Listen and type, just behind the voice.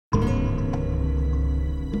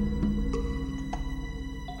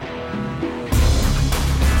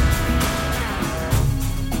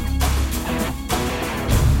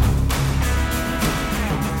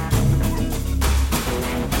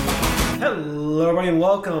Hello, everybody, and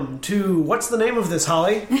welcome to, what's the name of this,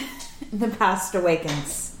 Holly? The Past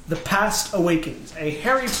Awakens. The Past Awakens, a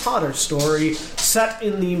Harry Potter story set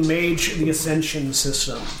in the Mage the Ascension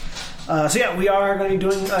system. We are going to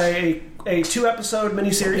be doing a 2-episode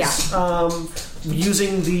miniseries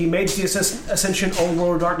using the Mage the Ascension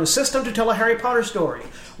Auror Darkness system to tell a Harry Potter story.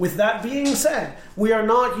 With that being said, we are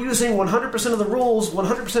not using 100% of the rules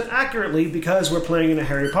 100% accurately because we're playing in a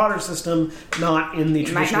Harry Potter system, not in the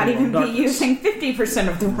traditional might not even Darkness. be using 50%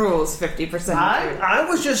 of the rules, 50%. I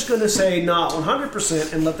was just going to say not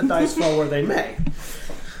 100% and let the dice fall where they may.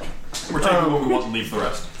 We're taking what we want and leave the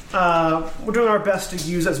rest. We're doing our best to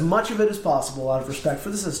use as much of it as possible out of respect for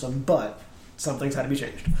the system, but some things had to be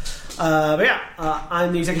changed.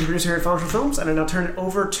 I'm the executive producer here at Foundation Films, and I now turn it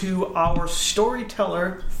over to our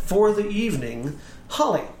storyteller for the evening,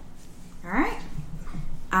 Holly. All right.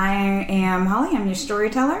 I am Holly. I'm your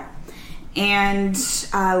storyteller. And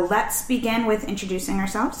let's begin with introducing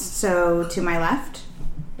ourselves. So, to my left.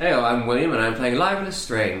 Hey, I'm William, and I'm playing Lyra,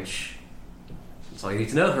 LeStrange. That's all you need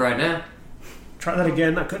to know for right now. Try that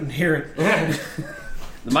again. I couldn't hear it.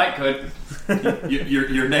 The mic could.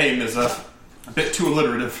 Your name is a bit too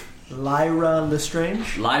alliterative. Lyra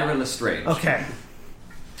LeStrange? Lyra LeStrange. Okay.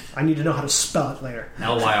 I need to know how to spell it later.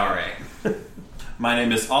 Lyra. My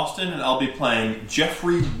name is Austin, and I'll be playing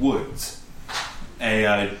Jeffrey Woods,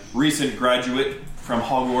 a recent graduate from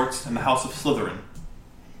Hogwarts and the House of Slytherin.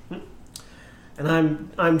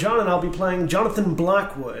 And I'm John, and I'll be playing Johnathan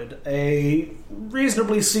Blackwood, a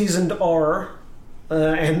reasonably seasoned Auror,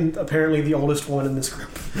 and apparently the oldest one in this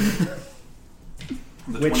group.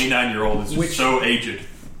 The 29-year-old is just so aged.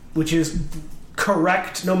 Which is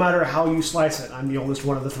correct no matter how you slice it. I'm the oldest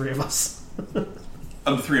one of the three of us.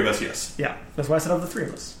 Of the three of us, yes. Yeah, that's why I said of the three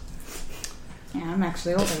of us. Yeah, I'm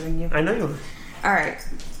actually older than you. I know you are. All right.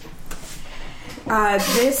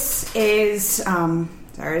 This is... sorry,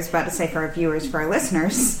 I was about to say for our viewers, for our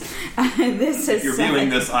listeners. This is... If you're viewing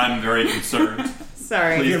this, I'm very concerned.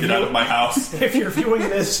 Sorry. Please get out of my house. If you're viewing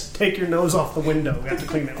this, take your nose off the window. We have to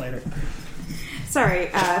clean it later. Sorry,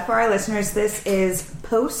 for our listeners, this is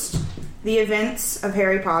post the events of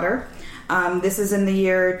Harry Potter. This is in the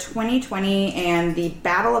year 2020, and the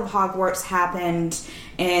Battle of Hogwarts happened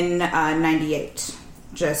in 98.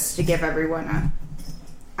 Just to give everyone an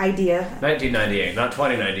idea. 1998, not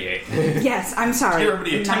 2098. Yes, I'm sorry. Give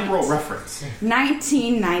everybody a temporal reference.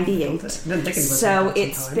 1998. So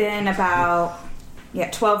it's been about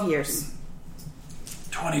 12 years.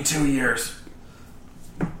 22 years.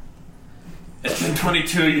 It's been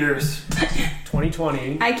 22 years.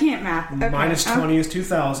 2020. I can't math. Okay. Minus 20 is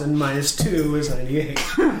 2000. Minus 2 is 98.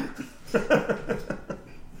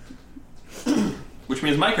 Which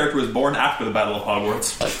means my character was born after the Battle of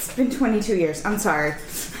Hogwarts. It's been 22 years. I'm sorry.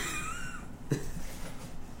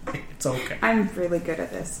 It's okay. I'm really good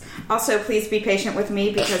at this. Also, please be patient with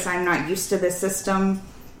me because I'm not used to this system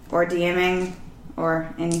or DMing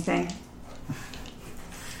or anything.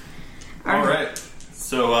 All right.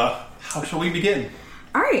 So, how shall we begin?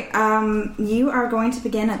 All right. You are going to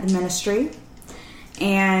begin at the Ministry,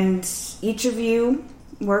 and each of you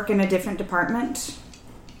work in a different department.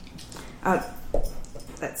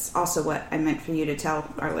 That's also what I meant for you to tell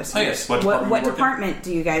our listeners. Oh, yes. What department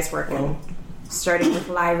do you guys work in? Starting with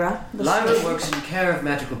Lyra. Lyra works in care of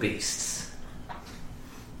magical beasts.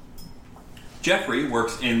 Jeffrey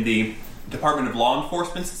works in the Department of Law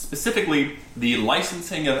Enforcement, specifically the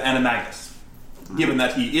licensing of Animagus, given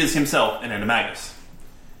that he is himself an Animagus.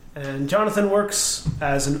 And Johnathan works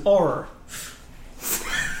as an Auror.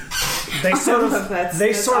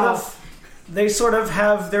 They sort of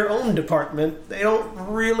have their own department. They don't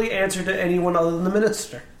really answer to anyone other than the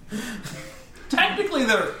minister. Technically,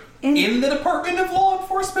 they're in the Department of Law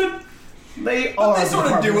Enforcement. They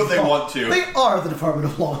sort of do what they want to. They are the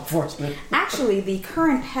Department of Law Enforcement. Actually, the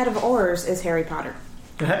current head of Aurors is Harry Potter.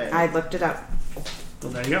 Hey. I looked it up.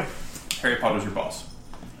 Well, there you go. Harry Potter's your boss.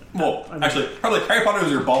 Well, actually, probably Harry Potter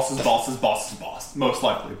is your boss's boss's boss's boss, most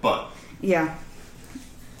likely, but... Yeah.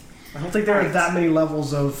 I don't think there are that many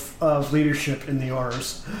levels of leadership in the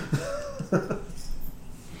Aurors.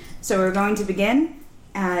 So we're going to begin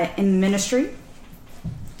in the Ministry,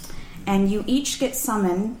 and you each get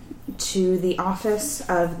summoned to the office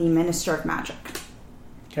of the Minister of Magic.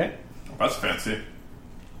 Okay. Oh, that's fancy.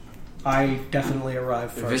 I definitely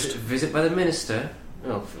arrive first. Visit by the minister?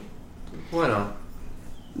 Oh, why not?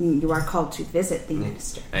 You are called to visit the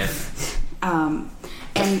minister. Yeah.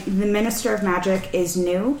 And the Minister of Magic is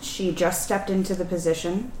new. She just stepped into the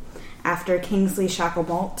position after Kingsley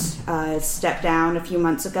Shacklebolt stepped down a few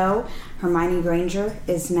months ago. Hermione Granger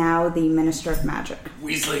is now the Minister of Magic.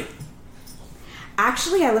 Weasley.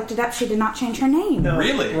 Actually, I looked it up. She did not change her name. No,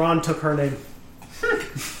 Really? Ron took her name.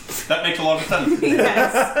 That makes a lot of sense.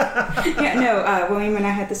 Yes. Yeah, no, William and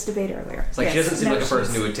I had this debate earlier. It's like she doesn't seem like a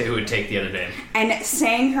person who would take the other name. And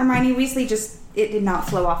saying Hermione Weasley it did not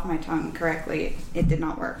flow off my tongue correctly. It did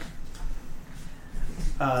not work.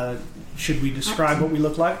 Should we describe what we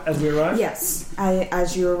look like as we arrive? Yes.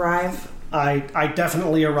 As you arrive. I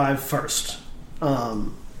definitely arrive first.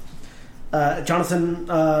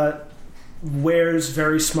 Johnathan wears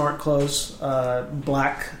very smart clothes,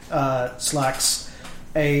 black slacks,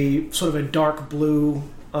 a sort of a dark blue,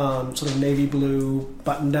 sort of navy blue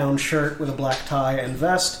button-down shirt with a black tie and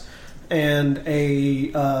vest, and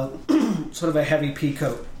a sort of a heavy pea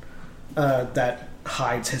coat that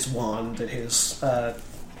hides his wand and his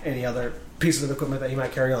any other pieces of equipment that he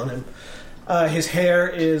might carry on him. His hair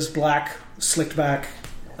is black, slicked back,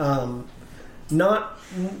 not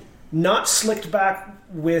slicked back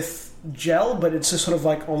with gel, but it's just sort of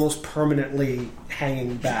like almost permanently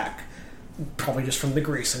hanging back, probably just from the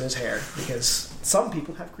grease in his hair, because some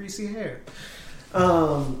people have greasy hair.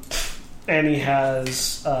 And he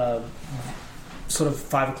has sort of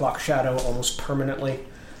 5 o'clock shadow almost permanently,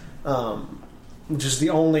 which is the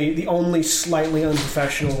only slightly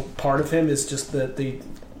unprofessional part of him is just the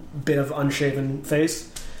bit of unshaven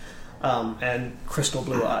face, and crystal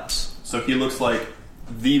blue eyes. So he looks like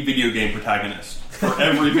the video game protagonist for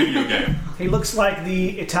every video game. He looks like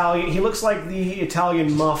the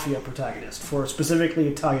Italian mafia protagonist for specifically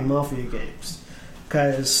Italian mafia games,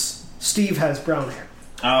 because Steve has brown hair.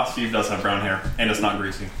 Steve does have brown hair, and it's not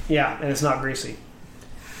greasy. Yeah, and it's not greasy.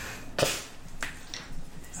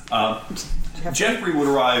 Jeffrey would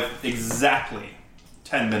arrive exactly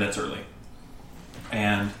 10 minutes early.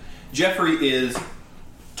 And Jeffrey is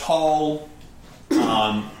tall,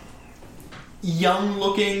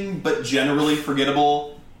 young-looking, but generally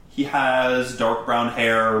forgettable. He has dark brown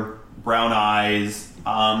hair, brown eyes.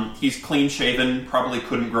 He's clean-shaven, probably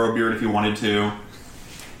couldn't grow a beard if he wanted to.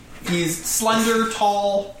 He's slender,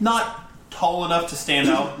 tall, not tall enough to stand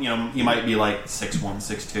out. You know, he might be like 6'1",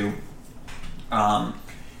 6'2".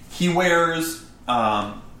 He wears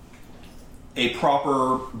a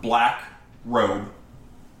proper black robe.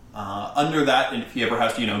 Under that, and if he ever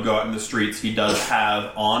has to, go out in the streets, he does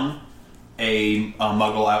have on a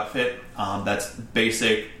Muggle outfit that's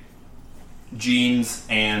basic jeans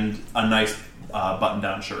and a nice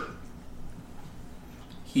button-down shirt.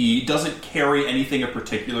 He doesn't carry anything of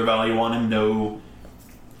particular value on him, no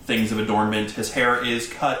things of adornment. His hair is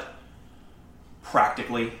cut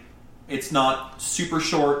practically. It's not super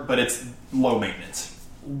short, but it's low maintenance.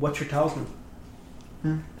 What's your talisman?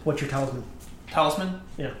 What's your talisman? Talisman?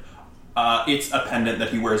 Yeah. It's a pendant that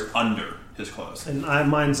he wears under his clothes. And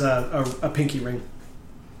mine's a pinky ring.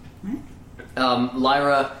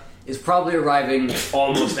 Lyra is probably arriving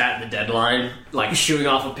almost at the deadline, like shooing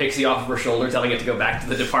off a pixie off of her shoulder, telling it to go back to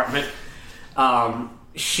the department.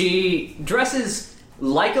 She dresses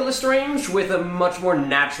like a LeStrange with a much more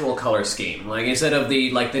natural color scheme. Like, instead of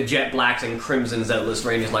the jet blacks and crimsons that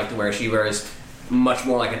LeStrange like to wear, she wears much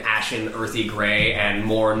more like an ashen, earthy gray and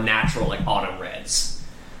more natural, like autumn reds.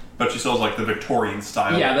 But she still has like the Victorian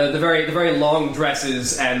style. Yeah, the very long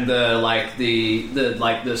dresses and the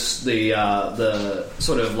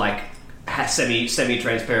sort of like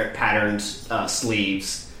semi-transparent patterned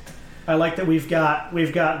sleeves. I like that we've got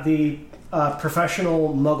the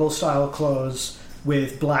professional Muggle style clothes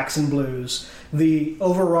with blacks and blues, the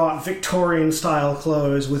overwrought Victorian style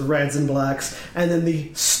clothes with reds and blacks, and then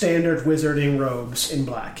the standard wizarding robes in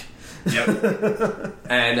black. Yep.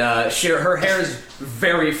 And her hair is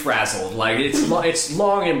very frazzled. Like, it's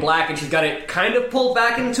long and black, and she's got it kind of pulled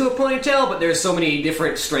back into a ponytail, but there's so many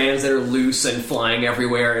different strands that are loose and flying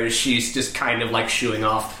everywhere, and she's just kind of like shooing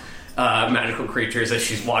off magical creatures as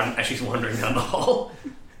she's wandering down the hall.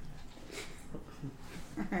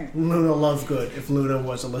 Right. Luna Lovegood if Luna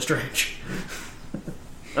was a LeStrange.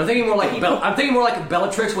 I'm thinking more like a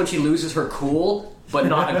Bellatrix when she loses her cool, but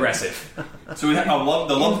not aggressive. So we had the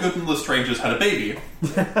Lovegood and LeStranges had a baby.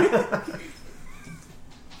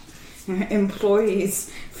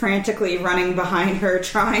 Employees frantically running behind her,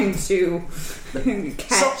 trying to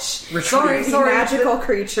catch magical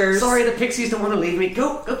creatures. Sorry, the pixies don't want to leave me.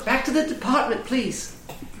 Go back to the department, please.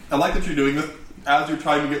 I like that you're doing this as you're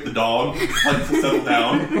trying to get the dog to settle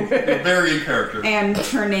down. You're very in character. And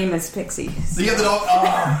her name is Pixie. So you get the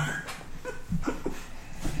dog.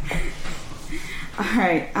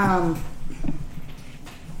 Alright,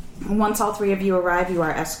 once all three of you arrive, you are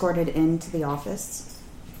escorted into the office.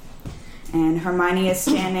 And Hermione is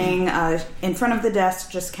standing in front of the desk,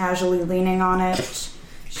 just casually leaning on it.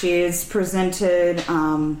 She is presented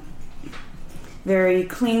very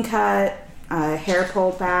clean cut, hair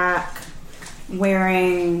pulled back,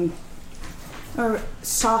 wearing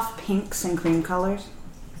soft pinks and cream colors.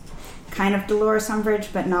 Kind of Dolores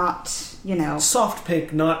Umbridge, but not, Soft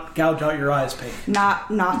pink, not gouge out your eyes pink.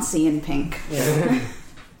 not Nazi in pink. Yeah.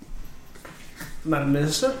 Madam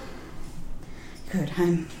Minister? Good.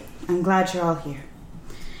 I'm glad you're all here.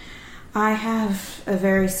 I have a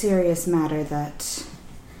very serious matter that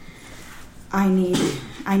I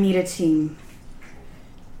need a team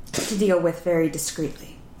to deal with very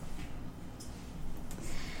discreetly.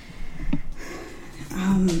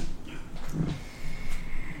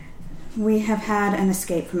 We have had an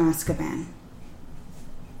escape from Azkaban.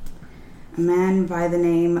 A man by the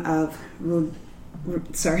name of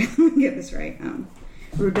sorry, let me get this right.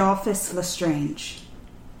 Rudolphus LeStrange.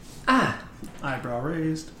 Ah, Eyebrow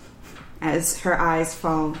raised. As her eyes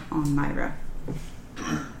fall on Lyra.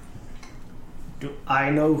 Do I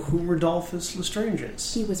know who Rudolphus LeStrange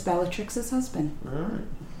is? He was Bellatrix's husband.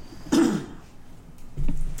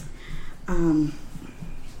 Alright.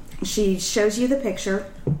 She shows you the picture.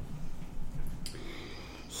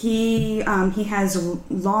 He has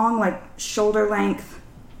long, like, shoulder length.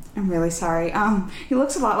 I'm really sorry. He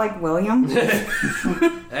looks a lot like William.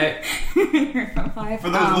 hey. For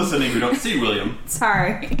those listening who don't see William.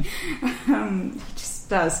 Sorry. He just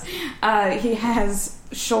does. He has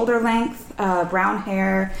shoulder length, brown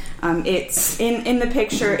hair. It's in the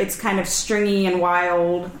picture, it's kind of stringy and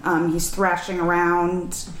wild. He's thrashing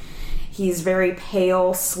around. He's very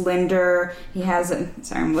pale, slender. He has a...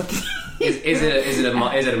 Sorry, I'm looking... Is it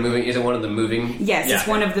one of the moving? Yes, yeah. It's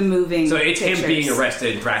one of the moving. So it's pictures. him being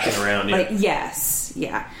arrested, thrashing around. Yeah. Like yes,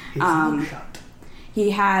 yeah. He's shot.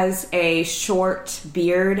 He has a short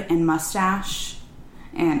beard and mustache.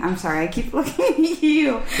 And I'm sorry, I keep looking at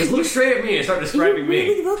you. Just look straight at me and start describing me.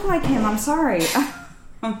 You really look like him. I'm sorry.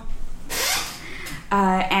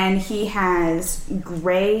 And he has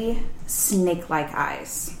gray snake-like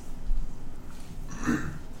eyes.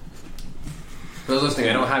 For those listening,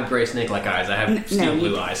 I don't have gray snake-like eyes. I have steel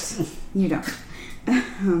blue eyes. You don't.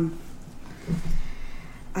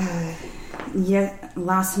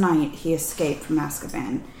 Last night he escaped from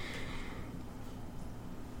Azkaban.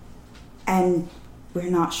 And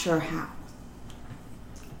we're not sure how.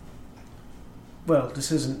 Well,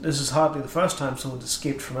 this is hardly the first time someone's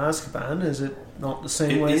escaped from Azkaban. Is it not the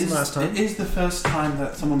same way as last time? It is the first time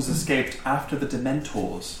that someone's escaped after the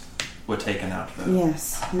Dementors were taken out, though.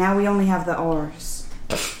 Yes. Now we only have the Aurors.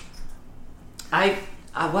 I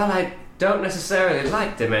don't necessarily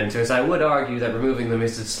like Dementors. I would argue that removing them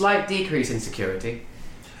is a slight decrease in security.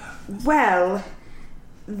 Well,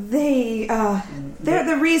 they're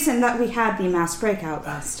the reason that we had the mass breakout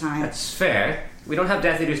last time. That's fair. We don't have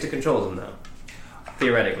Death Eaters to control them, though.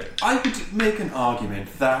 Theoretically. I would make an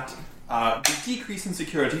argument that the decrease in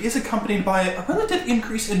security is accompanied by a relative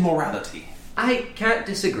increase in morality. I can't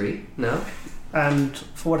disagree, no. And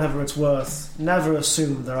for whatever it's worth, never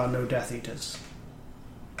assume there are no Death Eaters.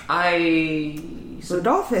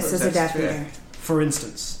 Rudolphus is a Death Eater. For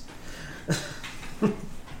instance.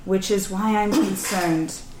 Which is why I'm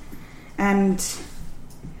concerned. And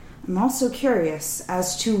I'm also curious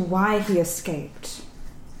as to why he escaped.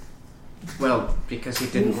 Well, because he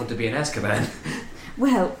didn't want to be in Azkaban.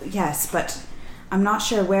 Well, yes, but I'm not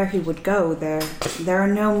sure where he would go. There are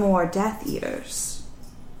no more Death Eaters.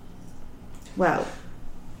 Well...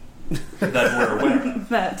 that we're aware of.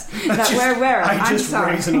 that we're aware of. I just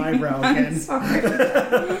raise an eyebrow again. I'm sorry.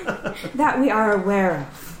 That we are aware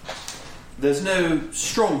of. There's no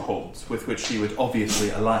strongholds with which he would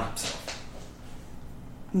obviously ally himself.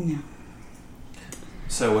 No.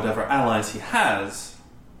 So whatever allies he has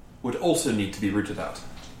would also need to be rooted out.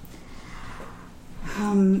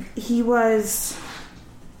 He was...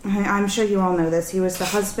 I'm sure you all know this. He was the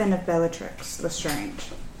husband of Bellatrix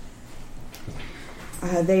LeStrange.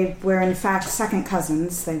 They were in fact second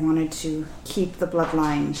cousins. They wanted to keep the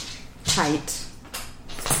bloodline tight.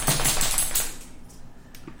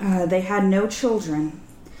 They had no children.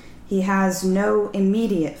 He has no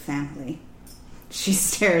immediate family. She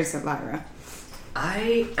stares at Lyra.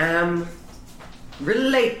 I am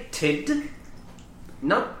related,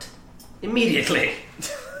 not immediately.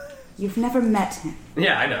 You've never met him.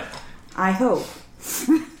 Yeah, I know. I hope.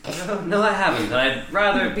 No, I haven't. I'd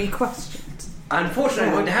rather be questioned. Unfortunately,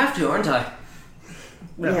 I'm going to have to, aren't I?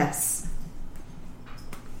 No. Yes.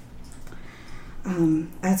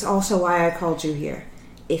 That's also why I called you here.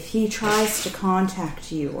 If he tries to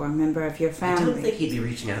contact you or a member of your family... I don't think he'd be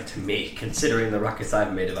reaching out to me, considering the ruckus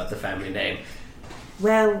I've made about the family name.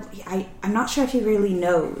 Well, I'm not sure if he really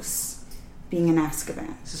knows being in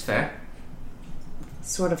Azkaban. This is fair.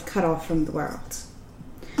 sort of cut off from the world.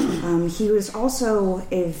 He was also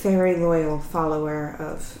a very loyal follower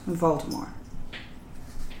of Voldemort.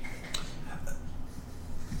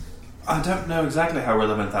 I don't know exactly how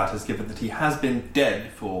relevant that is, given that he has been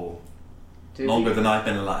dead for longer than I've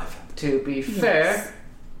been alive. To be fair,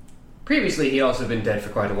 previously he also been dead for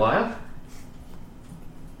quite a while.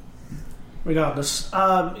 Regardless,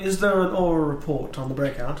 is there an oral report on the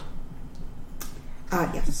breakout?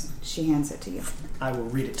 Yes. She hands it to you. I will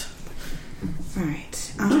read it. All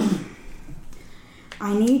right.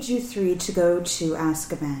 I need you three to go to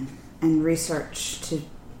Azkaban and research to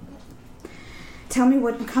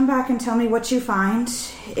come back and tell me what you find.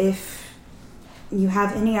 If you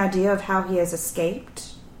have any idea of how he has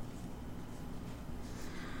escaped.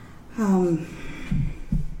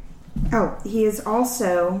 He is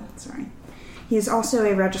also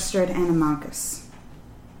a registered Animagus.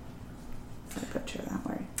 If I put it that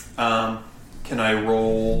way. Can I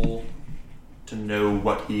roll to know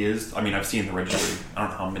what he is? I mean, I've seen the registry. I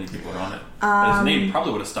don't know how many people are on it. But his name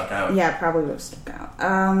probably would have stuck out. Yeah, probably would have stuck out.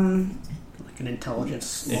 Like an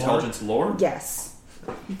intelligence lore? Intelligence lore? Yes.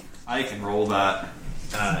 I can roll that.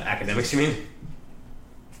 Academics, you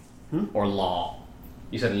mean? Or law?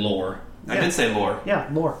 You said lore. I did say lore. Yeah,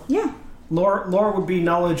 lore. Yeah. Lore would be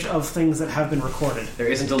knowledge of things that have been recorded. There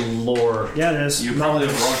isn't a lore. Yeah, it is. You probably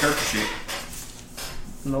have the wrong character sheet.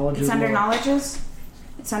 Knowledge It's is under lore. knowledges.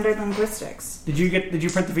 It's under linguistics. Did you print the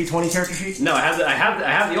V20 character sheet? No, I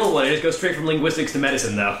have the old one. It just goes straight from linguistics to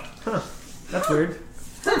medicine, though. Huh. That's weird.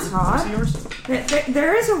 That's odd. See yours?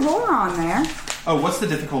 There is a lore on there. Oh, what's the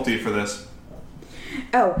difficulty for this?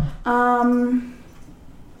 I'm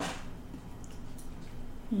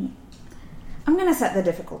gonna set the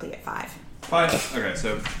difficulty at 5. 5? Okay,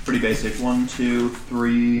 so pretty basic. 1, 2,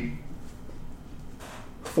 3,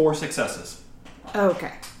 4 successes.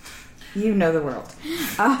 Okay. You know the world.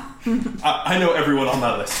 I know everyone on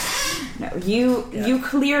that list. No, you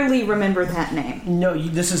clearly remember that name. No,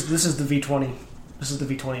 this is the V20. This is the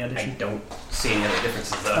V20 I edition. don't see any other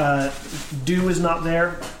differences, though. Do is not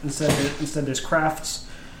there. Instead there's crafts.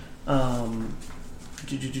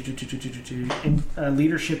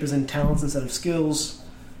 Leadership is in talents instead of skills.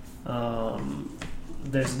 There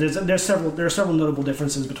are several notable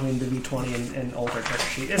differences between the V20 and older character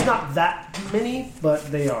sheet. It's not that many,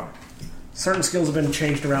 but they are. Certain skills have been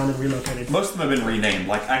changed around and relocated. Most of them have been renamed.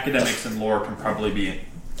 Like academics and lore can probably be.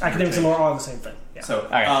 Academics and lore are the same thing. Yeah. So,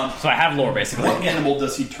 Okay, so I have lore, basically. what animal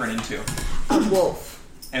does he turn into? A wolf.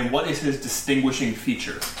 And what is his distinguishing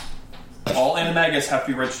feature? All Animagus have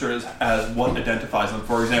to be registered as what identifies them.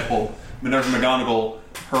 For example, Minerva McGonagall,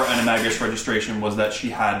 her Animagus registration was that she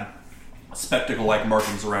had spectacle-like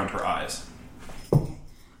markings around her eyes.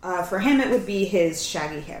 For him, it would be his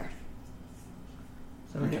shaggy hair.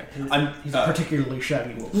 Okay. He's a particularly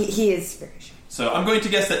shaggy wolf. He is very shaggy. So I'm going to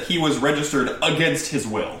guess that he was registered against his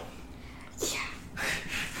will. Yeah.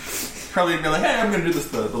 Probably be like, hey, I'm going to do this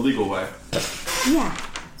the legal way. Yeah.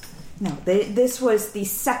 No, this was the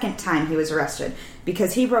second time he was arrested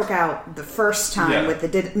because he broke out the first time with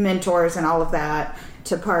the mentors and all of that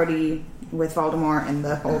to party with Voldemort and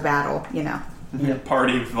the whole battle, you know. Yeah.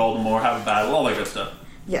 Party with Voldemort, have a battle, all that good stuff.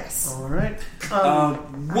 Yes. All right.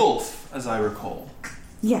 Wolf, as I recall.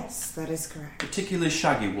 Yes, that is correct. Particularly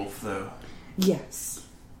shaggy wolf, though. Yes.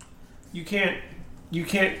 You can't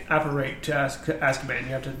operate to Azkaban. You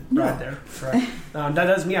have to ride there. Correct. That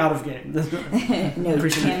does me out of game. No, you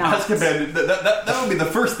cannot. Azkaban, that would be the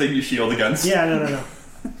first thing you shield against. Yeah, no.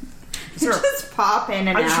 Just pop in and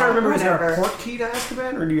out. I just try to remember, whatever. is there a port key to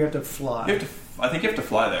Azkaban, or do you have to fly? I think you have to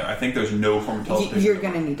fly there. I think there's no form of teleportation. You're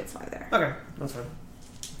going to need to fly there. Okay, that's fine.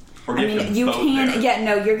 Or I you have mean, to you boat can. there. Yeah,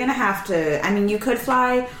 no, you're going to have to. I mean, you could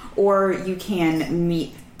fly, or you can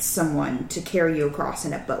meet someone to carry you across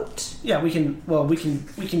in a boat. Yeah, we can. Well, we can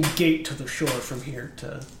gate to the shore from here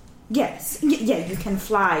to. Yes. Yeah, you can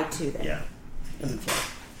fly to them. Yeah, and then fly.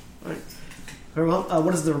 All right. Very well.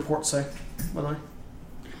 What does the report say? By the way.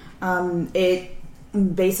 It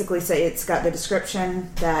basically it's got the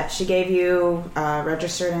description that she gave you,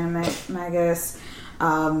 registered Animagus.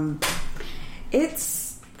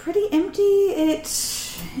 It's pretty empty. It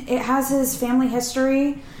has his family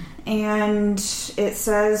history, and it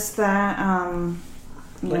says that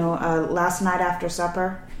last night after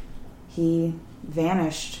supper, he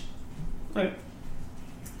vanished. Okay.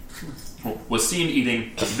 Was seen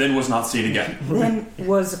eating, then was not seen again. Then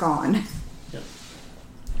was gone.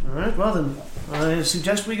 All right. Well then, I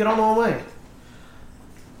suggest we get on our way.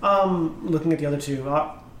 Looking at the other two,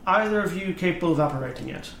 are either of you capable of operating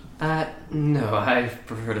yet? No, I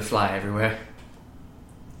prefer to fly everywhere.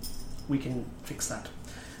 We can fix that.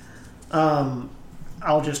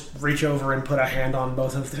 I'll just reach over and put a hand on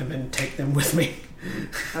both of them and take them with me.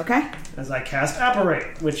 Okay. As I cast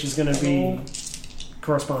Apparate, which is going to be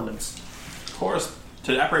correspondence.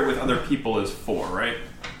 To apparate with other people is 4, right?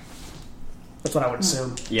 That's what I would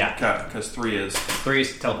assume. Yeah. Because 3 is... 3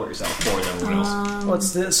 is teleport yourself, 4 then everyone else.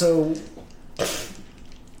 What's this? So...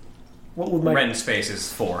 What would my... Rend space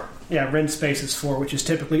is 4. Yeah, rend space is 4, which is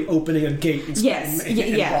typically opening a gate and,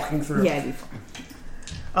 and walking through. Yeah, it'd be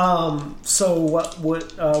fine. So what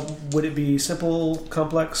would it be? Simple,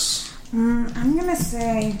 complex? I'm gonna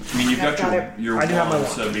say. I mean, you've got your I do have my wand, wand.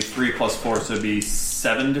 so it'd be 3 plus 4, so it'd be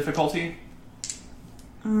 7 difficulty.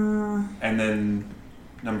 And then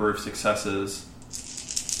number of successes.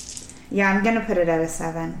 Yeah, I'm gonna put it at a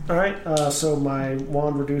 7. All right. So my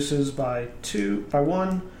wand reduces by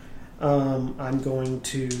 1. I'm going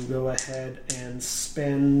to go ahead and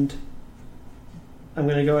spend. I'm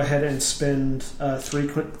going to go ahead and spend 3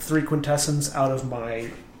 quintessence out of my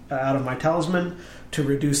talisman to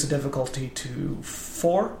reduce the difficulty to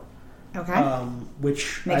 4. Okay.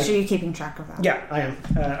 Which Make sure you're keeping track of that. Yeah, I am.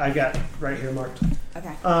 I got it right here marked.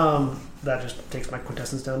 Okay. That just takes my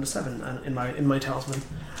quintessence down to 7 in my talisman,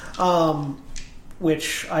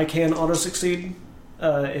 which I can auto succeed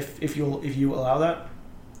if you allow that.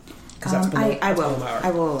 I will. I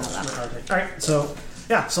will allow that. All right. So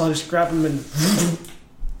I'll just grab them and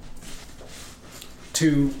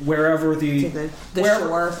to wherever the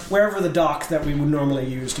shore, wherever the dock that we would normally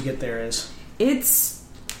use to get there is. It's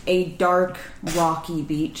a dark, rocky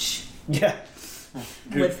beach. Yeah.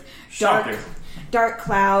 With Shocking. dark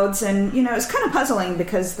clouds, and it's kind of puzzling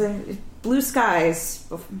because the blue skies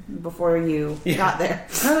before you got there.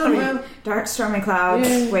 Oh, well. Dark, stormy clouds,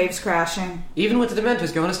 waves crashing. Even with the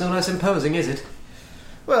Dementors going, it's no less imposing, is it?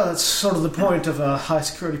 Well, it's sort of the point of a high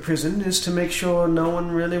security prison is to make sure no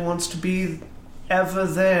one really wants to be ever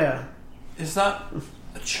there. Is that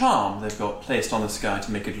a charm they've got placed on the sky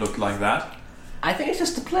to make it look like that? I think it's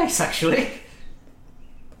just a place, actually. A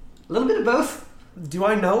little bit of both. Do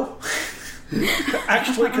I know?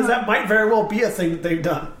 Actually, because that might very well be a thing that they've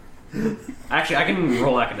done. Actually, I can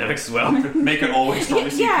roll academics as well. Make it always stormy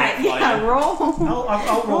so you can't fly in. Roll.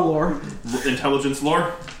 I'll roll lore. Intelligence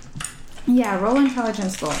lore? Yeah, roll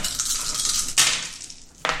intelligence lore.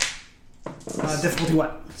 Difficulty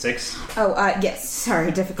what? 6. Oh, yes.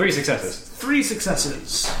 Sorry, difficulty. 3 successes. 3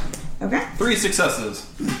 successes. Okay. 3 successes.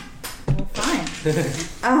 Well, fine.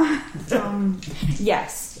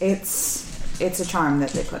 Yes, it's a charm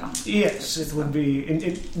that they put on. Yes, it would be.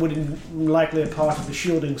 It would likely a part of the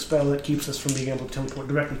shielding spell that keeps us from being able to teleport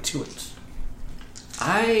directly to it.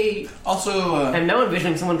 I also am now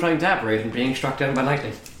envisioning someone trying to apparate and being struck down by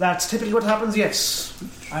lightning. That's typically what happens. Yes.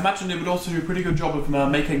 I imagine it would also do a pretty good job of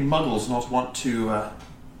making muggles not want to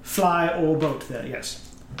fly or boat there. Yes.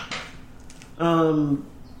 Pull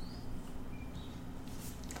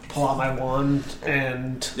out my wand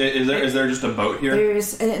and... Is there just a boat here?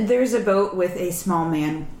 There's a boat with a small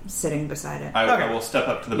man sitting beside it. I will step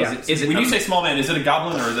up to the boat. Yeah. When you say small man, is it a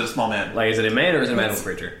goblin or is it a small man? Like, is it a man or is it a magical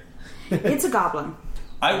creature? It's a goblin.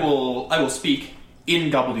 I will speak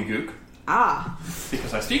in gobbledygook. Ah.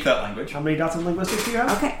 Because I speak that language. How many dots of linguistics do you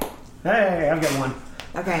have? Okay. Hey, I've got 1.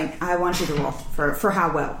 Okay, I want you to roll for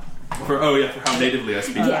how well. For how natively I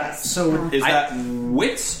speak. Yes. So is that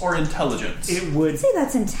wits or intelligence? It would... I'd say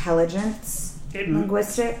that's intelligence.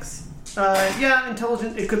 Linguistics. Yeah,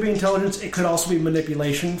 intelligence. It could be intelligence. It could also be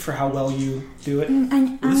manipulation for how well you do it.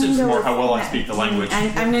 This is more how well I speak the language.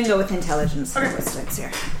 I'm going to go with intelligence linguistics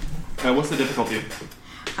here. What's the difficulty?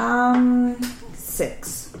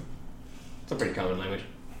 6. It's a pretty common language.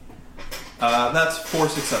 That's 4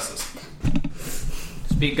 successes.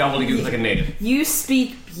 Speak gobbledygook like a native. You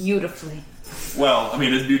speak beautifully. Well, I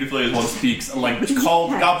mean, as beautifully as one speaks a language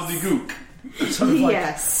called gobbledygook. Sort of like,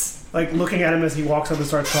 yes. Like looking at him as he walks up and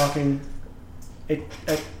starts talking.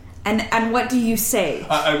 And what do you say?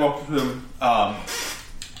 I walk up to him. I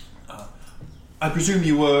presume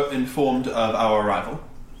you were informed of our arrival.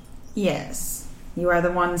 Yes. You are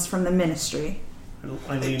the ones from the ministry.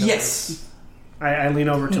 I lean yes. Over. I lean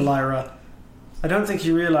over to Lyra. I don't think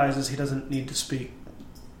he realizes he doesn't need to speak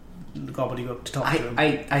gobbledygook to talk to him.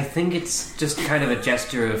 I think it's just kind of a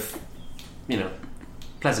gesture of,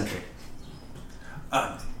 pleasantry.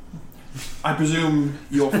 I presume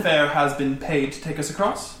your fare has been paid to take us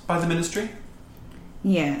across by the ministry?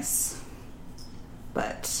 Yes.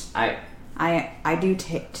 But I do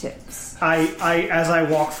take tips. I as I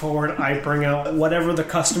walk forward, I bring out whatever the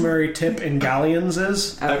customary tip in galleons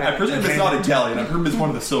is. Okay. I presume it's not a galleon. I presume it's one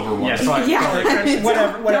of the silver ones. Yeah,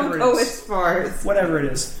 whatever don't it go is. as far as... Whatever it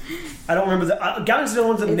is. I don't remember the galleons are the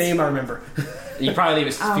ones that name I remember. You probably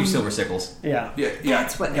leave a few silver sickles. Yeah. Yeah.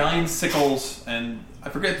 That's what they Galleon are. sickles, and I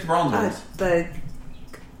forget the bronze ones.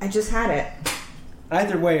 I just had it.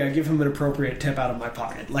 Either way, I give him an appropriate tip out of my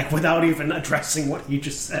pocket, like without even addressing what he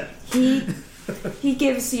just said. He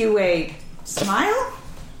gives you a smile.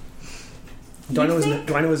 Do I know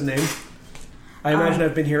his name? I imagine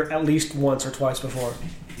I've been here at least once or twice before.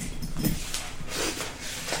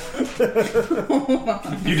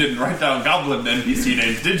 You didn't write down goblin NPC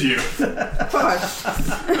names, did you? Gosh.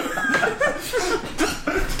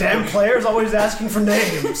 Damn players always asking for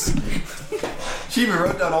names. She even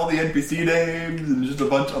wrote down all the NPC names and just a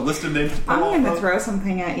list of names. I'm going to throw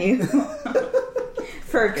something at you.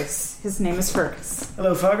 Fergus. His name is Fergus.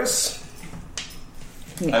 Hello, Fergus.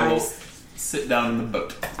 I will sit down in the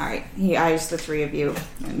boat. Alright, he eyes the three of you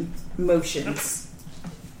and motions.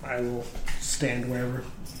 I will stand wherever,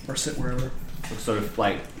 or sit wherever. Sort of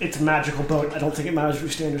like It's a magical boat. I don't think it matters if you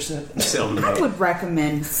stand or sit. sit on the I boat. would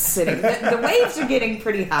recommend sitting. The waves are getting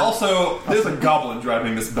pretty high. Also, there's a goblin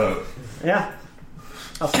driving this boat. Yeah.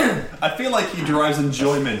 I feel like he derives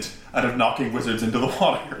enjoyment out of knocking wizards into the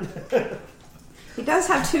water. He does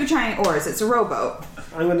have two giant oars. It's a rowboat.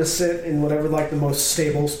 I'm going to sit in whatever like the most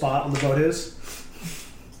stable spot on the boat is.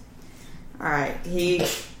 Alright, he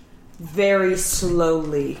very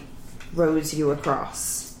slowly rows you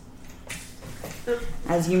across.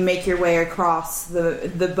 As you make your way across,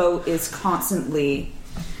 the boat is constantly...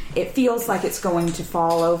 It feels like it's going to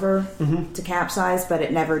fall over, to capsize, but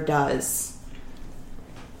it never does.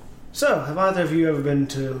 So, have either of you ever been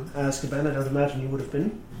to Azkaban? I don't imagine you would have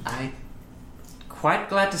been. I'm quite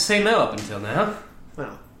glad to say no up until now.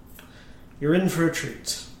 Well, you're in for a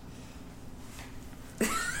treat.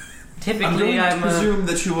 Typically, I'm going to presume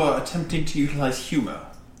that you are attempting to utilize humor.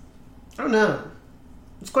 Oh no.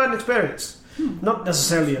 It's quite an experience. Not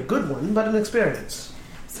necessarily a good one, but an experience.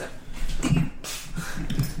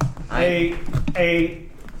 A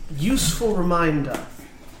useful reminder,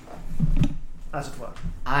 as it were.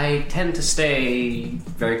 I tend to stay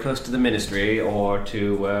very close to the ministry or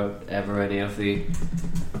to wherever any of the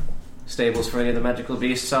stables for any of the magical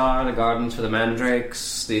beasts are, the gardens for the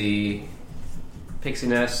mandrakes, the pixie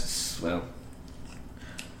nests, well...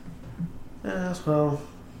 Yes, well...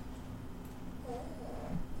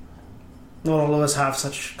 Not all of us have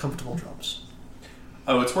such comfortable jobs.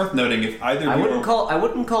 Oh, it's worth noting if either I of you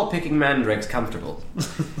wouldn't call picking mandrakes comfortable.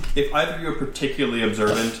 If either of you are particularly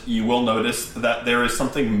observant, you will notice that there is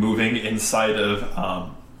something moving inside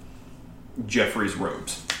of Jeffrey's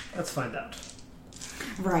robes. Let's find out.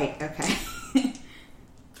 Right, okay.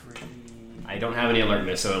 3... I don't have any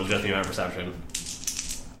alertness, so it'll just be my perception.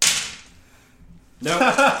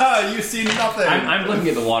 No, You see nothing! I'm looking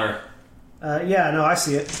at the water. Yeah, no, I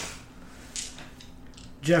see it.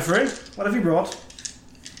 Jeffrey, what have you brought?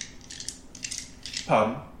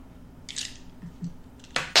 Pardon?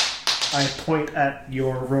 I point at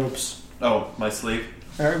your robes. Oh, my sleeve.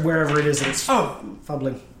 Or wherever it is that it's Oh,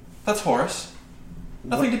 fumbling. that's Horace.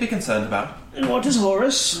 Nothing to be concerned about. And what is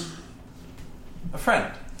Horace? A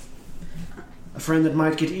friend. A friend that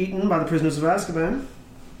might get eaten by the prisoners of Azkaban.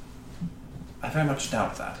 I very much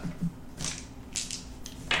doubt that.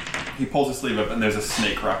 He pulls his sleeve up and there's a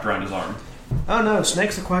snake wrapped around his arm. Oh no,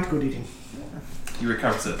 snakes are quite good eating. He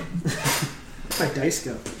recovers it. My dice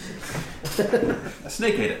go. A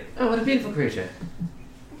snake ate it. Oh, what a beautiful creature.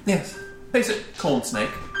 Yes. Basic corn snake.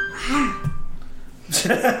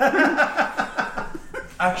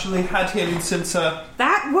 Actually had him since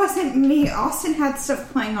That wasn't me. Austin had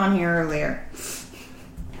stuff playing on here earlier.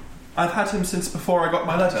 I've had him since before I got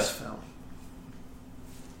my letter. Dice fell.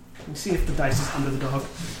 Let me see if the dice is under the dog.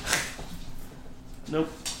 Nope.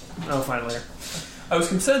 I'll find it later. I was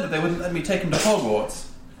concerned that they wouldn't let me take him to Hogwarts,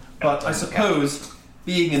 but I suppose,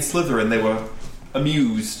 being in Slytherin, they were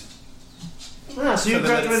amused. Ah, so you So they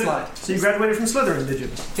let it graduated. slide. So you graduated from Slytherin, did you?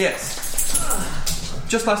 Yes.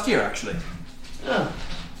 Just last year, actually. Oh,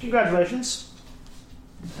 congratulations.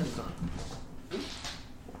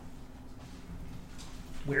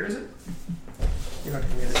 Where is it? You're not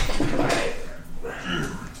gonna get it.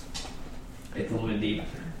 It's a little bit deep.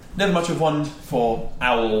 Never much of one for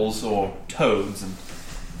owls or toads, and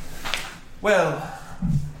well,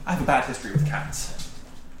 I have a bad history with cats.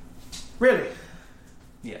 Really?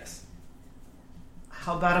 Yes.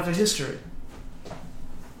 How bad of a history?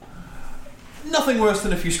 Nothing worse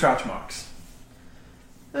than a few scratch marks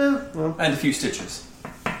Well, and a few stitches.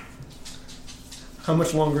 how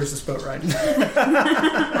much longer is this boat ride?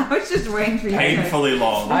 I was just waiting for you. Painfully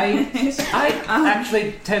long. I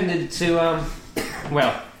actually tended to,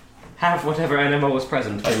 have whatever animal was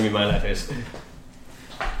present bring me my letters.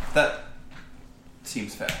 That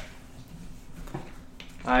seems fair.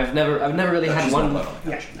 I've never really had one.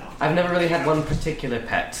 Yeah. No. I've never really had one particular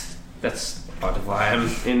pet. That's part of why I'm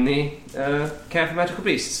in the Care for Magical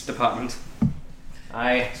Beasts department.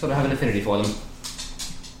 I sort of have an affinity for them.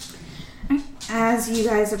 As you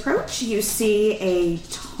guys approach, you see a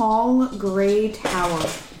tall gray tower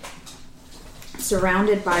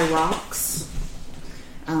surrounded by rocks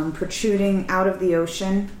protruding out of the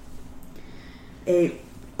ocean. It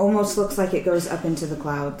almost looks like it goes up into the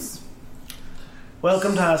clouds.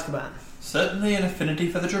 Welcome to Azkaban. Certainly an affinity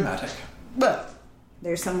for the dramatic. Well,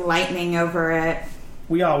 There's some lightning over it.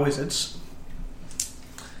 we are wizards.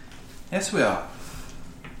 Yes, we are.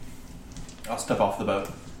 I'll step off the boat.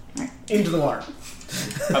 Into the water.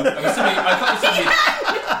 I'm assuming, I thought you said me.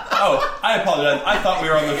 Oh, I apologize. I thought we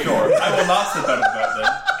were on the shore. I will not step out of the boat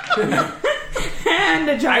then. And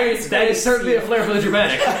a giant That is certainly a flair for the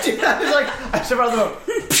dramatic. It's like, I step out of the boat.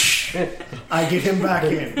 I get him back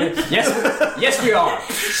in. Yes, we are.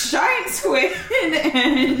 giant squid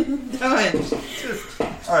and done.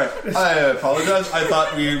 Alright, I apologize. I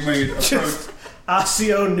thought we approached.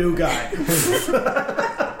 Asio new guy.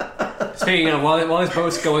 Speaking of, while his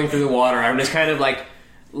boat's going through the water, I'm just kind of like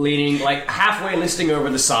leaning, like halfway listing over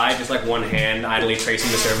the side, just like one hand idly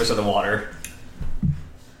tracing the surface of the water.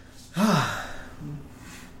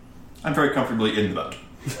 I'm very comfortably in the boat.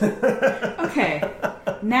 Okay,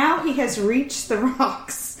 now he has reached the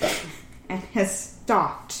rocks and has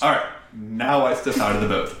stopped. Alright, now I step out of the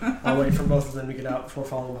boat. I'll wait for both of them to get out before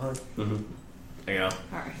following behind. Mm-hmm. There you go.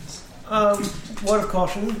 Alright. Word of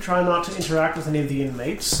caution, try not to interact with any of the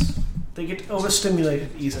inmates. They get overstimulated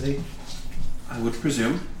easily. I would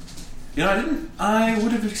presume. You know, I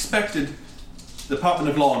would have expected the Department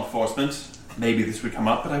of Law Enforcement. Maybe this would come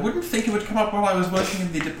up, but I wouldn't think it would come up while I was working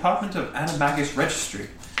in the Department of Animagus Registry.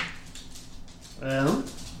 Well,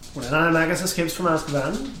 when an Animagus escapes from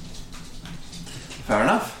Azkaban, Fair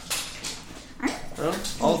enough. Well,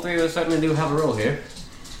 all three of us certainly do have a role here.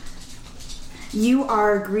 You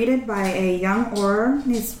are greeted by a young Auror.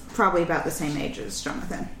 He's probably about the same age as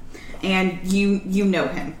Johnathan. And you know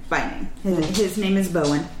him by name. His name is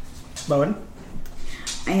Bowen. Bowen.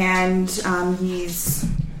 And he's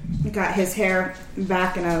got his hair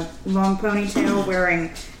back in a long ponytail,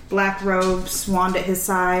 wearing black robes, wand at his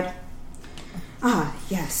side. Ah,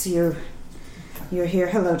 yes, you're here.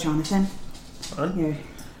 Hello, Johnathan. Fun. You're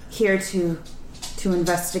here to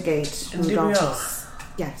investigate Indeed we are. Rudolph's.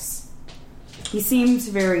 Yes. He seems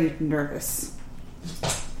very nervous.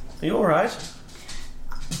 Are you alright?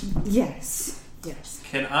 Yes.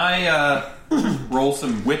 Can I roll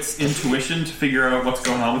some wits intuition to figure out what's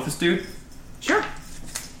going on with this dude? Sure.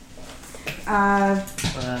 I'm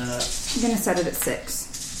gonna set it at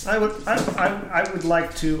 6. I would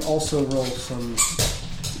like to also roll some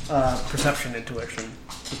perception intuition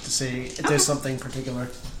just to see if there's something particular.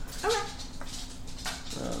 Okay.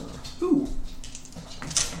 Ooh.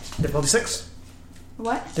 Difficulty 6?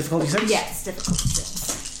 What? Difficulty 6? Yes, difficulty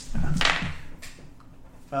 6.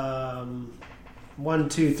 1,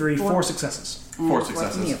 2, 3, 4 successes. And 4 from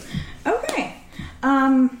successes. you. Okay.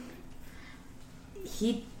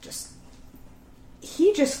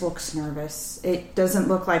 He just looks nervous. It doesn't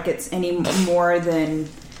look like it's any more than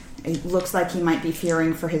it looks like he might be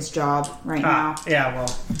fearing for his job right now. Yeah,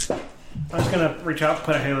 well, I was going to reach out,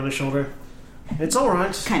 put a hand on his shoulder. It's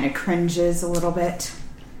alright. Kind of cringes a little bit.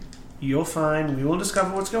 You're fine. We will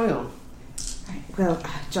discover what's going on. Right, well,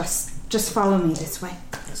 just follow me this way.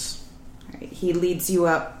 Yes. All right, he leads you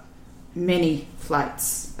up many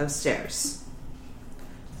flights of stairs.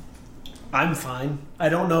 I'm fine. I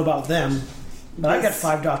don't know about them, but I got Yes.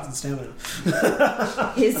 5 dots in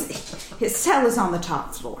stamina. His cell is on the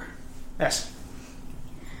top floor. Yes.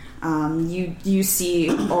 You see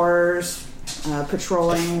Aurors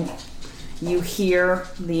patrolling. You hear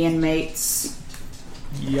the inmates.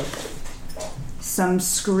 Yep. Some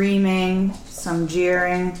screaming, some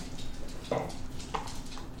jeering.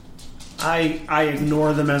 I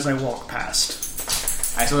ignore them as I walk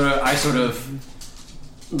past. I sort of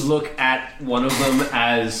look at one of them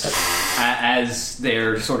as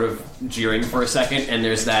they're sort of jeering for a second, and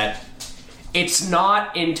there's that. It's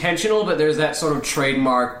not intentional, but there's that sort of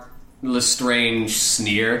trademark LeStrange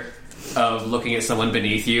sneer of looking at someone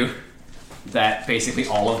beneath you that basically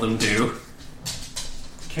all of them do,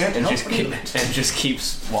 Can't and help just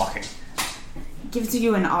keeps walking. Gives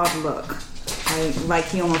you an odd look. Like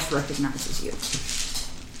he almost recognizes you.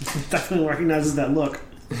 Definitely recognizes that look.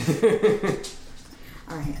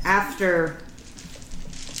 Alright, after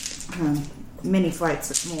many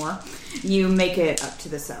flights more, you make it up to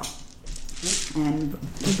the cell. And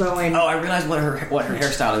Bowen... Oh, I realized what her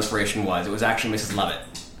hairstyle inspiration was. It was actually Mrs. Lovett.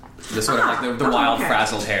 The sort of like the wild,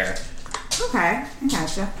 frazzled hair. Okay, I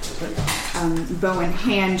gotcha. Bowen,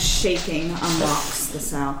 hand shaking, unlocks the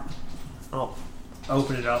cell. I'll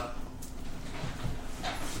open it up.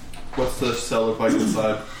 What's the cell look like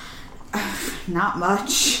inside? Not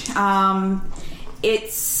much.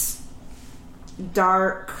 It's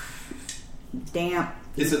dark, damp.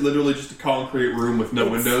 Is it literally just a concrete room with no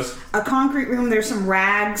windows? A concrete room. There's some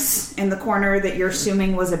rags in the corner that you're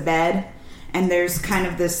assuming was a bed, and there's kind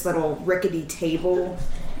of this little rickety table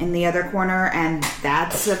in the other corner, and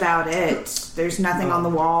that's about it. There's nothing on the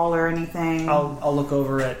wall or anything. I'll look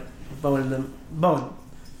over at Bowen and them. Bowen,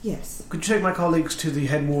 Yes. could you take my colleagues to the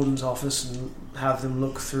head warden's office and have them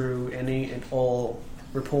look through any and all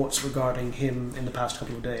reports regarding him in the past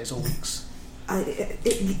couple of days or weeks?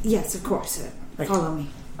 Yes, of course. Follow me.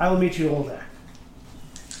 I will meet you all there.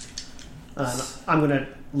 I'm going to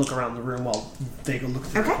look around the room while they go look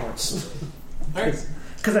through the reports.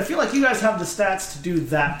 Because I feel like you guys have the stats to do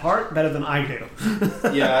that part better than I do.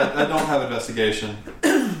 Yeah, I don't have investigation.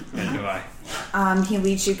 And do I? He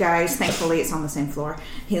leads you guys. Thankfully, it's on the same floor.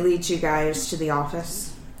 He leads you guys to the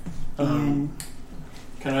office. And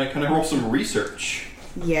Can I roll some research?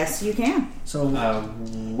 yes, you can. So,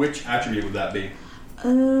 Which attribute would that be?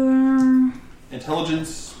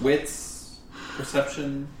 Intelligence, wits,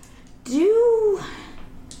 perception? Do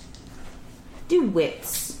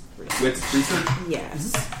wits. Wits research?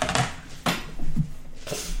 Yes.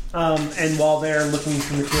 and while they're looking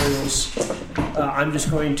through materials, I'm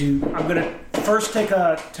going to first take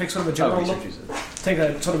sort of a general look. Take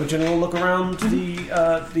a sort of a general look around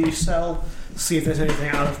the cell, see if there's anything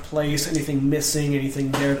out of place, anything missing,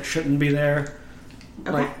 anything there that shouldn't be there.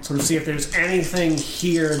 Okay. Like, sort of see if there's anything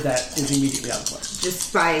here that is immediately out of place.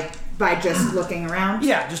 Just by just looking around?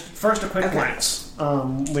 Yeah, just first a quick glance.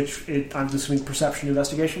 I'm just doing perception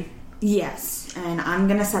investigation. Yes, and I'm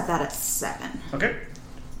going to set that at 7. Okay.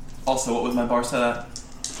 Also, what was my bar set at?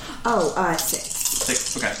 6.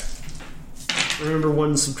 6, okay. Remember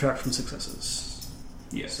 1 subtract from successes.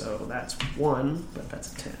 Yes. So that's 1, but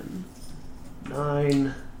that's a 10.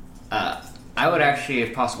 9. I would actually,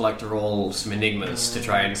 if possible, like to roll some enigmas to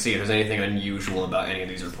try and see if there's anything unusual about any of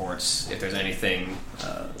these reports. If there's anything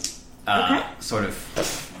sort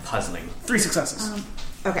of puzzling. 3 successes.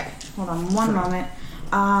 Okay, hold on one moment.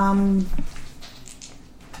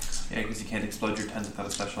 Yeah, because you can't explode your 10s without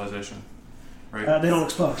a specialization. Right? They don't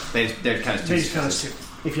explode. They're kind of They just count as 2,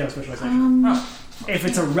 if you have specialization. If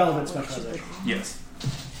it's a relevant specialization. Yes.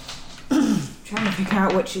 Trying to figure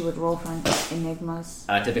out what you would roll for enigmas.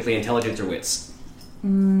 Typically intelligence or wits.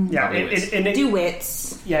 Yeah, Do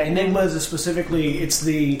wits. Yeah, enigmas is specifically, it's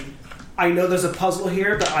the, I know there's a puzzle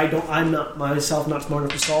here, but I'm not myself not smart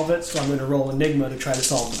enough to solve it, so I'm going to roll enigma to try to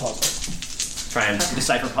solve the puzzle. Try and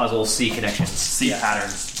decipher puzzles, see connections. See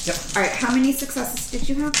patterns. Yep. Alright, how many successes did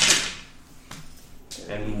you have?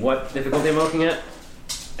 And what difficulty am I looking at?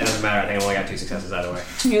 It doesn't matter, I think I only got 2 successes either way.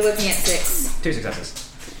 You're looking at 6. 2 successes.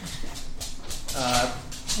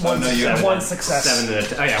 One success. 7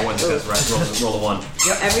 and a 1 success, right. Roll a 1.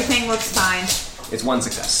 Yep. Everything looks fine. It's 1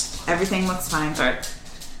 success. Everything looks fine. Alright.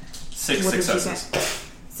 6 What did you successes. get?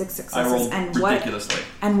 6 successes. I rolled and ridiculously.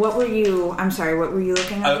 what were you... I'm sorry, what were you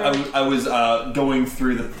looking at? I was going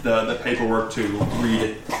through the paperwork to read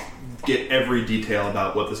it, get every detail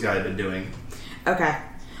about what this guy had been doing. Okay.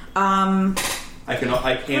 I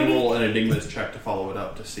can roll an enigmas check to follow it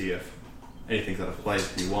up to see if anything's out of place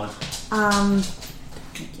if you want. I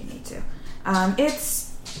think you need to.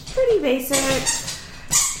 It's pretty basic.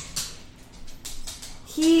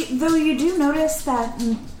 Though you do notice that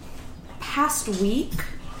past week,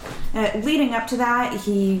 leading up to that,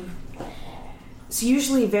 he's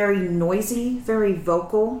usually very noisy, very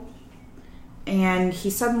vocal, and he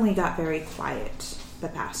suddenly got very quiet the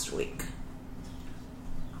past week.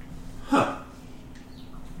 Huh.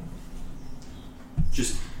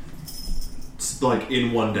 Just like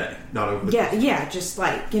in one day, not over the course. Yeah, just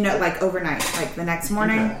like overnight, like the next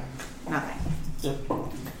morning, nothing. Yep.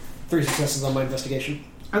 3 successes on my investigation.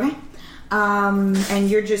 Okay. And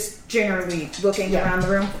you're just generally looking around the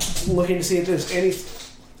room? Looking to see if there's any...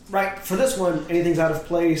 Right, for this one, anything's out of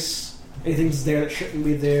place, anything's there that shouldn't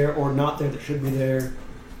be there, or not there that should be there.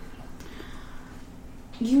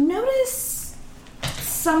 You notice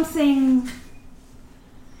something...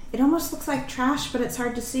 It almost looks like trash, but it's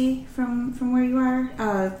hard to see from where you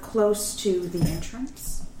are, close to the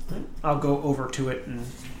entrance. I'll go over to it and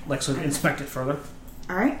sort of inspect it further.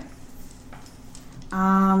 Alright.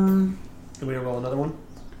 Do we roll another one?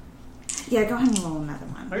 Yeah, go ahead and roll another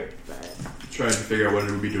one. Alright. But, Trying to figure out what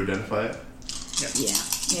it would be to identify it. yeah.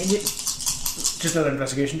 Just another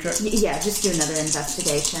investigation check? Yeah, just do another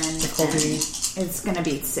investigation. Difficulty. It's going to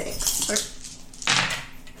be 6. Okay.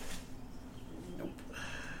 Nope.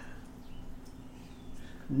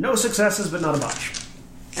 No successes, but not a botch.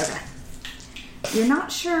 Okay. You're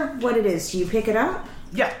not sure what it is. Do you pick it up?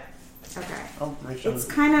 Yeah. Okay. I'll reach down. It's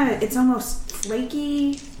it's almost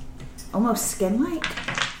flaky, almost skin-like.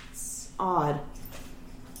 It's odd.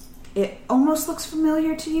 It almost looks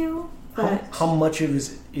familiar to you, but... How much of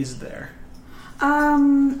it is there?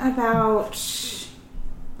 About...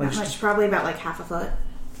 Like not much, probably about like half a foot.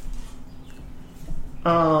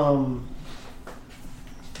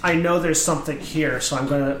 I know there's something here, so I'm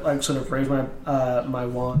gonna like sort of raise my my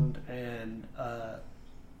wand and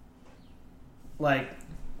like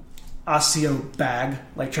Osseo bag,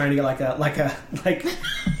 like trying to get like an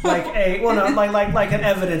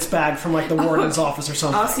evidence bag from like the warden's office or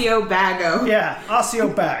something. Osseo bago. Yeah, Osseo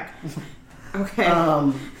bag. Okay.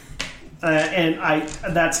 And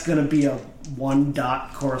that's gonna be a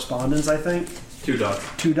 1-dot correspondence, I think. 2-dot.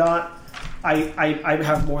 2-dot. I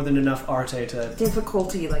have more than enough Arte to...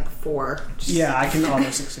 Difficulty, like 4. Yeah, I can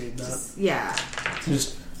auto-succeed that. Yeah.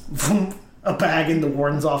 Just... Boom, a bag in the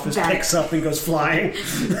warden's office picks up and goes flying.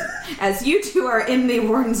 As you two are in the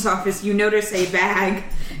warden's office, you notice a bag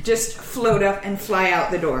just float up and fly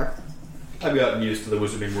out the door. I've gotten used to the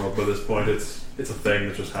wizarding world by this point. It's a thing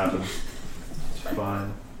that just happens. It's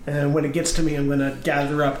fine. And when it gets to me, I'm going to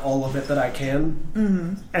gather up all of it that I can,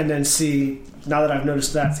 and then see, now that I've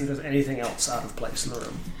noticed that, see if there's anything else out of place in the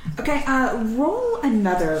room. Okay, roll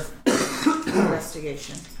another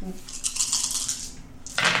investigation.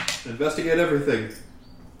 Investigate everything.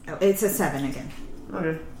 Oh, it's a 7 again.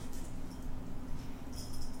 Okay.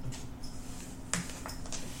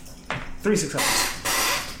 3 successes.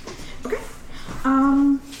 Okay.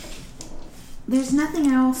 There's nothing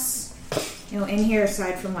else, in here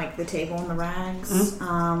aside from like the table and the rags.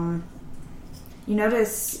 You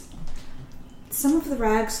notice some of the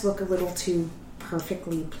rags look a little too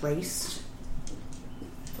perfectly placed.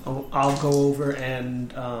 I'll go over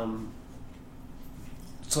and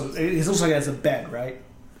so it looks like it has a bed, right?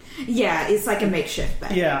 Yeah, it's like a makeshift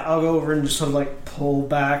bed. Yeah, I'll go over and just sort of like pull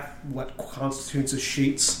back what constitutes as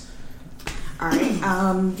sheets.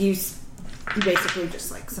 Alright, you basically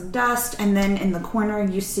just like some dust, and then in the corner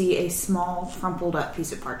you see a small crumpled up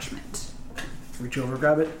piece of parchment. Reach over,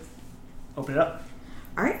 grab it, open it up.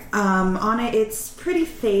 Alright, on it it's pretty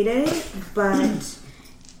faded, but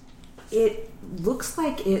it looks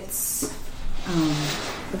like it's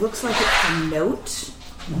a note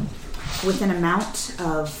with an amount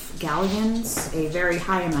of galleons, a very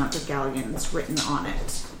high amount of galleons written on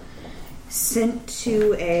it. Sent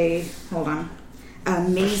to a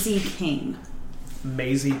Maisie King.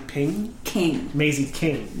 Maisie Ping? King. Maisie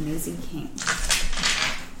King. Maisie King.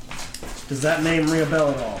 Does that name ring a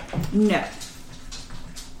bell at all? No.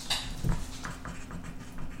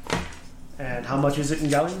 And how much is it in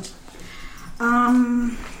galleons?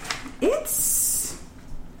 It's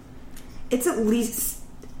at least...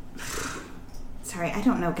 Sorry, I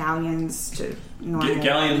don't know galleons to...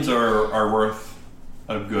 Galleons are worth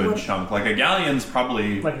a good chunk. Like a galleon's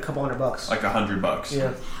probably like a couple $100. like $100.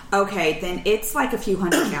 Yeah. Okay, then it's like a few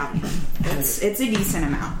hundred galleons. It's a decent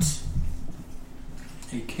amount.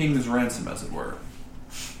 A king's ransom, as it were.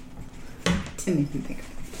 Didn't even think of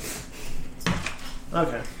it.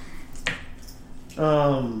 Okay.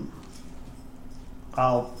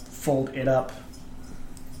 I'll fold it up,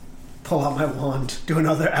 pull out my wand, do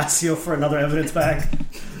another Asio for another evidence bag.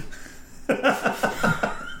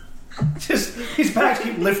 Just these bags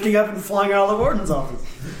keep lifting up and flying out of the warden's office.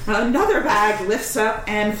 Another bag lifts up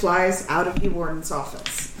and flies out of the warden's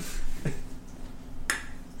office.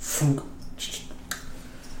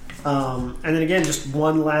 And then again, just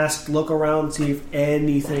one last look around, see if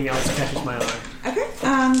anything else catches my eye. Okay, go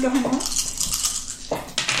ahead and roll.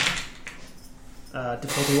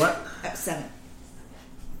 Difficulty what? 7.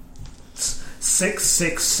 6,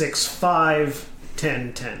 6, 6, 5,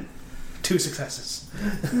 10, 10. 2 successes.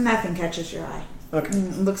 Nothing catches your eye. Okay.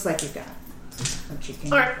 Looks like you've got what you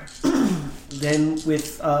can. Alright. Then,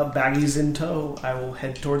 with baggies in tow, I will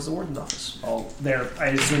head towards the warden's office. There, I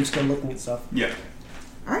assume, still looking at stuff. Yeah.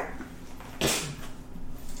 Alright.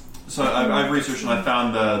 So I've researched and I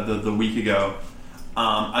found the week ago.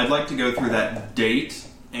 I'd like to go through that date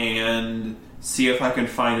and see if I can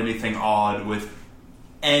find anything odd with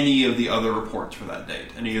any of the other reports for that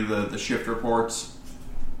date. Any of the shift reports,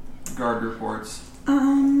 guard reports,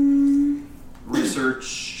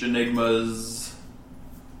 research, enigmas.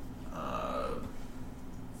 I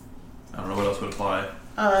don't know what else would apply.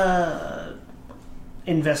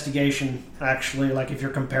 investigation, actually. Like, if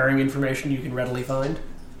you're comparing information you can readily find.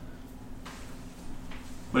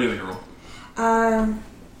 What do you want to roll?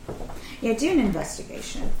 Yeah, do an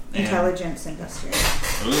investigation. And- Intelligence investigation.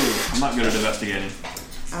 Ooh, I'm not good at investigating.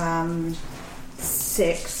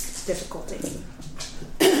 6 difficulty.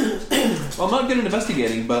 Well, I'm not good at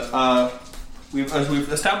investigating, but as we've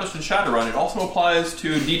established in Shadowrun, it also applies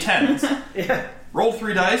to D10s. Yeah. Rolled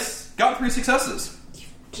 3 dice, got 3 successes.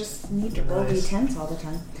 Just need to roll Nice. d10s all the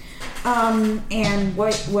time. And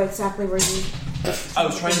what exactly were you? I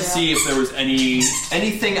was trying to see if there was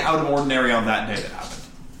anything out of ordinary on that day that happened.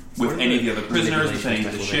 With any of the other prisoners, with any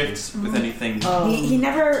of the shifts, with anything. He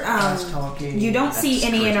never. Fast talking. You don't see That's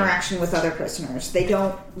any crazy. interaction with other prisoners. They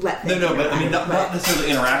don't let them. No, but I mean, not interact.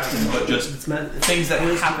 necessarily interaction, but just It's meant... things that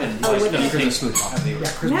happen. Oh, with like, the- things smooth talk. Yeah,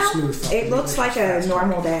 Christmas No, smooth talking. it looks like a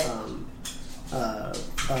normal day.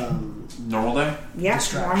 Normal day? Yeah,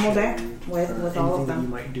 Distraction, normal day with all anything of that you them.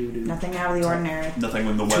 might do to... Nothing out of the ordinary. Nothing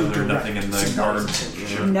in the weather, nothing in the guard.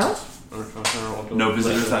 No, No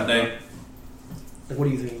visitors that day. Like, what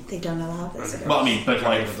do you think? they don't allow visitors. Well, I mean, but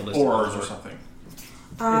like With the list Aurors of- or something.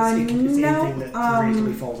 It's no. anything that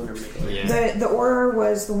reasonably falls under me. Yeah. The Auror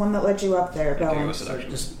was the one that led you up there, I think it Bill. was So,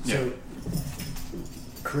 seduction. so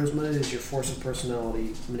charisma is your force of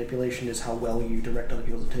personality. Manipulation is how well you direct other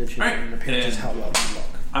people's attention. Right. And appearance is how well you look.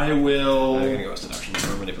 I will. I'm gonna go with seduction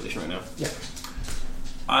for manipulation right now. Yeah.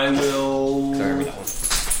 I will. Sorry, read that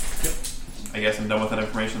one. I guess I'm done with that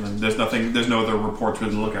information. Then there's no other reports we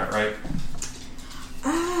can look at, right?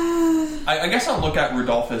 I guess I'll look at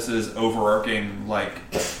Rudolphus's overarching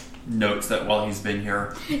notes that while he's been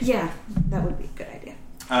here. Yeah, that would be a good idea.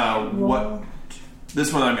 What?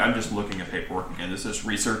 This one I'm just looking at paperwork again. This is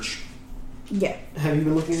research. Yeah. Have you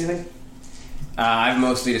been looking at anything? I've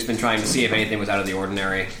mostly just been trying to see if anything was out of the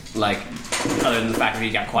ordinary, other than the fact that he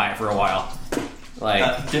got quiet for a while.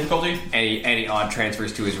 Difficulty? Any odd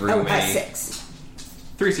transfers to his room. Oh, any, 6.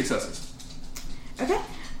 3 successes. Okay.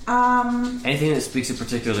 anything that speaks of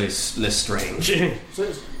particularly LeStrange. So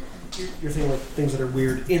you're thinking like things that are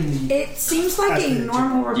weird in the... It seems like a Absolutely.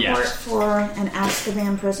 normal report Yes. for an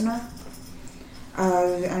Azkaban prisoner.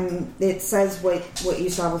 And it says what you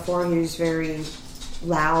saw before. He was very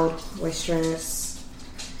loud, boisterous.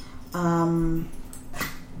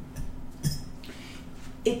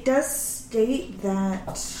 It does state that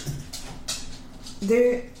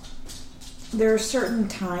there are certain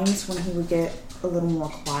times when he would get a little more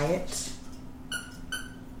quiet.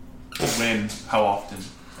 When? How often?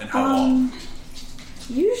 And how long?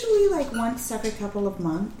 Usually like once every couple of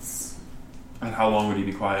months. And how long would he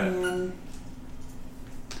be quiet? And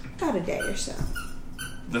about a day or so.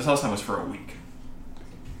 This last time was for a week.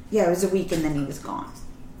 Yeah, it was a week and then he was gone.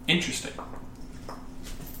 Interesting.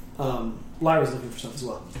 Lyra's looking for stuff as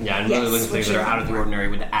well. Yeah, I'm Yes, really looking for things which that are is- out of the ordinary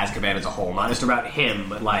with Azkaban as a whole. Not just about him,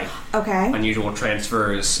 but Okay. unusual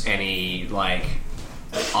transfers, any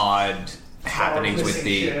odd happenings with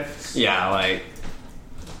the shifts.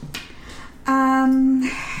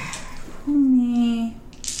 Me.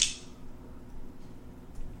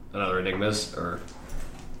 another enigmas or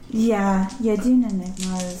Yeah, Dune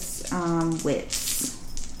Enigmas, wits.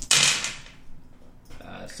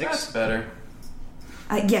 6, That's better.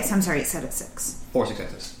 Yes, I'm sorry, it said at 6. 4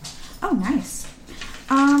 successes. Oh, nice.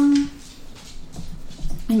 And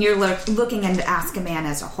you're looking into Azkaban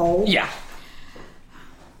as a whole? Yeah.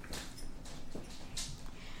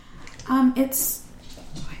 It's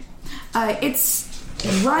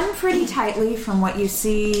run pretty tightly from what you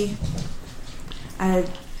see.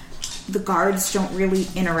 The guards don't really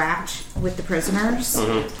interact with the prisoners.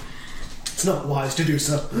 It's not wise to do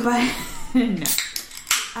so. But no.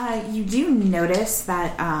 You do notice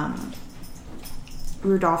that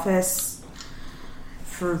Rudolphus,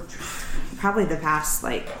 for probably the past,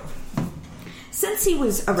 since he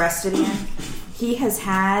was arrested again, he has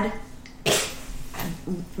had,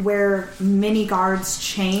 where many guards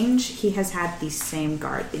change, he has had the same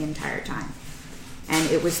guard the entire time. And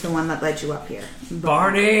it was the one that led you up here.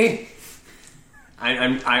 Barney.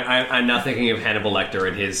 I'm not thinking of Hannibal Lecter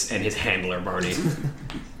and his handler Barney.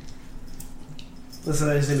 Listen,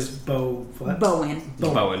 his name is what? Bowen.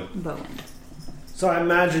 Bowen. So I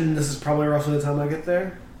imagine this is probably roughly the time I get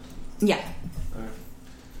there. Yeah.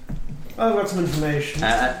 I've got some information.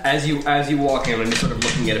 As you walk in and you're sort of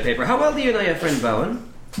looking at a paper, how well do you know your friend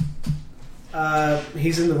Bowen?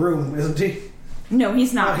 He's in the room, isn't he? No,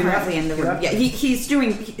 he's not Oh, he currently left? in the He room. left? Yeah, he's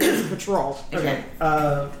doing his patrol. Okay.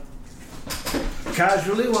 again.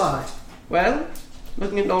 Casually, why? Well,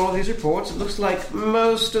 looking at all of these reports, it looks like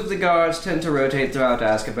most of the guards tend to rotate throughout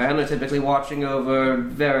Azkaban. They're typically watching over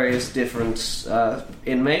various different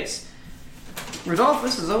inmates.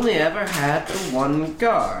 Rodolphus has only ever had the one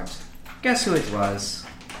guard. Guess who it was?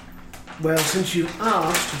 Well, since you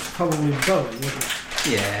asked, it's probably Bowen, wouldn't it?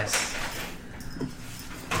 Yes.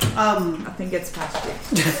 I think it's Past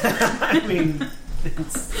Awakens. I mean,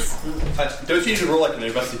 Don't you need to roll like an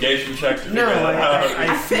investigation check to figure no, that out?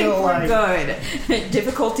 I feel think like we're good.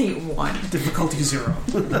 Difficulty 1. difficulty 0.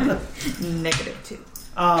 -2.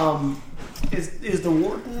 Is the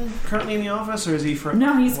warden currently in the office, or is he for?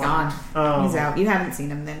 No, he's gone. Oh. He's out. You haven't seen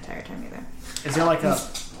him the entire time either. Is there like a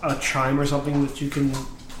chime or something that you can,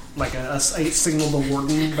 like a signal the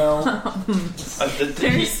warden bell?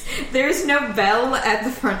 There's no bell at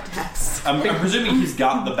the front desk. I'm presuming he's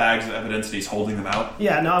got the bags of evidence and he's holding them out.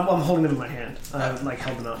 Yeah, no, I'm holding them in my hand. I haven't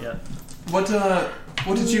held them out yet. What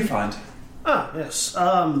did you find? Ah, yes.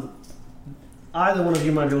 Either one of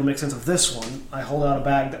you might be able to make sense of this one. I hold out a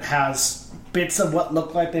bag that has bits of what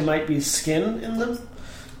look like they might be skin in them.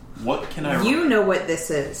 What can I? You know what this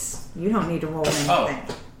is. You don't need to roll anything. Oh.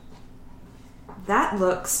 That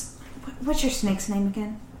looks... What's your snake's name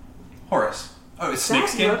again? Horace. Oh, it's snake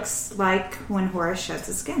That skin. looks like when Horace sheds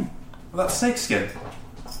his skin. Well, that's snake skin.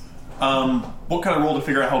 What kind of roll to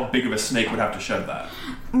figure out how big of a snake would have to shed that?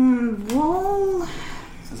 Roll...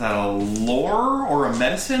 Is that a lore or a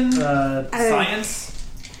medicine? Science?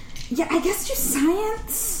 Yeah, I guess just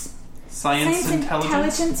science. Science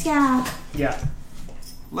intelligence? Yeah. Yeah.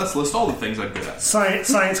 Let's list all the things I'm good at.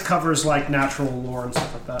 Science covers like natural lore and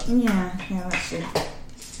stuff like that. Yeah, that should.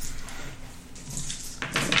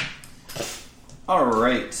 All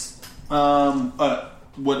right.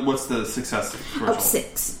 What's the success threshold?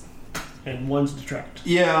 6. And one's detract.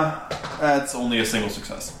 Yeah, that's only a single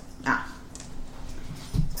success. Ah.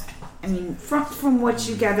 I mean, from what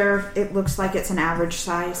you gather, it looks like it's an average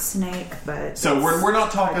size snake, but... So we're not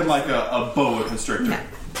talking like a boa constrictor.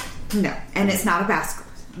 No, and it's not a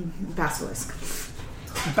basilisk.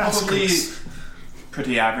 Probably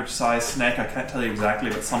pretty average size snake. I can't tell you exactly,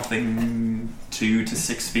 but something 2 to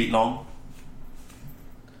 6 feet long.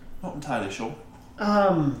 Not entirely sure.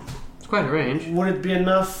 It's quite a range. Would it be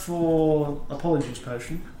enough for a polyjuice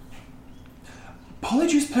potion?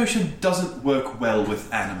 Polyjuice potion doesn't work well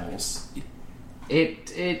with animals.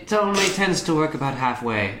 It only tends to work about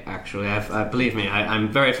halfway, actually. Believe me, I'm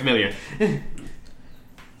very familiar.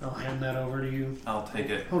 I'll hand that over to you. I'll take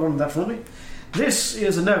it. Hold on to that for me. This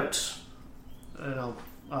is a note. And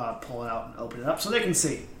I'll pull it out and open it up so they can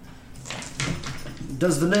see.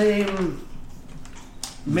 Does the name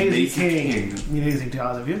Maisie King mean anything to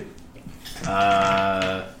either of you?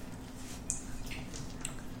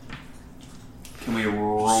 Can we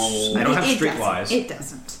roll? I don't have streetwise. It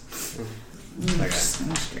doesn't.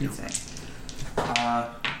 Okay.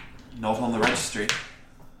 Not on the registry.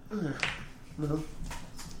 No.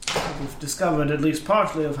 We've discovered at least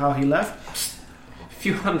partly of how he left. A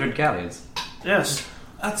few hundred galleons. Yes.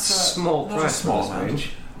 That's a Small not a price small for this amount.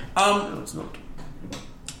 range. No, it's not.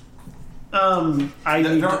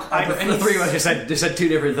 The three of us just said two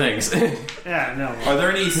different things. Yeah, no. Are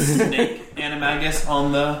there any snake animagus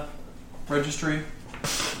on the registry?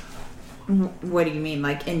 What do you mean,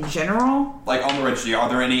 like in general? Like on the registry, are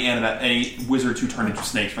there any wizards who turn into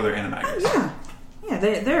snakes for their animagus? Yeah,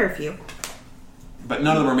 there are a few. But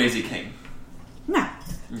none of them are Maisie King. No,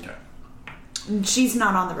 Okay. she's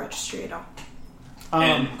not on the registry at all.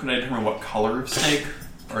 And could I determine what color of snake?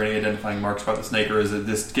 Or any identifying marks about the snake? Or is it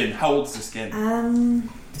this skin? How old is the skin?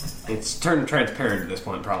 It's turned transparent at this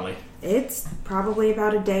point, probably. It's probably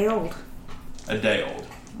about a day old. A day old.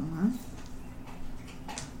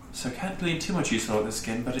 So I can't glean too much useful about the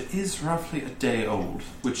skin, but it is roughly a day old,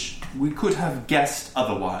 which we could have guessed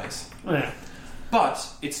otherwise. Yeah. But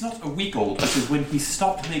it's not a week old, which is when he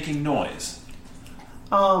stopped making noise.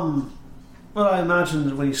 Well, I imagine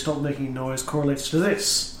that when he stopped making noise correlates to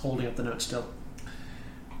this, holding up the note still.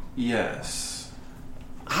 Yes.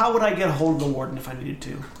 How would I get a hold of the warden if I needed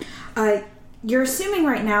to? You're assuming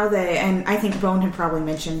right now that, and I think Bone had probably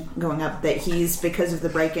mentioned going up, that because of the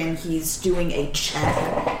break-in, he's doing a check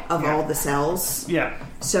of all the cells. Yeah.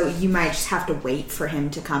 So you might just have to wait for him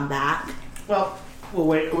to come back. Well, we'll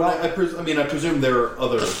wait. Well, I presume there are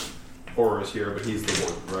other Aurors here, but he's the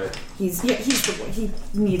warden, right? He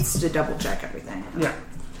needs to double-check everything. Yeah.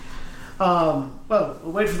 Well,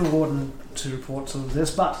 we'll wait for the warden to report some of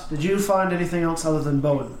this, but did you find anything else other than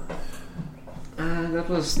Bowen? That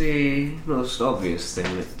was the most obvious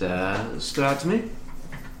thing that stood out to me.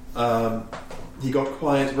 He got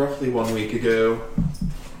quiet roughly 1 week ago.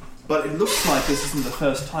 But it looks like this isn't the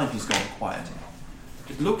first time he's gone quiet.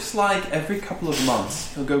 It looks like every couple of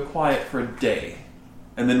months he'll go quiet for a day,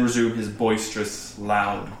 and then resume his boisterous,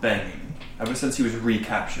 loud banging, ever since he was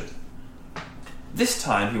recaptured. This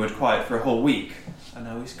time he went quiet for a whole week, and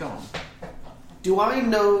now he's gone. Do I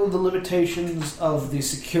know the limitations of the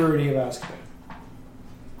security of Azkaban?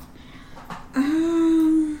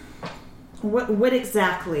 What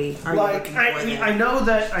exactly are you looking for? I know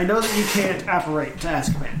that you can't apparate to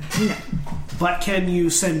Azkaban. No. But can you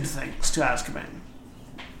send things to Azkaban?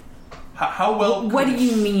 How well? What do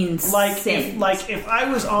you mean? If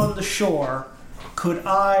I was on the shore, could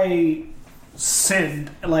I send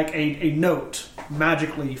a note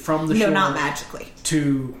magically from the shore? No, not magically.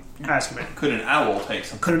 To Azkaban. Could an owl take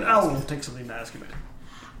something? Could an owl take something to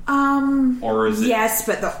Azkaban? Or is it? Yes,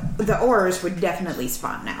 but the Aurors would definitely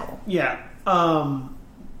spot an owl. Yeah.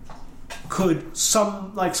 Could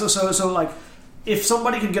some if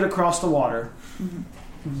somebody could get across the water,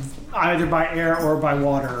 either by air or by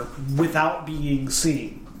water, without being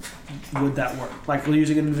seen, would that work? Like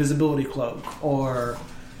using an invisibility cloak or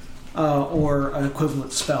an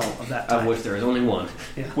equivalent spell of that type. Of which there is only one.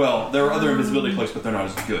 Yeah. Well, there are other invisibility cloaks, but they're not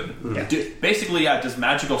as good. Yeah. Basically, does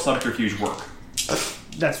magical subterfuge work?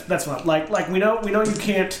 That's what we know you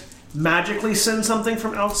can't magically send something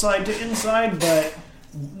from outside to inside, but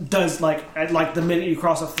does the minute you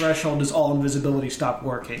cross a threshold, does all invisibility stop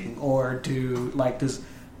working, or is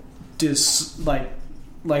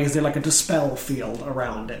there like a dispel field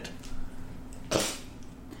around it?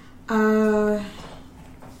 No.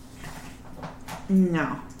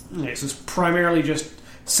 Okay, so it's primarily just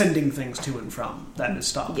sending things to and from that is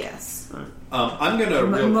stopped. Yes. Right. I'm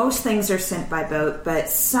gonna. Most things are sent by boat, but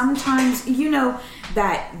sometimes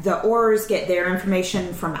that the Aurors get their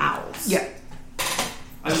information from owls. Yeah.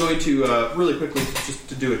 I'm going to really quickly, just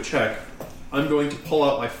to do a check. I'm going to pull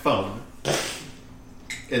out my phone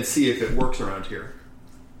and see if it works around here.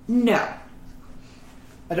 No.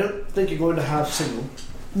 I don't think you're going to have signal.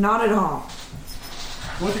 Not at all.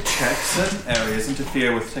 Would a check certain areas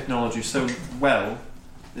interfere with technology so well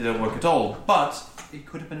they don't work at all? But it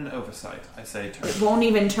could have been an oversight. I say, It won't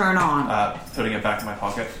even turn on. Putting it back in my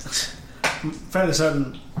pocket. Fairly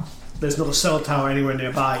certain there's not a cell tower anywhere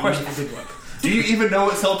nearby. You need a big one. Do you even know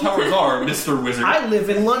what cell towers are, Mr. Wizard? I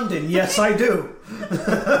live in London. Yes, I do.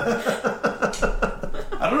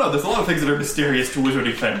 I don't know. There's a lot of things that are mysterious to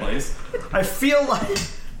wizarding families. I feel like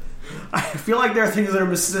there are things that are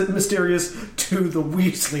mysterious to the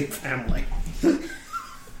Weasley family. The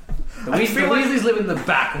Weasleys live in the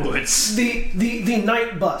backwoods. The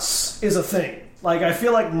night bus is a thing. I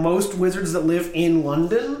feel like most wizards that live in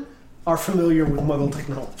London are familiar with Muggle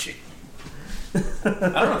technology. I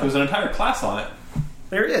don't know if there's an entire class on it.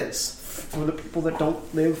 There is. For the people that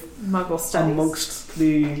don't live Muggle studies. amongst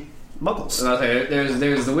the Muggles. Okay,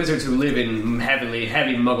 there's the wizards who live in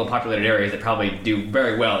heavy Muggle populated areas that probably do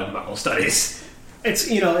very well in Muggle studies.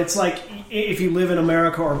 It's like if you live in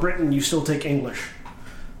America or Britain, you still take English.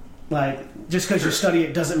 Just because you study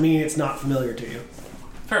it doesn't mean it's not familiar to you.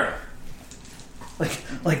 Fair enough.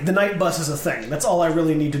 Like the night bus is a thing. That's all I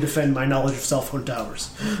really need to defend my knowledge of cell phone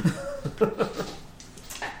towers.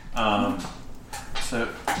 So,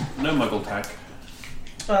 no Muggle tech.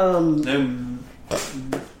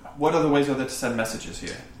 What other ways are there to send messages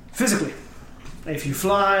here? Physically. If you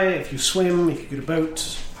fly, if you swim, if you get a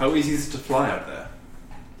boat. How easy is it to fly out there?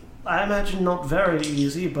 I imagine not very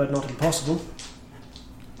easy, but not impossible.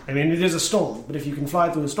 I mean, it is a storm, but if you can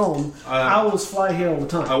fly through a storm, owls fly here all the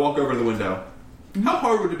time. I walk over to the window. How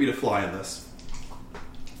hard would it be to fly in this?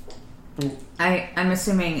 I'm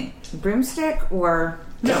assuming broomstick or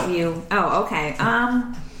No. you. Oh, okay.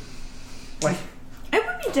 Like, It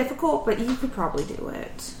would be difficult, but you could probably do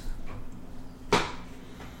it.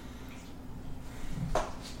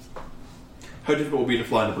 How difficult would it be to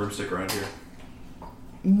fly in a broomstick around here?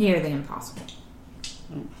 Nearly impossible.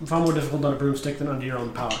 far more difficult on a broomstick than under your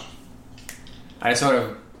own power. I sort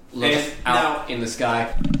of look And out in the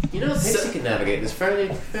sky. You can navigate this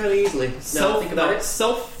fairly easily. Think about it.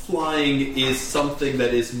 Self-flying is something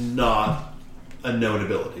that is not a known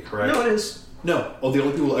ability, correct? No, it is. No. Oh, the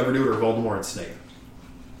only people who ever do it are Voldemort and Snape.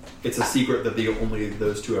 It's a secret that only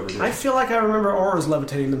those two ever do. I feel like I remember Aurors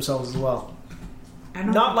levitating themselves as well. I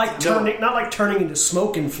don't Not like think so. turning, not like turning into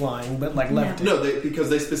smoke and flying, but like levitating. No, because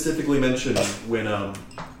they specifically mention when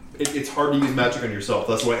it's hard to use magic on yourself.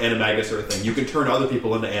 That's why Animagus are a thing. You can turn other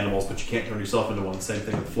people into animals, but you can't turn yourself into one. Same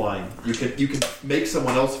thing with flying. You can make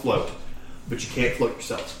someone else float, but you can't float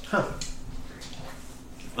yourself. Huh.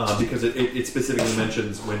 Because it specifically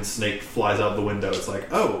mentions when Snape flies out the window. It's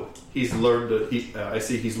like, oh, he's learned. I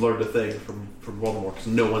see he's learned a thing from Voldemort because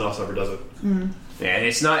no one else ever does it. Mm. Yeah,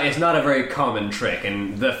 it's not a very common trick,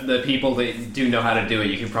 and the people that do know how to do it,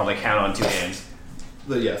 you can probably count on two hands.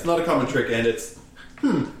 Yeah, it's not a common trick, and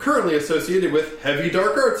Currently associated with heavy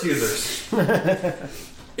dark arts users.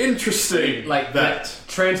 Interesting. Like that.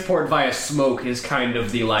 Transport via smoke is kind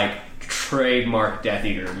of the like trademark Death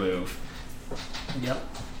Eater move. Yep.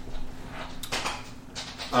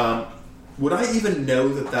 Would I even know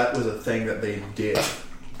that was a thing that they did?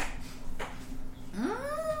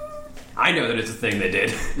 I know that it's a thing they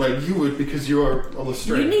did. Like, you would, because you are a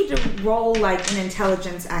LeStrange. You need to roll like an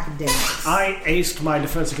intelligence academics. I aced my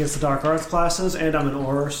defense against the dark arts classes, and I'm an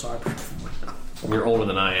Auror, so You're older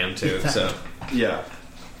than I am too, so Yeah.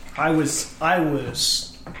 I was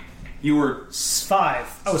You were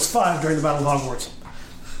 5. I was 5 during the Battle of Hogwarts.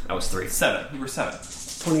 I was 3. 7. You were 7.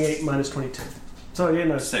 28 minus 22. So, yeah,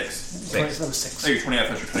 no. 6. 20, that was 6. Oh, you're 28. I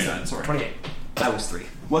thought you were 29. Sorry. 28. I was 3.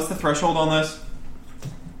 What's the threshold on this?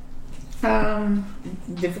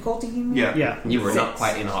 Difficulty, you mean? Yeah. Yeah. You were 6. not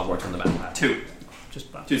quite in Hogwarts on the battle path. 2. Just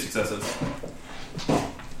about. 2 successes.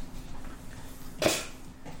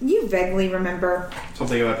 You vaguely remember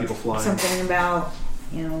Something about people flying. something about,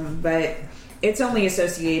 but it's only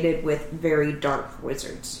associated with very dark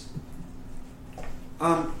wizards.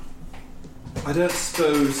 I don't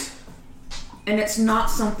suppose... And it's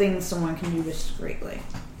not something someone can do discreetly.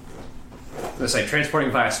 Let's say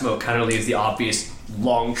transporting via smoke kind of leaves the obvious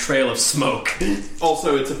long trail of smoke.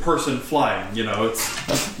 Also, it's a person flying,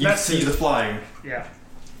 it's... You That's see it. the flying. Yeah.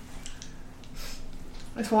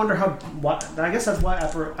 I just wonder I guess that's why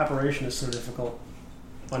apparition is so difficult.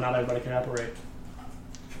 Why not everybody can apparate.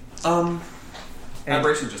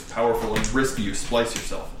 Aberration is just powerful and risky. You splice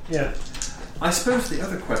yourself. Yeah. I suppose the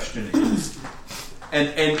other question is,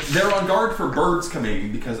 and they're on guard for birds coming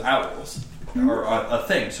in because owls are a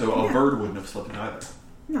thing. So a bird wouldn't have slipped in either.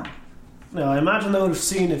 No. No, I imagine they would have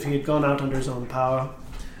seen if he had gone out under his own power.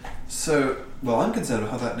 So, well, I'm concerned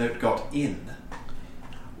about how that note got in.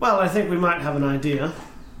 Well, I think we might have an idea.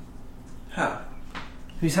 How?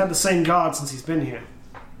 He's had the same guard since he's been here.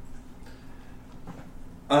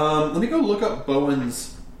 Let me go look up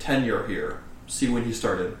Bowen's tenure here. See when he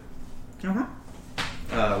started. Uh-huh.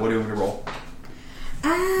 What do you want me to roll?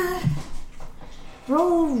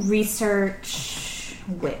 Roll research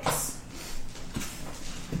wits.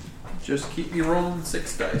 Just keep me rolling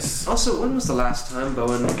 6 dice. Also, when was the last time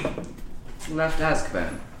Bowen left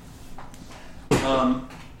Azkaban?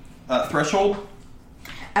 Threshold?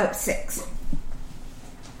 Oh, 6.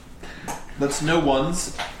 That's no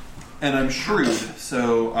ones. And I'm shrewd,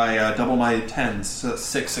 so I double my 10s, so that's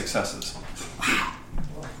 6 successes. Wow.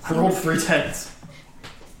 I rolled 3 10s.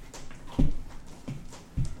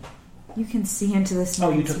 You can see into this. Oh,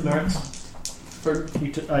 you took merits?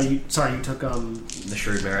 You took The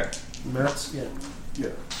Shrewd Merit. merits? Yeah. Yeah,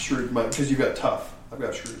 shrewd, because you got tough. I've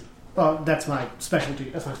got shrewd. Oh, that's my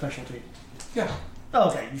specialty. Yeah. Oh,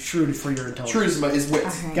 okay. You shrewd for your intelligence. Shrewd is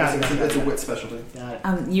wits. Okay. Got it. It's a wit specialty. Got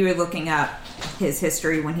it. You were looking up his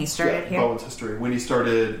history when he started here. Bowen's history. When he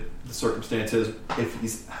started, the circumstances, if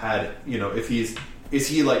he's had, is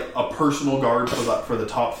he like a personal guard for the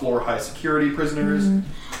top floor high security prisoners?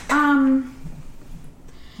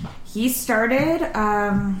 He started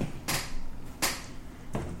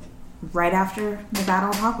right after the Battle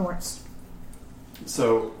of Hogwarts.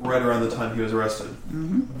 So, right around the time he was arrested.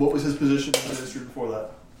 Mm-hmm. What was his position in the ministry before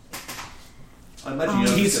that? I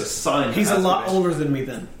imagine he's assigned. He's a lot older than me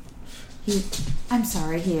then. I'm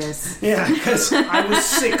sorry, he is. Yeah, because I was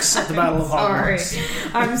 6 at the Battle of Hogwarts.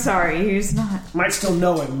 I'm sorry, he's not. Might still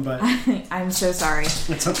know him, but I'm so sorry.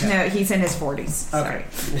 it's okay. No, he's in his 40s. Okay.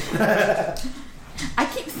 Sorry. I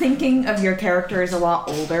keep thinking of your character as a lot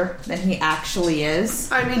older than he actually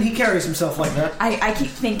is. I mean, he carries himself like that. I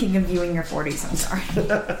keep thinking of you in your 40s. I'm sorry.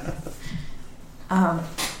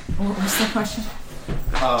 What was the question?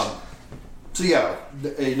 So yeah,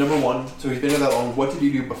 number one. So he's been here that long. What did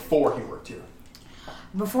he do before he worked here?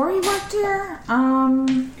 Before he worked here,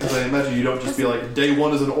 Because I imagine you don't just be like, day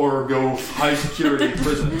one is an Auror, go high security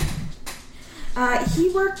prison. he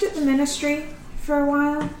worked at the ministry for a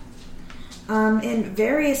while. In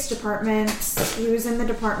various departments. He was in the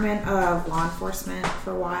Department of Law Enforcement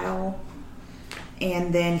for a while.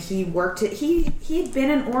 And then he worked at... He'd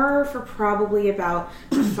been an Auror for probably about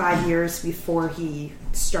 5 years before he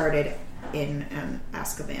started in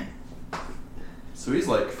Azkaban. So he's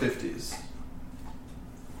like 50s.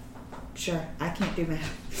 Sure, I can't do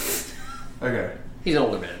math. Okay. He's an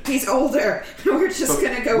older man. He's older. We're just But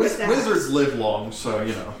going to go with that. Wizards live long, so,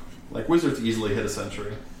 like wizards easily hit a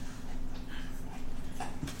century.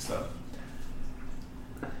 So.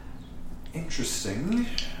 Interesting.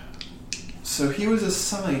 So he was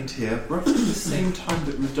assigned here roughly the same time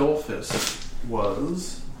that Rudolphus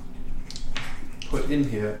was put in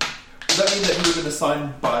here. Does that mean that he was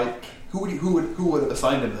assigned by Who would have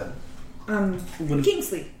assigned him then?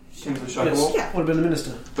 Kingsley. Kingsley Shacklebolt? Yeah. Would have been the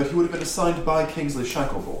minister. But he would have been assigned by Kingsley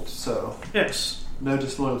Shacklebolt, so Yes. no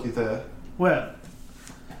disloyalty there. Well,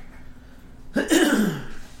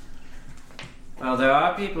 Well, there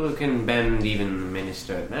are people who can bend even the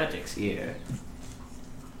Minister of Magic's ear.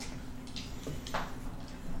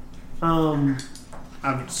 I'm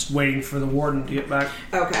just waiting for the warden to get back.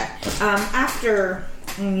 Okay. After,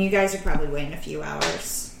 you guys are probably waiting a few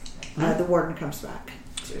hours. The warden comes back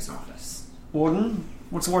to his office. Warden?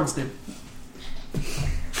 What's the warden's name?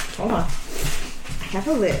 Hold on. I have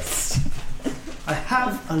a list. I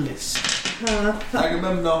have a list.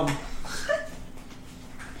 Agamemnon.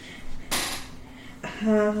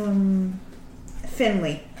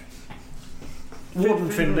 Finley. Warden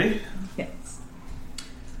Finley. Yes.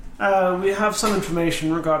 We have some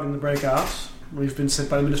information regarding the breakout. We've been sent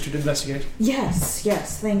by the ministry to investigate. Yes,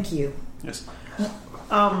 thank you. Yes.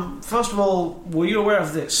 First of all, were you aware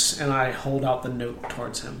of this? And I hold out the note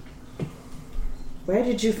towards him. Where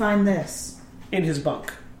did you find this? In his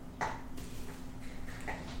bunk.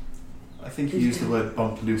 I think he used the word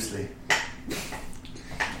bunk loosely.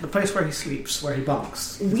 The place where he sleeps, where he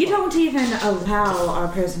bunks. We don't even allow our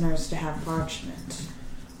prisoners to have parchment.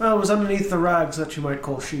 Well, it was underneath the rags that you might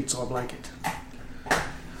call sheets or blanket.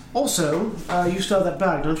 Also, you still have that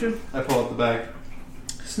bag, don't you? I pull out the bag.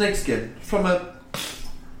 Snakeskin from a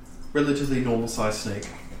relatively normal-sized snake.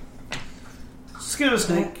 Skin of a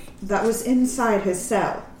snake. That was inside his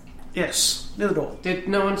cell. Yes, near the door. Did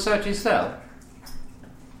no one search his cell?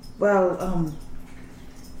 Well,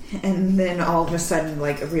 and then all of a sudden,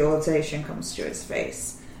 like, a realization comes to his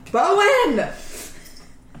face. Bowen!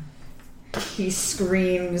 He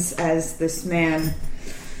screams as this man,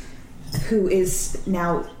 who is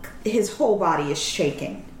now, his whole body is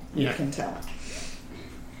shaking. You can tell.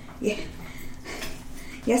 Yeah.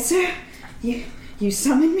 Yes, sir? You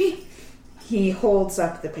summoned me? He holds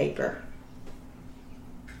up the paper.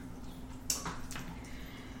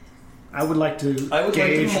 I would like to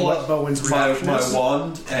gauge pull what Bowen's reaction my is.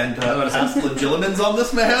 wand and cast Legilimens on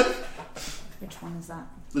this man. Which one is that?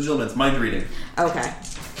 Legilimens, mind reading. Okay.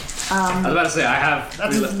 I was about to say, I have...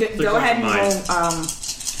 Go ahead and roll.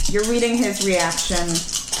 You're reading his reaction.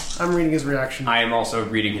 I'm reading his reaction. I am also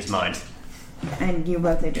reading his mind. And you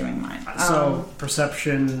both are doing mine. So,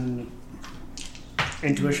 perception...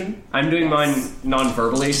 Intuition? I'm doing mine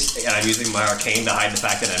non-verbally, and I'm using my arcane to hide the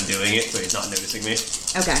fact that I'm doing it, so he's not noticing me.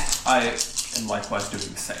 Okay. I am likewise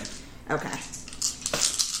doing the same. Okay.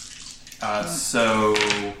 So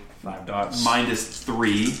 5 dots. mind is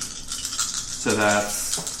 3. So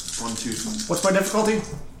that's 1, 2, What's my difficulty?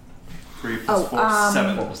 3 plus 4,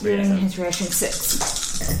 7. Reading his reaction 6.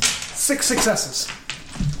 6 successes.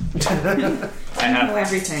 I know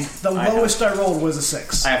everything. The lowest I rolled was a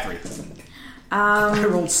 6. I have 3. I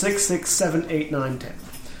rolled 6, 6, 7, 8, 9, 10.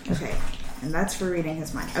 Okay. And that's for reading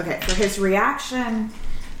his mind. Okay, for his reaction,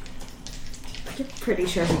 I'm pretty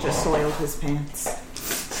sure he just soiled his pants.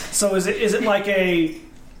 So is it like a...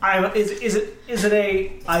 Is it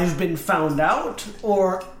a I've been found out,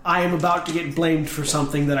 or I am about to get blamed for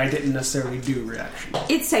something that I didn't necessarily do reaction?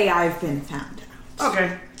 It's a I've been found out.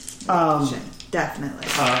 Okay. Definitely.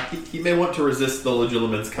 He may want to resist the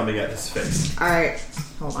Legilimens coming at his face. Alright,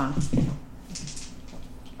 hold on.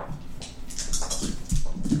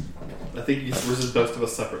 I think you can resist both of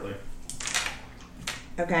us separately.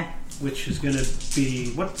 Okay. Which is going to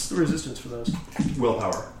be... What's the resistance for those?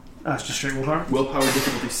 Willpower. It's just straight willpower? Willpower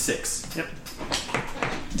difficulty 6. Yep.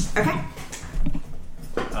 Okay.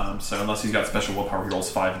 So unless he's got special willpower, he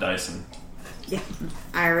rolls 5 dice. And Yeah.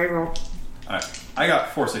 I already rolled. Alright. I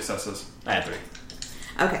got 4 successes. I have 3.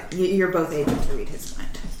 Okay, you're both able to read his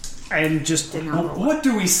mind. And just... Did not roll. What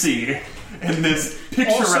do we see in this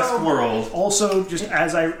picturesque world? Also, just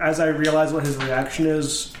as I realize what his reaction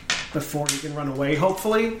is before he can run away,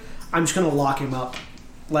 hopefully, I'm just going to lock him up,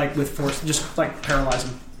 like, with force. Just, like, paralyze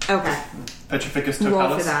him. Okay. Petrificus Roll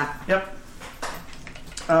totalis. for that.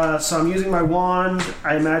 Yep. So I'm using my wand.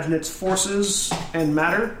 I imagine it's forces and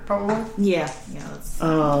matter, probably. Yeah. That's...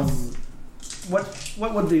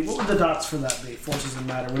 What would the dots for that be? Forces and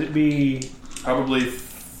matter. Would it be Probably.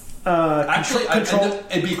 actually control?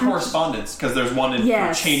 It'd be correspondence because there's one in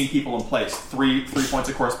Yes. for chaining people in place. 3 points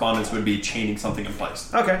of correspondence would be chaining something in place.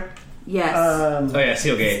 Okay. Yes. Oh yeah,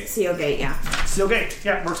 seal gate. Seal gate, yeah. Seal gate.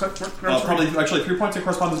 Yeah, works. Probably actually 3 points of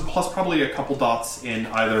correspondence plus probably a couple dots in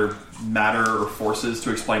either matter or forces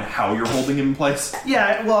to explain how you're holding him in place.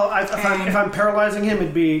 Yeah. Well, if I'm paralyzing him,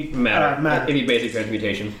 it'd be Matter. matter. It'd be basic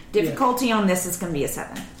transmutation. Difficulty on this is going to be a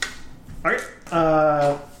 7. All right.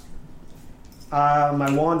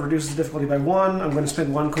 My wand reduces the difficulty by 1. I'm going to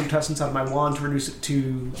spend 1 quintessence out of my wand to reduce it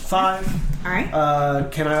to 5. All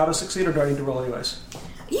right. Can I auto-succeed, or do I need to roll anyways?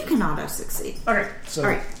 You can auto-succeed. Okay, so... All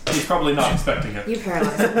right. He's probably not expecting it. You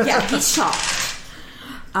paralyze him. Yeah, he's shocked.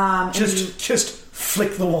 Just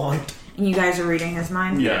flick the wand. And you guys are reading his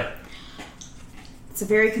mind? Yeah. It's a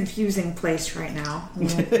very confusing place right now.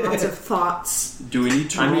 Lots of thoughts. Do we need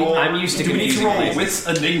to roll? I'm used to do we need to roll confusing Wits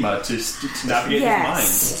Enigma to navigate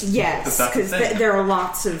his mind? Yes, because there are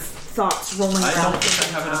lots of thoughts rolling around. I don't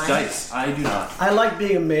think I have enough dice. I do not. I like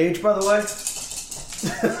being a mage, by the way.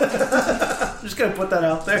 Just gonna put that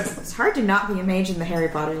out there. It's hard to not be a mage in the Harry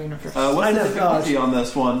Potter universe. What's the difficulty on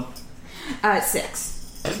this one?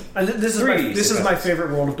 6. This is my favorite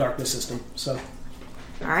World of Darkness system. So,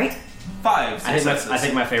 all right. 5 successes. I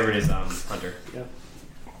think my favorite is Hunter. yeah.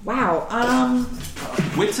 Wow.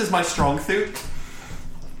 Wits is my strong suit.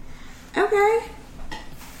 Okay.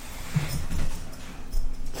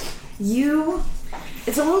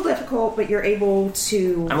 It's a little difficult, but you're able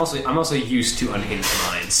to. I'm also used to unhinged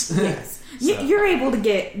minds. Yes. You're able to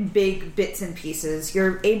get big bits and pieces.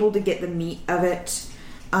 You're able to get the meat of it.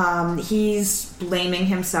 He's blaming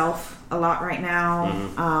himself a lot right now.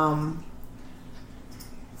 Mm-hmm.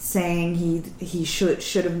 Saying he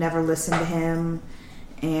should have never listened to him,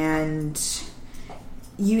 and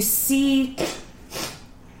you see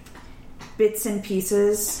bits and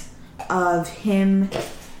pieces of him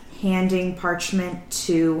handing parchment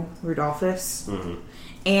to Rudolphus,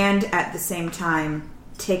 and at the same time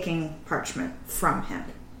taking parchment from him.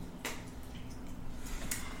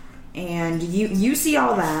 And you see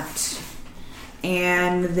all that,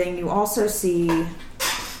 and then you also see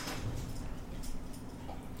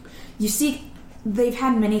they've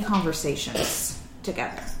had many conversations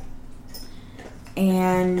together.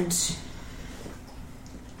 And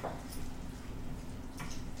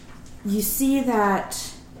you see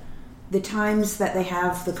that the times that they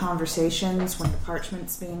have the conversations when the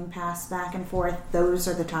parchment's being passed back and forth, those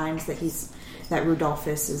are the times that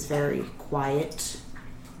Rudolphus is very quiet.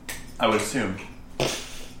 I would assume.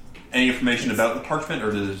 Any information about the parchment, or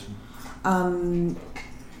does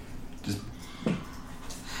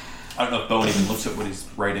I don't know if Bowen even looks at what he's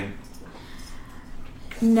writing.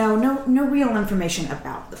 No real information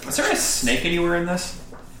about the parchment. Is there a snake anywhere in this?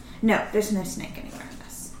 No, there's no snake anywhere in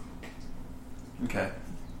this. Okay.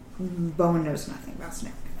 Bowen knows nothing about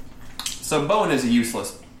snake. So Bowen is a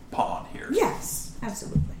useless pawn here. Yes,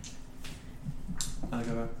 absolutely.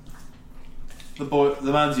 Okay.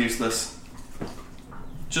 The man's useless.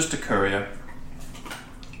 Just a courier.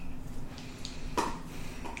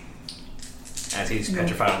 As he's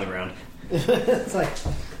petrified on the ground. It's like,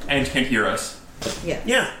 And can hear us.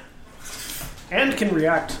 yeah, and can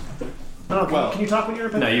react. Oh, can you talk when you're a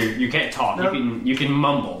pet? No, you can't talk. No. You can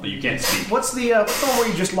mumble, but you can't speak. What's the one where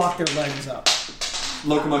you just lock their legs up?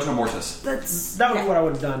 Locomotor mortis. That was what I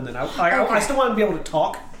would have done then. I still want to be able to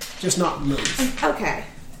talk, just not move. Okay,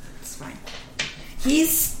 it's fine.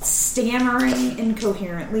 He's stammering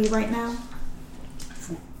incoherently right now.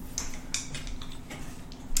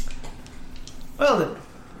 Well then,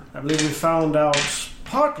 I believe we found out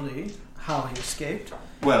partly how he escaped.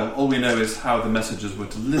 Well, all we know is how the messages were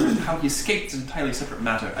delivered. How he escaped is an entirely separate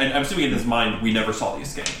matter. And I'm assuming in his mind we never saw the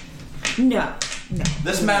escape. No.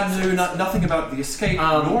 This man knew nothing about the escape,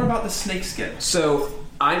 nor about the snakeskin. So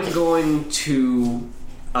I'm going to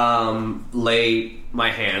lay my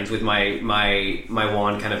hands with my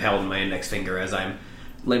wand kind of held in my index finger as I'm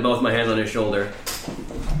lay both my hands on his shoulder.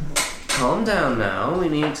 Calm down now. We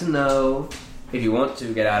need to know if you want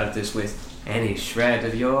to get out of this with any shred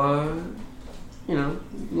of your,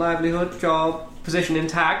 livelihood, job, position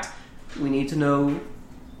intact. We need to know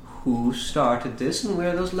who started this and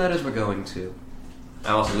where those letters were going to.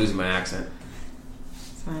 I'm also losing my accent.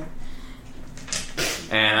 It's fine.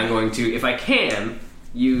 And I'm going to, if I can,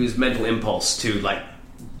 use mental impulse to,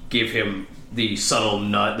 give him the subtle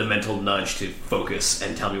the mental nudge to focus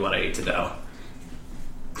and tell me what I need to know.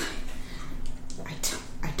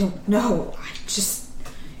 I don't know. I just...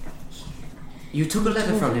 You took a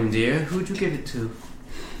letter from him, dear. Who'd you give it to?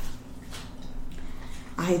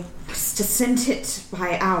 I was to send it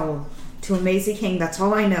by owl to a Maisie King. That's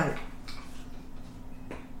all I know.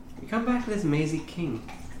 You come back to this Maisie King.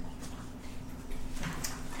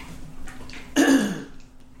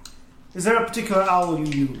 Is there a particular owl you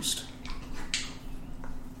used?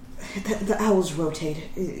 The owls rotated.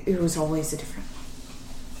 It was always a different one.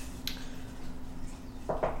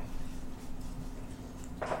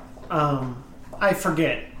 I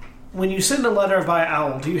forget. When you send a letter by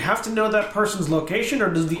owl, do you have to know that person's location,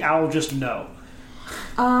 or does the owl just know?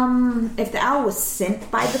 If the owl was sent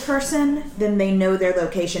by the person, then they know their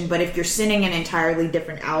location. But if you're sending an entirely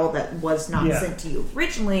different owl that was not sent to you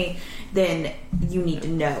originally, then you need to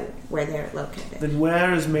know where they're located. Then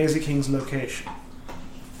where is Maisie King's location?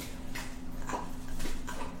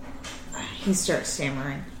 He starts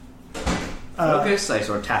stammering. Focus. I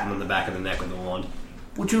sort of tap him on the back of the neck with the wand.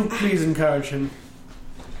 Would you please encourage him?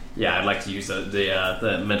 Yeah, I'd like to use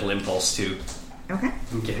the mental impulse to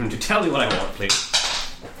get him to tell me what I want, please.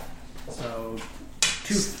 So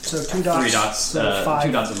two dots. 3 dots. So 5.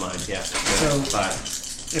 2 dots of mine. Yeah. So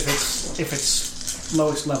 5. If it's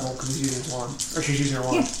lowest level because he's using his wand or she's using her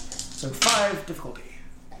wand. Yeah. So 5 difficulty.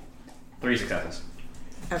 3 successes.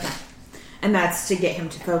 Okay. And that's to get him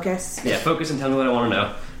to focus? Yeah, focus and tell me what I want to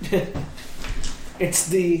know. It's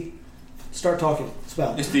the start talking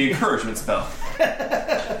spell. It's the encouragement spell.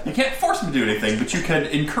 You can't force him to do anything, but you can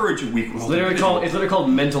encourage a weak It's literally called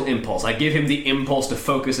mental impulse. I give him the impulse to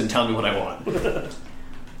focus and tell me what I want.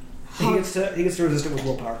 He gets to resist it with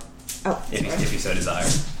willpower. Oh, If he so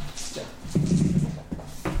desires. Yeah.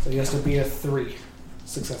 So he has to be a 3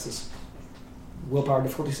 successes. Willpower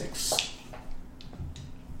difficulty 6.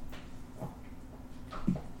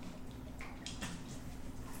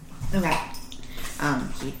 okay.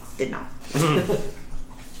 He did not.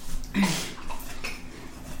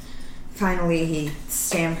 Finally, he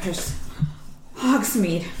stammers,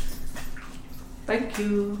 Hogsmeade. Thank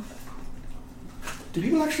you. Do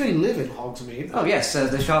people actually live in Hogsmeade? Oh yes,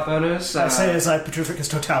 the shop owners. I say as I Petrificus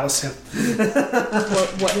Totalis him.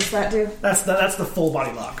 What does that do? That's the full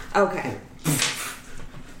body lock. Okay.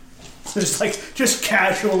 Just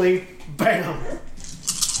casually, bam.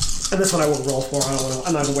 And this one I will roll for.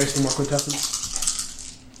 I'm not going to waste any more quintessence.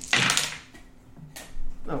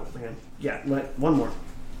 Oh man, yeah, one more.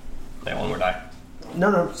 Yeah, one more die.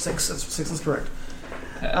 No, 6. 6 is correct.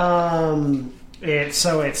 It's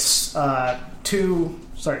 3,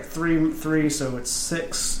 so it's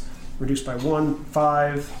 6 reduced by 1,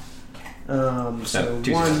 5. So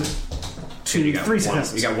 2 1, successes. 2, 3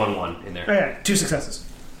 successes. You got 1 in there. Oh, yeah, 2 successes.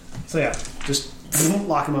 So yeah, just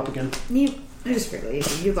lock him up again. It is fairly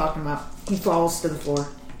easy. You lock him up. He falls to the floor.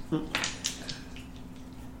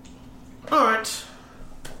 All right.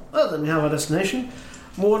 Well, then we have our destination.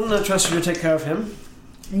 Morden, I trust you to take care of him.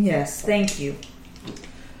 Yes, thank you.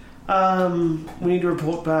 We need to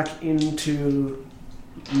report back into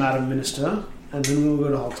Madam Minister, and then we will go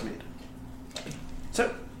to Hogsmeade.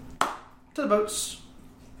 So, to the boats.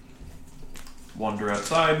 Wander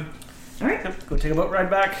outside. All right. Yep, go take a boat ride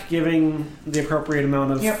back, giving the appropriate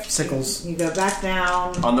amount of sickles. You go back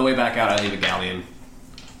down. On the way back out, I leave a galleon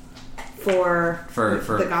For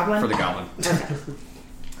the goblin? For the goblin. Okay.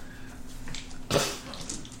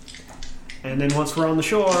 And then once we're on the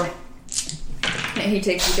shore... And he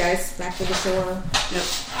takes you guys back to the shore. Yep.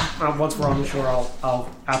 Once we're on the shore, I'll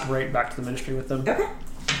apparate back to the ministry with them. Okay.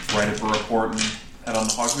 Write up a report and head on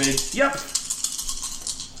to Hogsmeade. Yep.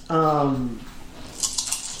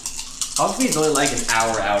 Hogsmeade's only like an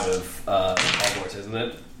hour out of Hogwarts, isn't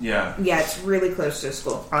it? Yeah. Yeah, it's really close to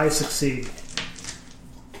school. I succeed.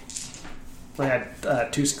 I had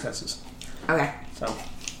 2 successes. Okay. So...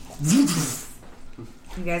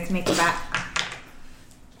 You guys make it back.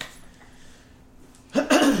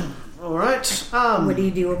 Alright. What do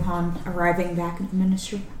you do upon arriving back at the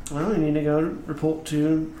ministry? Well, we need to go report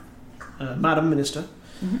to Madam Minister.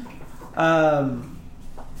 Mm-hmm.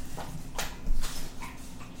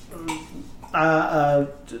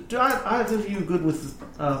 Do either of you good with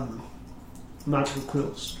magical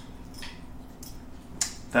quills?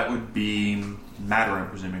 That would be matter, I'm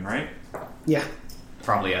presuming, right? Yeah.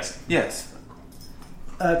 Probably yes. Yes.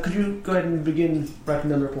 Could you go ahead and begin writing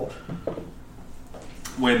down the report?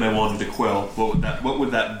 When they wanted a quill, what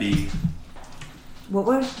would that be?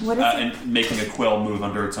 What is it? And making a quill move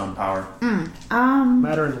under its own power.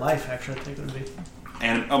 Matter in life, actually, I think it would be.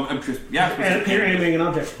 And I'm just Animating an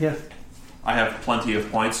object, yeah. I have plenty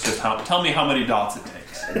of points. Just tell me how many dots it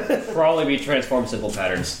takes. Probably be transform simple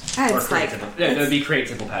patterns. It's like... It would be create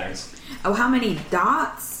simple patterns. Oh, how many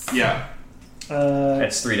dots? Yeah.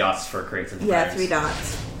 It's 3 dots for create simple patterns. 3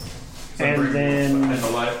 dots. And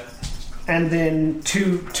then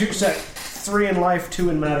 3 in life,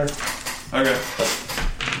 2 in matter. Okay.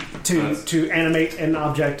 To animate an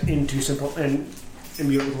object into simple and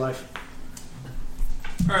imbue it with life.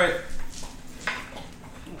 All right.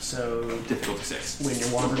 So difficulty 6. When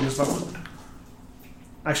you're wandering as well.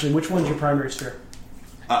 Actually, which one's your primary sphere?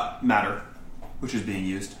 Matter, which is being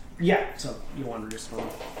used. Yeah. So you wander as well.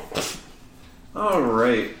 All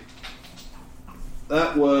right.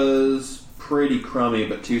 That was pretty crummy,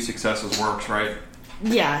 but 2 successes works, right?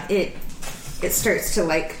 Yeah, it It starts to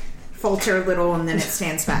like falter a little, and then it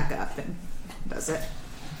stands back up and does it.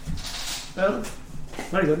 Well,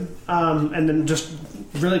 very good. And then just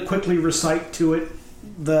really quickly recite to it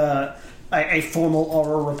a formal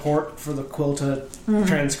oral report for the quill to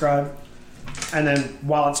transcribe. And then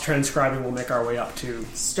while it's transcribing, we'll make our way up to...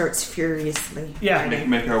 Starts furiously. Yeah.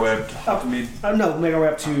 Make our way up to me. No, make our way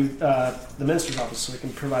up to the minister's office so we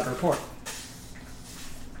can provide a report.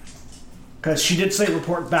 Because she did say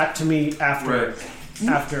report back to me after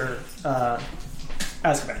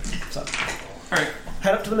Azkaban. So, all right,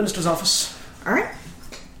 head up to the minister's office. All right.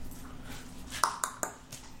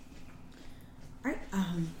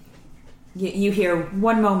 You hear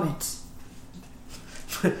one moment.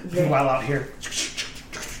 While out here.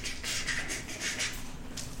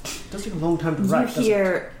 Does take a long time to write.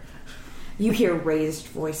 You hear raised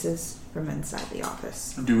voices from inside the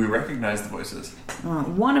office. Do we recognize the voices?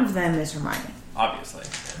 One of them is Hermione. Obviously.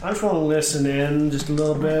 I just want to listen in just a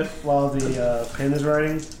little bit while the pen is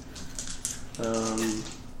writing.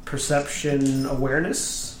 Perception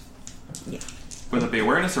awareness. Yeah. Would it be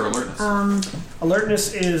awareness or alertness?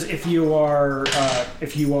 Alertness is if you are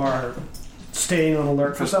staying on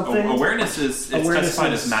alert for something. Awareness is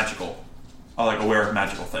specified as magical. Like aware of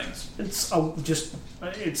magical things. It's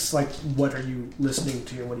it's like, what are you listening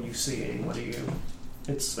to? What are you seeing? What are you?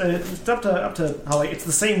 It's up to how, like, it's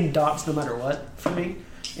the same dots no matter what for me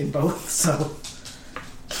in both. So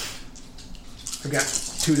I've got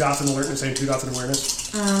 2 dots in alertness and 2 dots in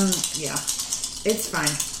awareness. Yeah, it's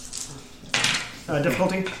fine.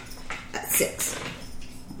 Difficulty 6.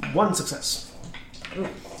 1 success. Ooh.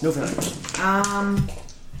 No failures.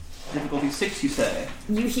 Difficulty 6, you say?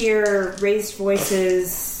 You hear raised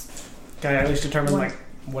voices. Can I at least determine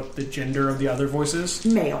what the gender of the other voice is?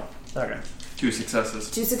 Male. Okay. 2 successes.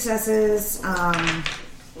 2 successes.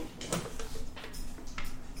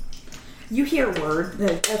 You hear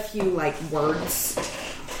a few like words.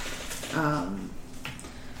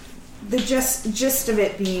 The gist of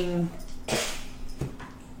it being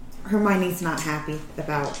Hermione's not happy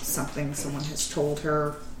about something someone has told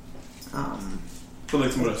her.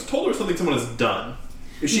 Something someone has told her, something someone has done.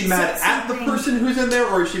 Is she mad at the person who's in there,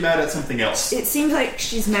 or is she mad at something else? It seems like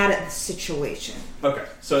she's mad at the situation. Okay,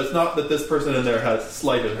 so it's not that this person in there has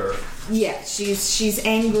slighted her. Yeah, she's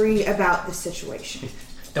angry about the situation.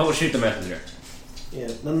 Don't shoot the messenger.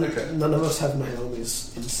 Yeah, none of us have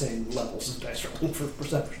Naomi's insane levels of dice rolling for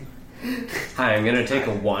perception. Hi, I'm gonna take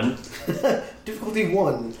a 1. Difficulty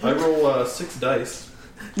 1. I roll 6 dice.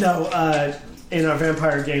 No, in our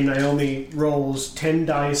vampire game, Naomi rolls 10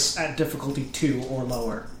 dice at difficulty 2 or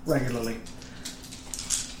lower regularly.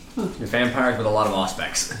 You're vampires with a lot of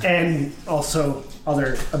aspects. And also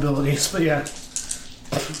other abilities, but yeah.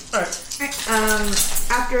 Alright.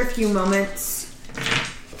 After a few moments,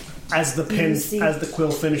 As the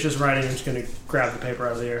quill finishes writing, I'm just going to grab the paper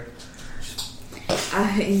out of the air.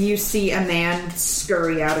 you see a man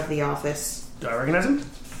scurry out of the office. Do I recognize him?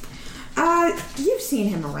 You've seen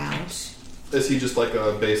him around. Is he just like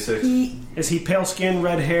a basic... Is he pale skin,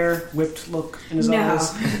 red hair, whipped look in his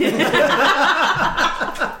eyes?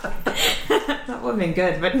 That would have been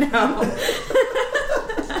good, but no.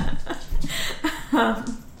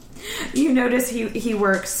 You notice he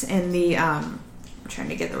works in the... I'm trying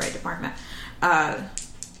to get the right department.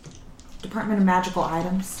 Department of Magical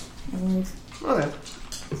Items, I believe. Okay. I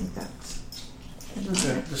think that's...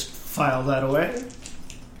 Okay. Just file that away.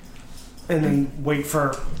 And then wait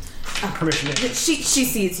for permission. She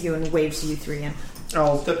sees you and waves you 3 in.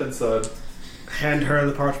 I'll Step inside. hand her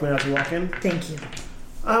the parchment as we walk in. Thank you.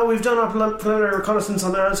 We've done our preliminary reconnaissance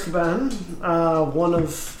on Azkaban. One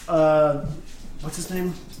of... what's his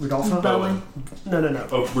name? Rudolpho? Bowen. No.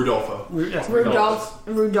 Oh, Rudolpho.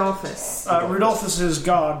 Rudolphus. Rudolphus's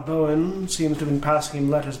guard, Bowen, seems to have been passing him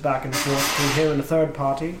letters back and forth between him and a third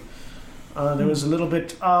party. There was a little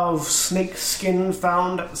bit of snake skin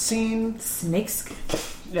found at the scene. Snake skin?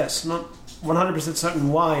 Yes, not 100% certain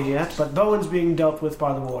why yet, but Bowen's being dealt with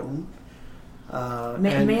by the warden.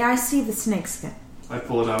 May I see the snake skin? I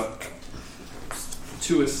pull it out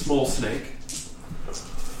to a small snake.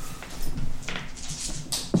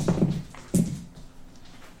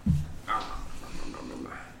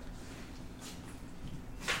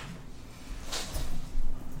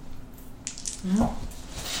 No.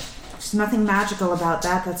 There's nothing magical about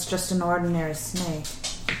that. That's just an ordinary snake.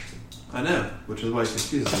 I know, which is why it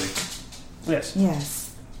confuses me. Yes.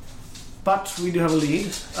 Yes. But we do have a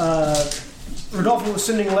lead. Rodolfo was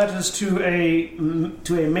sending letters to a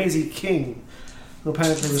Maisie King, who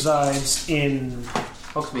apparently resides in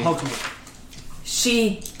Hogsmeade.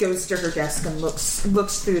 She goes to her desk and looks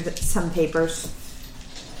through some papers.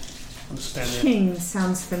 Understand King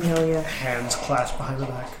sounds familiar. hands clasped behind the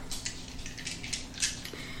back.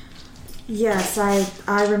 Yes,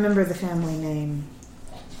 I remember the family name.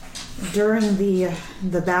 During the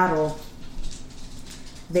battle,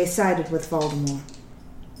 they sided with Voldemort.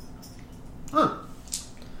 Huh.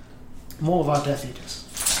 More of our Death Eaters.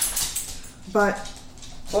 But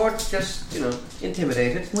Or just,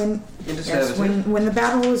 intimidated. when Into servitude. when the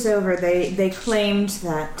battle was over, they claimed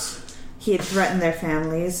that he had threatened their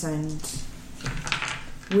families, and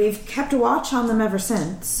we've kept a watch on them ever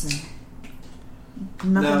since.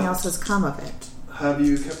 And nothing Now- else has come of it. Have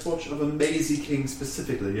you kept watch of a Maisie King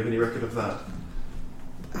specifically? Do you have any record of that?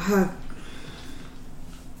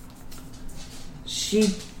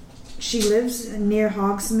 She lives near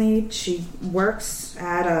Hogsmeade. She works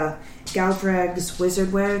at Galdreg's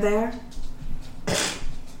Wizardwear there.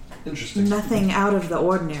 Interesting. Nothing out of the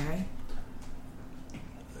ordinary.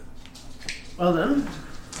 Well then,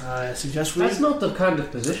 I suggest we... That's not the kind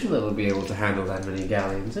of position that would be able to handle that many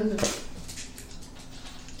galleons, is it?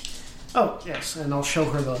 Oh, yes, and I'll show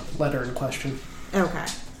her the letter in question. Okay.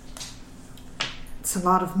 It's a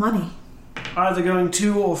lot of money. Either going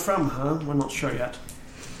to or from her, we're not sure yet.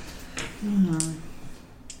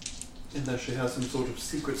 Unless she has some sort of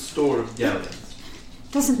secret store of galleons.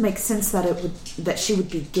 Doesn't make sense that she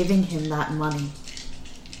would be giving him that money.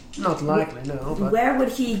 Not likely, no, but... Where would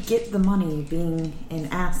he get the money being in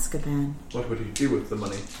Azkaban? What would he do with the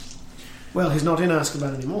money? Well, he's not in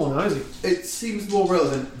Azkaban anymore now, is he? It seems more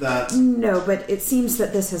relevant that... No, but it seems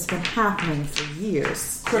that this has been happening for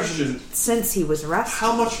years. Question. Since he was arrested.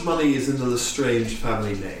 How much money is in the LeStrange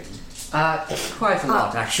family name? Quite a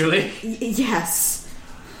lot, actually. Yes.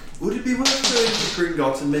 Would it be worth going to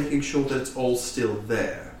Gringotts and making sure that it's all still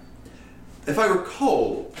there? If I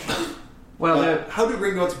recall... Well, how do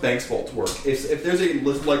Gringotts banks vaults work? If there's a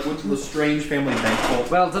would LeStrange family bank vault?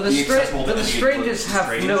 Well, the be accessible to any Lestranges have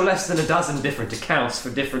Lestrange? no less than a dozen different accounts for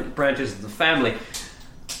different branches of the family.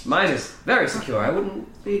 Mine is very secure. I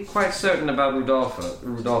wouldn't be quite certain about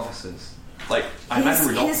Rudolphus's. Like, I imagine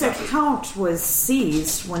Rudolphus His has it. account was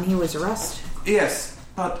seized when he was arrested. Yes,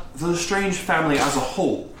 but the Lestrange family as a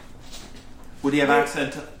whole, would he have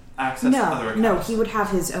access to other accounts? No, he would have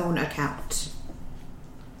his own account.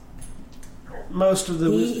 Most of the...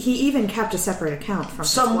 He even kept a separate account from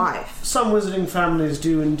his wife. Some wizarding families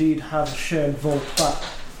do indeed have a shared vault, but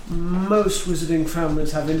most wizarding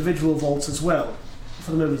families have individual vaults as well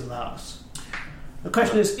for the members of the house. The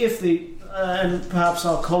question is if and perhaps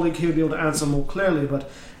our colleague here will be able to answer more clearly, but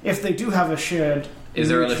if they do have a shared... Is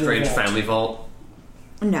there a mutual Lestrange vault, family vault?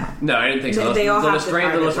 No. No, I didn't think so. They all the have the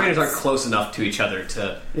private Lestranges aren't ones. close enough to each other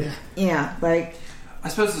to... Yeah. Yeah, like I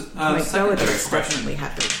suppose my secondary relatives question. definitely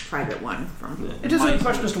had the private one from. It is a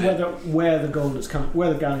question as to where the gold is coming,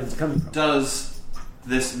 where the galleons are coming from. Does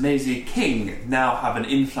this Maisie King now have an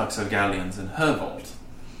influx of galleons in her vault?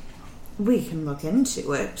 We can look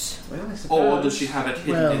into it. Well, I suppose. Or does she have it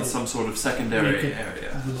hidden Well, in some sort of secondary we could-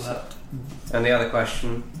 area? And the other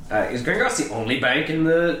question, is Gringotts the only bank in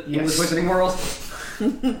the English wizarding world?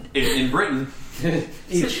 In Britain,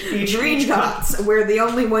 Green dots. We're the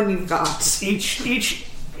only one you've got.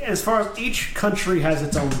 As far as each country has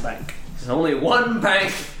its own bank. There's only one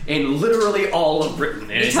bank in literally all of Britain,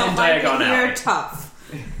 and it's in Diagon You're Alley.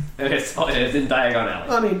 tough. And it's in Diagon Alley.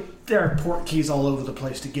 I mean, there are port keys all over the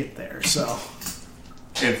place to get there, so...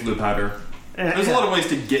 and Floo Powder. There's a lot of ways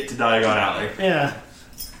to get to Diagon Alley. Yeah.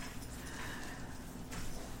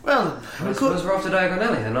 Well, I suppose we're off to Diagon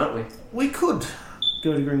Alley then, aren't we? we could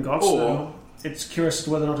go to Gringotts, Or- though. It's curious as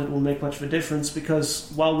to whether or not it will make much of a difference,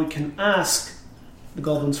 because while we can ask the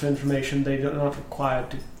goblins for information, they are not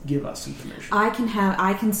required to give us information. I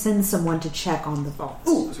can send someone to check on the vault.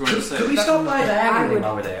 Ooh, I was going to say. Could we stop by I diagonally would-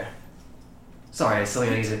 while we're there? Sorry, it's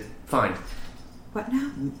something I need to find. What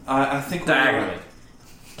now? I think Diagonally.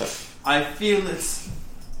 I feel it's.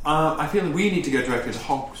 I feel we need to go directly to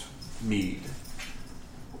Hogsmeade,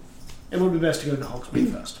 It would be best to go to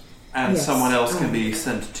Hogsmeade first. and Yes. someone else can be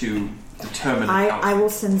sent to determine. the I will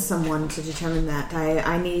send someone to determine that.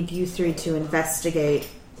 I need you three to investigate,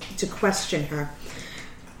 to question her.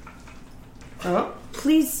 Oh,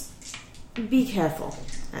 Please be careful,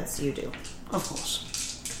 as you do. of course.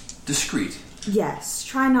 discreet. Yes,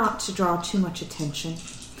 try not to draw too much attention,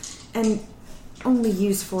 and only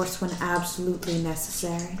use force when absolutely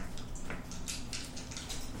necessary.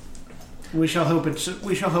 We shall hope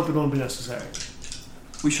it won't be necessary.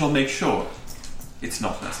 We shall make sure it's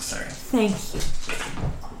not necessary. Thank you.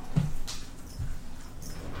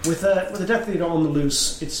 With a Death Eater on the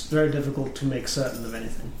loose, it's very difficult to make certain of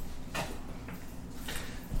anything.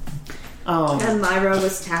 And Lyra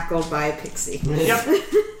was tackled by a pixie. Yep.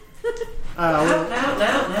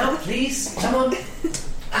 Now, please, come on.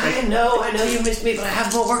 I know you missed me, but I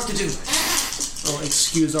have more work to do. We'll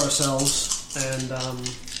excuse ourselves, and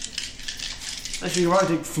actually, you want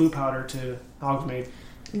to take flu powder to Hogsmeade.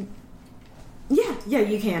 Yeah,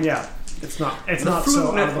 you can. Yeah, it's not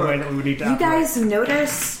so out of the way that we would need to. You guys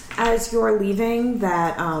notice as you're leaving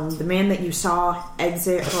that the man that you saw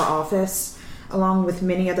exit her office, along with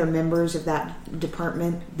many other members of that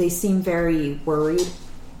department, they seem very worried,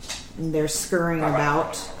 and they're scurrying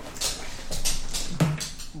about.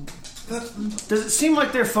 Does it seem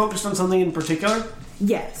like they're focused on something in particular?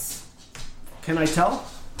 Yes. Can I tell?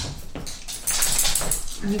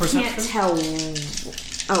 You Perception? can't tell.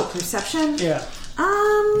 Oh, perception? Yeah.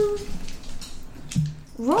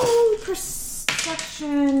 Roll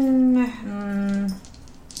perception.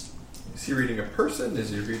 Is he reading a person? Is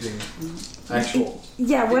he reading actual?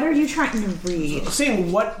 Yeah, what are you trying to read?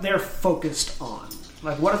 Seeing what they're focused on.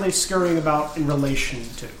 Like, what are they scurrying about in relation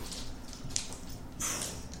to?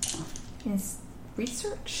 Is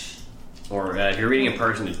research? Or if you're reading in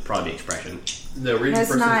person, it's probably expression. No, reading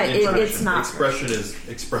That's person not- is expression. it's not. Expression is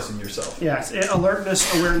expressing yourself. Yes,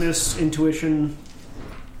 alertness, awareness, intuition.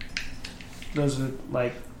 Those are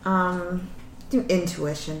like... Do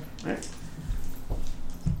intuition. Right.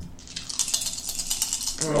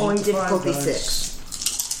 Rolling difficulty 6.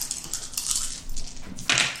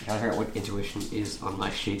 I gotta figure out what intuition is on my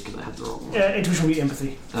sheet because I have the wrong one. Intuition would be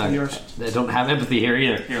empathy. Yours. I don't have empathy here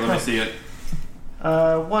either. Here, let me see it.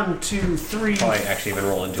 1, 2, 3, Probably actually been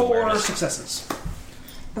rolling 4 awareness. successes.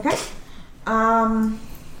 Okay.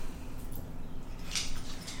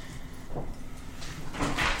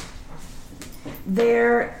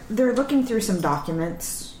 They're looking through some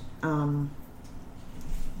documents.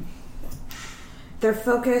 They're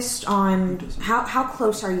focused on how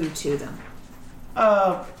close are you to them?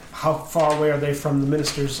 How far away are they from the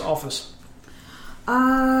minister's office?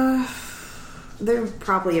 They're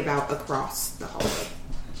probably about across the hallway.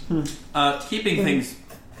 Keeping things...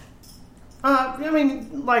 I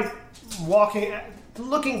mean, like,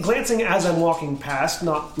 glancing as I'm walking past,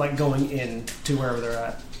 not, like, going in to wherever they're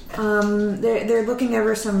at. They're looking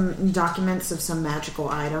over some documents of some magical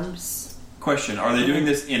items. Question, are they doing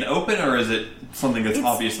this in open, or is it something that's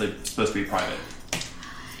It's- obviously supposed to be private?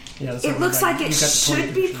 Yeah, that's It something looks like it you've got the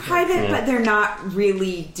should be 20 private, but they're not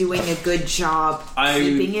really doing a good job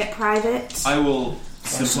keeping it private. I will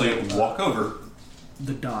simply walk over.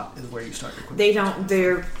 The dot is where you start your quick. They don't.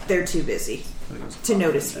 They're too busy to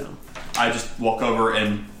notice you. I just walk over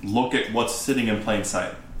and look at what's sitting in plain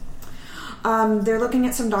sight. They're looking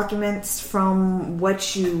at some documents. From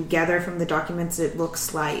what you gather from the documents, it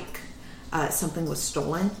looks like something was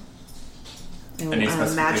stolen. Any A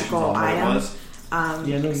specifications magical on what it item. was?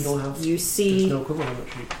 Yeah, no, you don't have. You There's see. no equivalent on that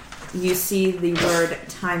sheet. You see the word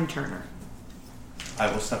time turner.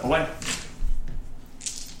 I will step away.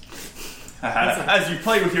 As you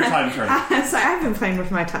play with your time turner. So I've been playing with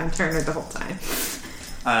my time turner the whole time.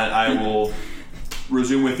 And I will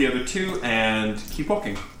resume with the other two and keep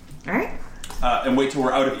walking. All right. And wait till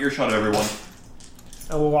we're out of earshot of everyone.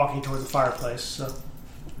 And we're walking toward the fireplace, so...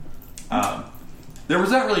 There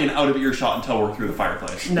was not really an out of earshot until we're through the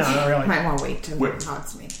fireplace. No, not really. Might want to wait till Wait. it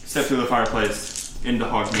talks me. Step through the fireplace into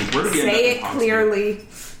Hogsmeade. Where did we end up Say in it Hogsmeade? clearly.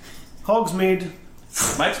 Hogsmeade.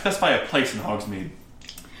 Might specify a place in Hogsmeade.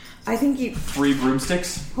 I think you. 3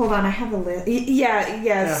 broomsticks. Hold on, I have a list.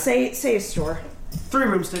 Yeah. Say a store. 3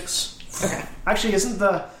 broomsticks. Okay. Actually, isn't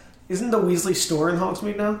the Weasley store in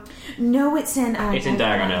Hogsmeade now? No, it's in. It's in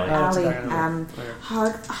Diagon Alley. Oh, it's in Alley. Diagon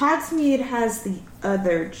Alley. Hogsmeade has the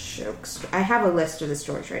other jokes. I have a list of the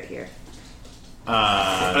stores right here.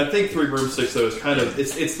 I think 3 broomsticks though is kind of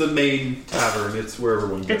it's the main tavern. It's where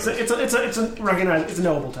everyone goes. It's a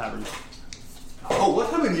noble tavern. Oh,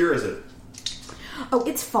 what time of year is it? Oh,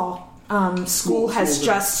 it's fall. School has school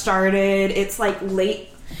just started. It's like late.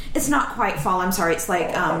 It's not quite fall. I'm sorry. It's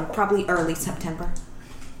like probably early September.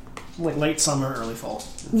 Like late summer, early fall.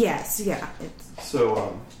 Yes. Yeah. It's,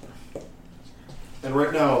 So, and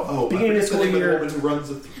right now, Beginning of I forget the school name of the year. woman who runs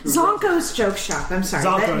the. Zonko's joke shop. I'm sorry.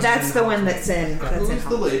 Zonko's That's in the one Hogsmeade. that's in. That's in. Who's the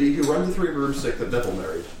Hogsmeade. lady who runs the 3 broomstick that Neville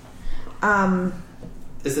married?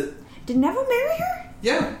 Is it? Did Neville marry her?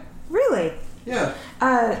 Yeah, Really? yeah.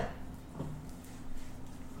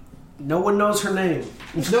 No one knows her name.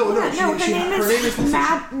 No, Yeah, no. her She, name her name is is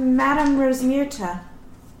Madame Rosmuta.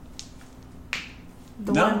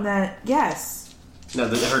 The No. one that yes, No,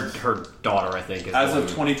 her daughter, I think, is As the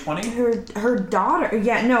of one. 2020? her daughter.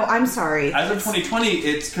 Yeah, no, I'm sorry. As of 2020,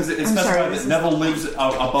 it's because it's I'm sorry, specified this that is- Neville lives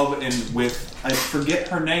above and with. I forget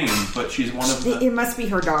her name, but she's one of the. It must be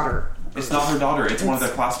her daughter. It's not her daughter. It's one of their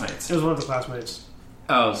classmates. It was one of the classmates.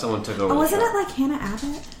 Oh, someone took over. Oh, wasn't it like Hannah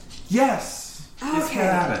Abbott? Yes. It's Okay.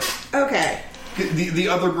 Hannah Abbott. Okay. The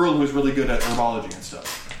other girl who's really good at herbology and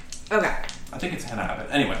stuff. Okay. I think it's Hannah Abbott.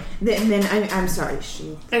 Anyway. Then I'm sorry,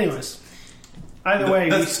 she. Anyways, either way,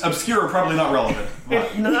 That's obscure, probably not relevant.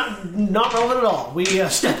 But not relevant at all. We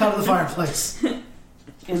step out of the fireplace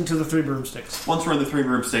into the 3 broomsticks. once we're in the 3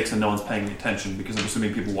 broomsticks and no one's paying attention, because I'm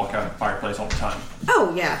assuming people walk out of the fireplace all the time.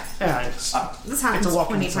 Oh yeah. Yeah, it's This happens it's a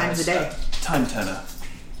walking 20 times a day. Time tenor.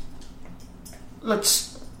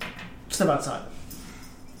 let's step outside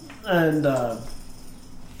and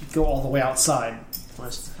go all the way outside.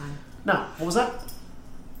 No, what was that?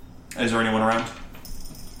 Is there anyone around?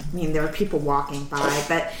 I mean, there are people walking by,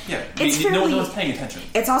 but Yeah. it's no fairly. one's paying attention.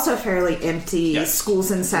 It's also fairly empty. Yes. School's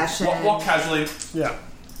in session. Walk casually. Yeah.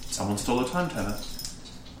 Someone stole a time tenor.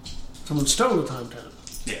 Someone stole the time tenor.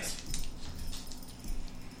 Yes.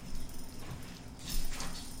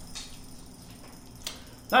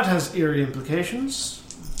 That has eerie implications.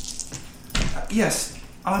 Yes.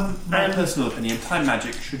 My personal opinion, time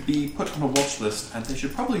magic should be put on a watch list, and they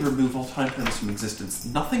should probably remove all time tenors from existence.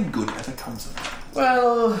 Nothing good ever comes of it.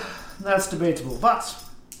 Well, that's debatable, but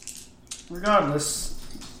regardless,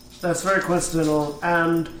 that's very coincidental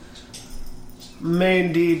and may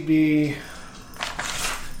indeed be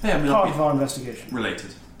Yeah, I mean, part not of our investigation. be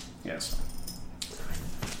related. Yes.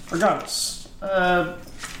 Regardless,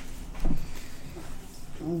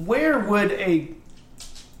 where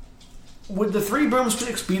would the 3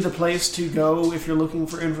 broomsticks be the place to go if you're looking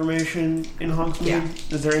for information in Hogsmeade? Yeah.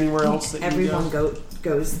 Is there anywhere else that Everyone you go?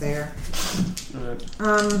 goes there.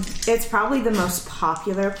 Alright. It's probably the most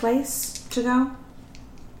popular place to go.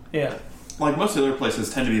 Yeah. Like most other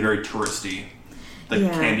places tend to be very touristy. Like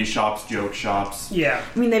Yeah. candy shops, joke shops. Yeah.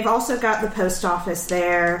 I mean, they've also got the post office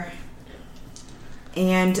there,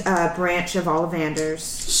 and a branch of Ollivanders.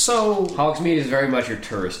 So, Hogsmeade is very much your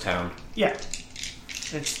tourist town. yeah.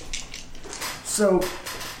 It's, so,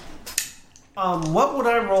 what would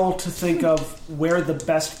I roll to think of where the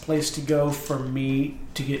best place to go for me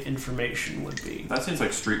to get information would be? That seems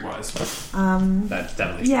like streetwise. That's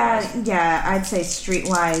definitely Yeah, I'd say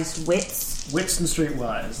streetwise wits. Wits and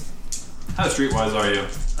Streetwise. How streetwise are you?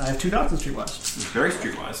 I have 2 dots in Streetwise. Very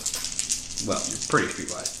streetwise. Well, you're pretty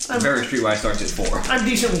streetwise. Very streetwise starts at 4. I'm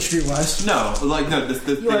decently Streetwise. No, like no.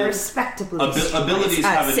 The You are thing, respectably streetwise. abilities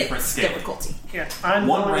have a 6 different scale. difficulty. Yeah. I'm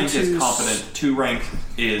 1 going rank to is competent. 2 rank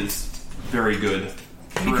is very good.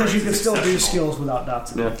 3 because you ranks can is still do exceptional. skills without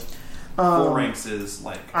dots in Yeah. it. 4 ranks is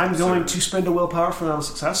like. I'm going to absurd. spend a willpower for another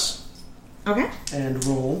success Okay. and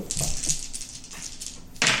roll.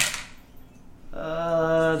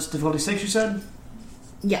 It's difficulty 6, you said?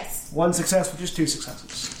 Yes. 1 success, which is 2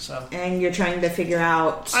 successes. So And you're trying to figure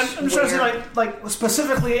out. I'm just trying to where- say, like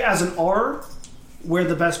specifically as an R, where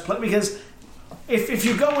the best place, because if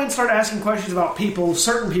you go and start asking questions about people,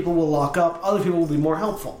 certain people will lock up, other people will be more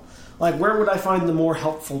helpful. Like, where would I find the more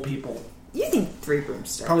helpful people? You think 3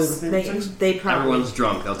 broomsticks. Probably the 3 broomsticks? They probably. Everyone's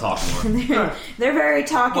drunk. They'll talk more. They're very Well,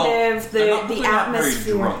 talkative. they're not, the they're not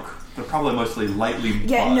atmosphere. very drunk. They're probably mostly lightly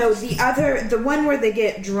Yeah, no. buzzed. The one where they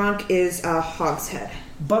get drunk is Hogshead.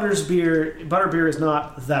 Butterbeer is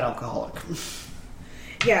not that alcoholic.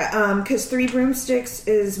 Yeah, because 3 broomsticks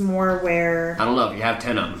is more where I don't know if you have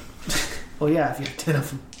 10 of them. Well, yeah, if you have 10 of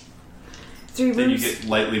them. 3 Then you rooms. get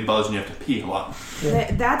lightly buzzed and you have to pee a lot.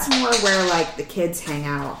 That's more where like the kids hang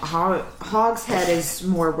out. Hogshead is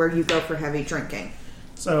more where you go for heavy drinking.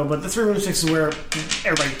 So, but the 3 room 6 is where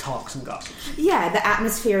everybody talks and gossips. Yeah, the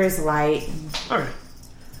atmosphere is light. Okay.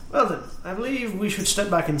 Well then, I believe we should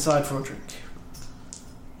step back inside for a drink.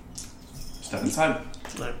 Step inside.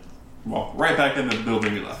 Right. Walk right back into the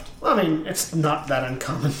building you left. Well, I mean, it's not that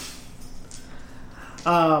uncommon.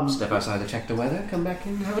 Step outside to check the weather, come back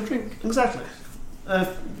in and have a drink. Exactly.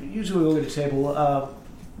 Usually we'll get a table.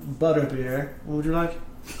 Butterbeer. What would you like?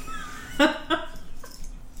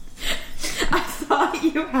 I thought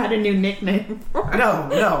you had a new nickname for it.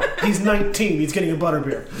 No. He's 19. He's getting a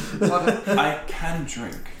butterbeer. Water. I can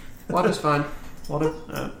drink. Water's fine. Water?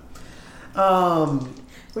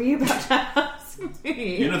 Were you about to ask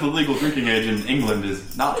me? You know the legal drinking age in England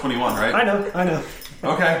is not 21, right? I know.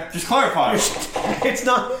 Okay, just clarify. It's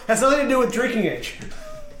not. Has nothing to do with drinking age.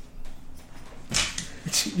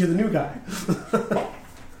 You're the new guy.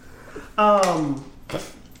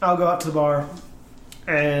 I'll go out to the bar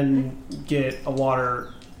and get a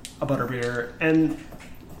water, a butterbeer, and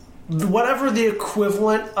whatever the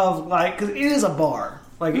equivalent of like, because it is a bar.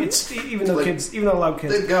 Like it's even though loud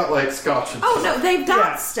kids. They've got like scotch and Oh no, they've got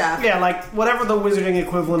Yeah. stuff. Yeah, like whatever the wizarding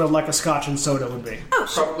equivalent of like a scotch and soda would be, Oh,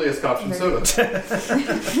 sure. probably a scotch and soda.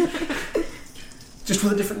 just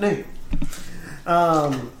with a different name.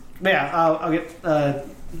 I'll get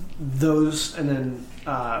those and then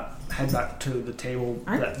head back to the table,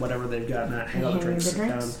 that whatever they've got, and hang out the drinks, sit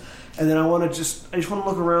down. And then I just want to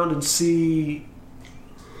look around and see,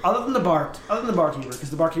 other than the barkeeper, because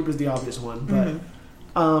the barkeeper is the obvious one, but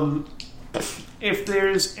if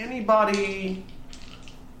there's anybody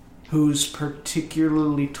who's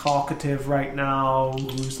particularly talkative right now,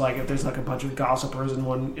 who's like, if there's like a bunch of gossipers in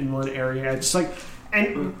one area, just like,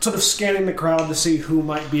 and sort of scanning the crowd to see who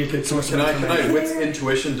might be a good source of information. Can I wits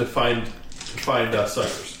intuition to find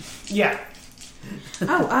suckers? Yeah.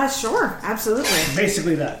 Oh, sure, absolutely.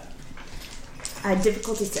 Basically that.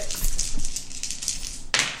 Difficulty 6.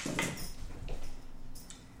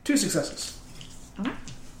 2 successes. Okay.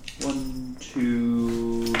 1,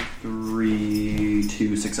 2, 3,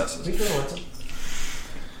 2 successes.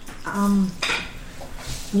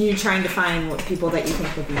 You trying to find what people that you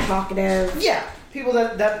think would be talkative? Yeah, people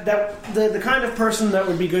that the kind of person that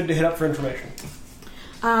would be good to hit up for information.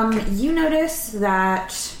 You notice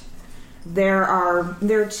that there are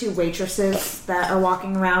 2 waitresses that are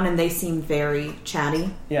walking around, and they seem very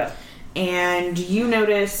chatty. Yeah. And you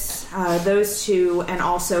notice those 2, and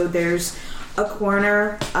also there's a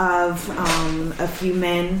corner of a few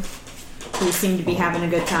men who seem to be having a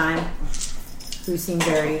good time, who seem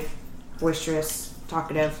very boisterous,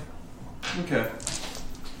 talkative. Okay.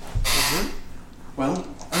 Well,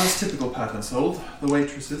 as typical patterns hold, the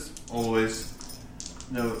waitresses always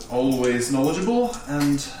knowledgeable,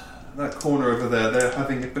 and that corner over there, they're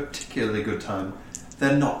having a particularly good time.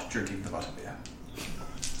 They're not drinking the butterbeer.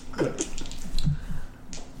 Good.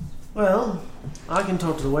 Well, I can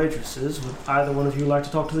talk to the waitresses. Would either one of you like to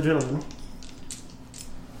talk to the gentleman?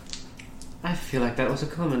 I feel like that was a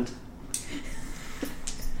comment.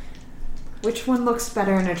 Which one looks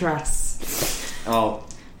better in a dress? Oh.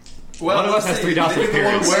 Well, one of us has 3 dots in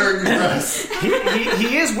appearance. Wearing the dress.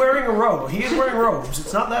 he is wearing a robe. He is wearing robes.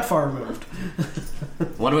 It's not that far removed.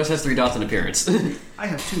 One of us has 3 dots in appearance. I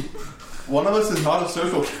have 2. One of us is not a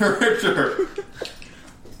social character.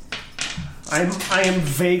 I am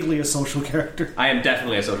vaguely a social character. I am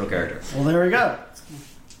definitely a social character. Well, there we go.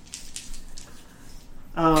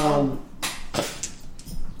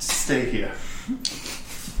 Stay here.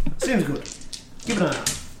 Seems good. Keep an eye on.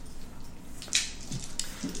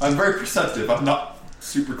 I'm very perceptive. I'm not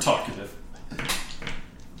super talkative.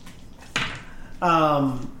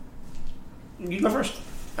 You go first.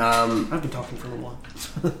 I've been talking for a little while.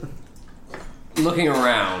 Looking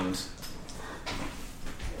around,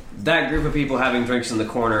 that group of people having drinks in the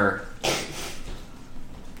corner,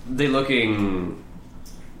 they looking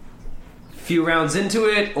few rounds into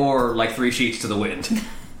it, or like 3 sheets to the wind?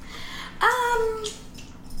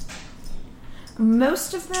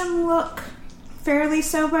 Most of them look fairly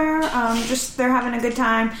sober. Just they're having a good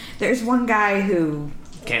time. There's one guy who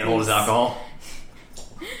Can't hold his alcohol.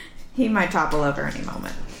 he might topple over any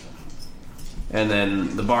moment. And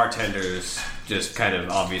then the bartenders just kind of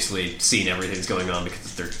obviously seen everything's going on because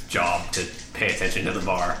it's their job to pay attention to the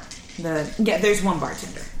bar. There's one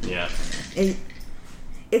bartender. Yeah.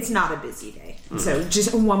 It's not a busy day. So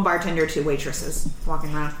just one bartender, 2 waitresses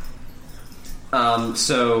walking around.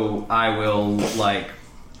 So I will, like,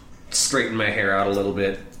 straighten my hair out a little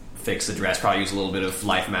bit, fix the dress, probably use a little bit of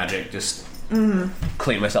life magic, just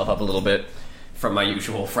clean myself up a little bit from my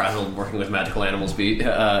usual frazzled working with magical animals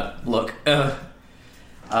look.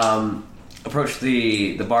 Approach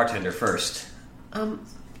the bartender first.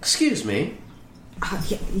 Excuse me.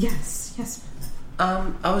 Yes.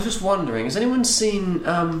 I was just wondering, has anyone seen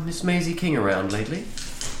Miss Maisie King around lately?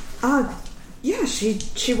 Yeah,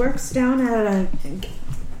 she works down at I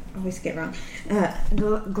always get wrong.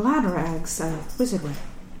 Gladrag's Wizardwood.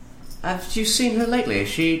 Have you seen her lately? Has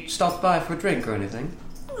she stopped by for a drink or anything?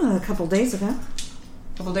 A couple days ago.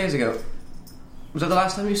 A couple days ago. Was that the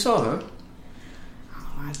last time you saw her?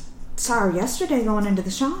 Oh, I saw her yesterday going into the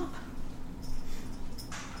shop.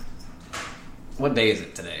 What day is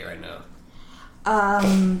it today, right now?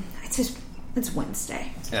 It's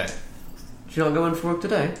Wednesday. Yeah. She not going for work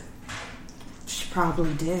today? She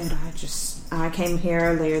probably did. I came here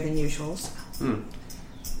earlier than usual. So.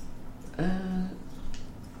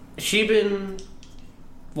 She been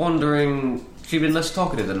wondering. She been less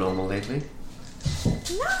talkative than normal lately.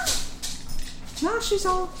 No, she's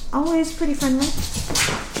always pretty friendly.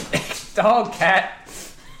 Dog, cat.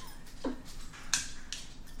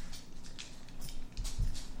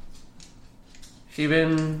 She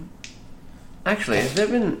been... Actually, has there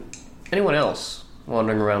been anyone else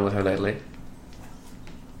wandering around with her lately?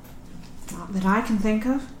 Not that I can think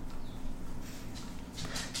of.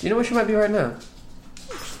 Do you know where she might be right now?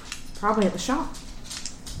 Probably at the shop.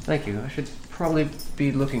 Thank you. I should probably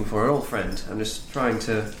be looking for an old friend. I'm just trying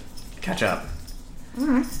to catch up.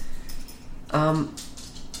 Alright.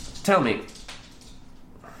 Tell me,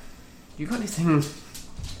 you got anything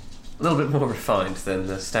a little bit more refined than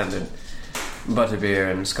the standard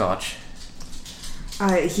butterbeer and scotch?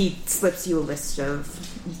 He slips you a list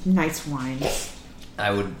of nice wines.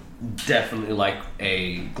 I would definitely like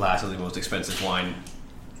a glass of the most expensive wine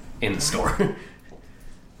in the store.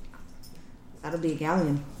 That'll be a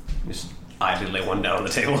galleon. Just idly lay one down on the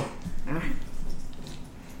table. Alright.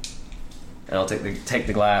 And I'll take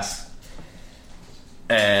the glass,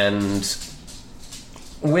 and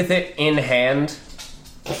with it in hand,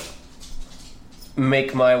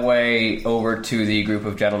 make my way over to the group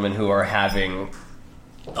of gentlemen who are having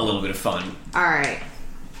a little bit of fun. Alright.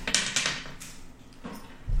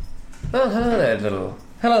 Oh,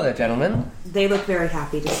 hello there, gentlemen. They look very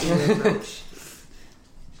happy to see you approach.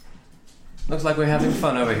 Looks like we're having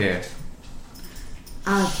fun over here.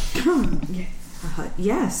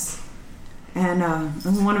 Yes. And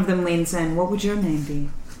one of them leans in. What would your name be?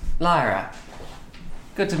 Lyra.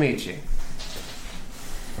 Good to meet you.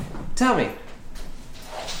 Tell me.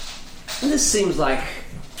 This seems like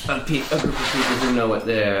a group of people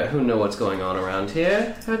who know what's going on around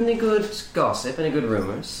here. Heard any good gossip? Any good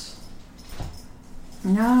rumors?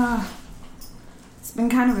 No. It's been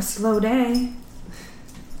kind of a slow day.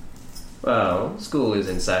 Well, school is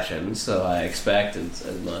in session, so I expected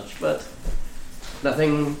as much, but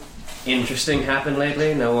nothing interesting happened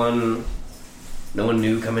lately. No one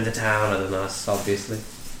new come into town other than us, obviously.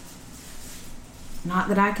 Not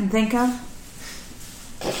that I can think of.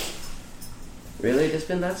 Really? Just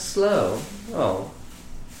been that slow? Oh.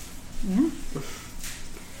 Yeah.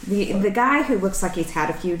 The guy who looks like he's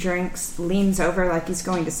had a few drinks leans over like he's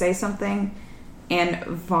going to say something and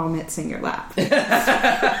vomits in your lap.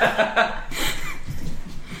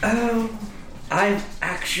 Oh, I've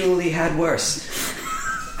actually had worse.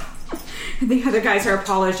 The other guys are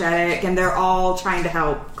apologetic and they're all trying to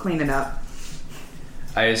help clean it up.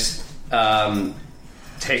 I just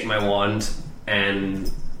take my wand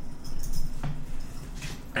and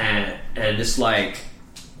just like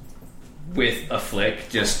with a flick,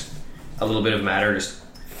 just a little bit of matter, just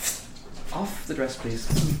off the dress, please.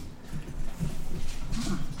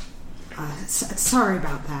 Sorry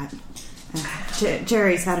about that.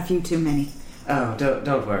 Jerry's had a few too many. Oh,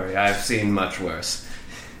 don't worry. I've seen much worse.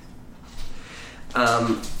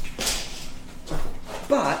 But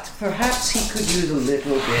perhaps he could use a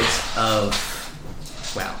little bit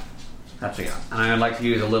of, well, touching up. And I'd like to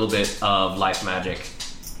use a little bit of life magic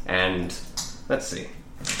and, let's see,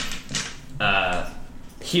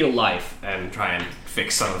 heal life and try and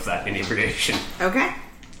fix some of that inebriation. Okay.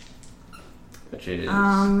 Which is...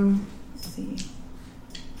 let's see.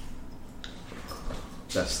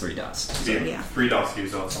 That's 3 dots. Yeah. 3 dots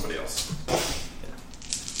used on somebody else.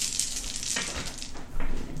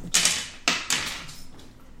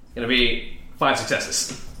 Gonna be 5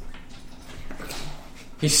 successes.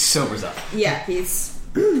 He sobers up. Yeah, he's...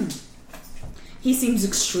 he seems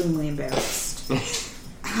extremely embarrassed.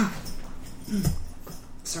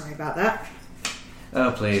 Sorry about that.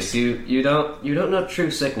 Oh, please. You don't know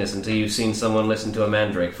true sickness until you've seen someone listen to a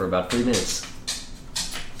mandrake for about 3 minutes.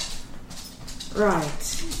 Right.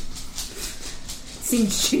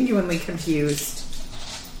 Seems genuinely confused.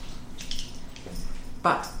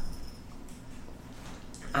 But,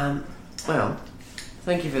 well,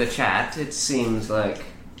 thank you for the chat. It seems like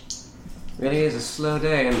it really is a slow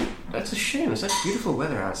day, and that's a shame. It's such beautiful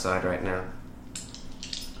weather outside right now.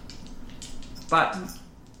 But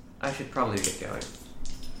I should probably get going.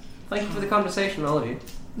 Thank you for the conversation, all of you.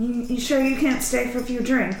 You sure you can't stay for a few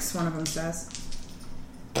drinks? One of them says.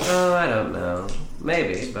 Oh, I don't know.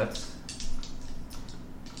 Maybe, but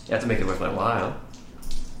you have to make it worth my while.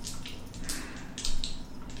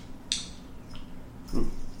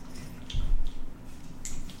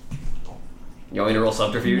 You want me to roll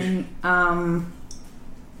subterfuge?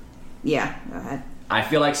 Yeah, go ahead. I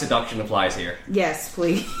feel like seduction applies here. Yes,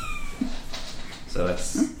 please. So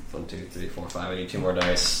that's 1, 2, 3, 4, 5. I need 2 more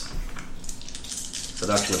dice.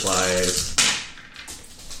 Seduction applies.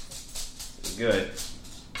 Good.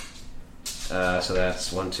 So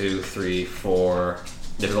that's 1, 2, 3, 4.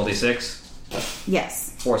 Difficulty 6?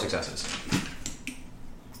 Yes. 4 successes.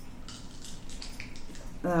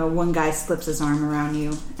 One guy slips his arm around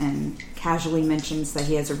you and casually mentions that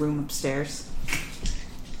he has a room upstairs.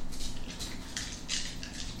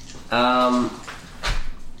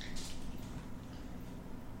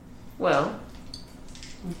 Well,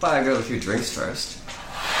 buy a girl a few drinks first.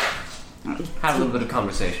 Have a little bit of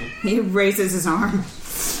conversation. He raises his arm.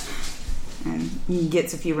 and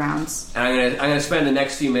gets a few rounds. And I'm gonna spend the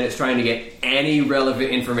next few minutes trying to get any relevant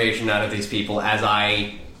information out of these people as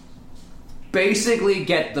I basically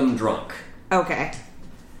get them drunk. Okay.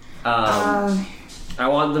 I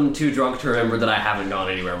want them too drunk to remember that I haven't gone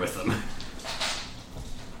anywhere with them.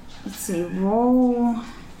 Let's see. Roll.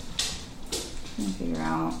 Trying to figure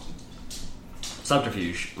out.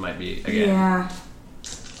 Subterfuge might be again. Yeah.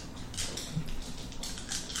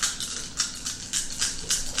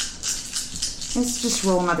 Let's just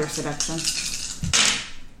roll another seduction.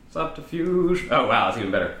 Subterfuge. Oh wow, that's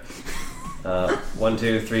even better. 1,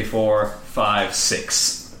 2, 3, 4, 5,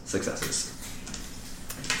 6 successes.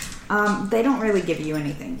 They don't really give you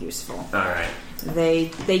anything useful. All right. They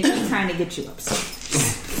keep trying to get you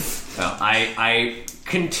upset. Well, I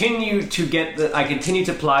continue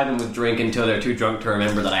to ply them with drink until they're too drunk to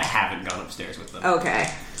remember that I haven't gone upstairs with them. Okay.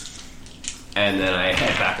 And then I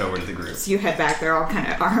head back over to the group. So you head back. They're all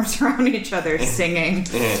kind of arms around each other, singing.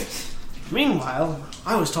 Meanwhile,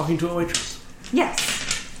 I was talking to a waitress. Yes.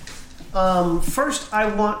 First, I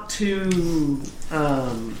want to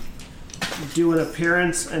do an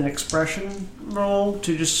appearance and expression roll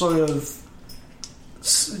to just sort of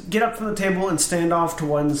get up from the table and stand off to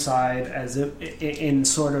one side as if in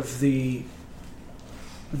sort of the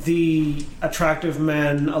attractive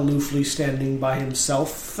man aloofly standing by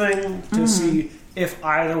himself thing to see if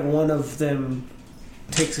either one of them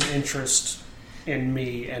takes an interest in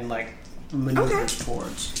me and like maneuvers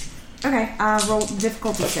towards. Okay, roll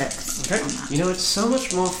difficulty 6. Okay. On that. You know, it's so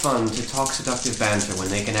much more fun to talk seductive banter when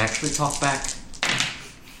they can actually talk back.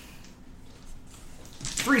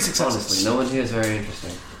 3 successes. Honestly, no one here is very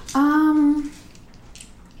interesting.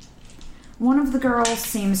 One of the girls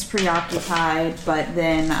seems preoccupied, but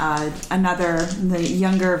then the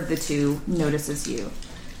younger of the two, notices you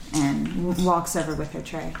and walks over with her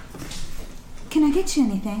tray. Can I get you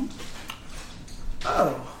anything?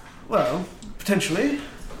 Oh, well, potentially.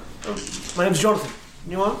 My name's Johnathan.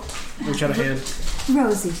 You want? Reach out a hand.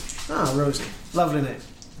 Rosie. Ah, Rosie. Lovely name.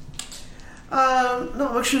 No,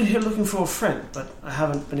 I'm actually here looking for a friend, but I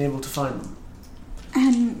haven't been able to find them.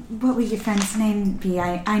 And what would your friend's name be?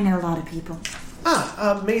 I know a lot of people.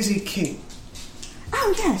 Maisie King.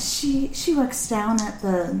 Oh, yes. She works down at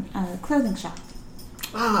the clothing shop.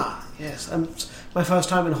 Ah, yes. My first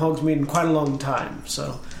time in Hogsmeade in quite a long time,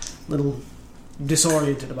 so a little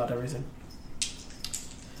disoriented about everything.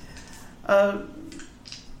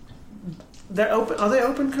 They're open. Are they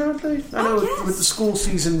open currently? I know yes. with the school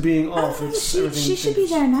season being off, She should be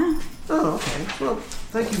there now. Oh, okay. Well,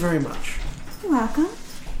 thank you very much. You're welcome.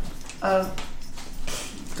 Tell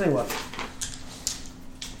you what.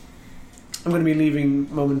 I'm going to be leaving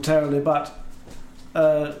momentarily, but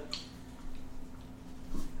a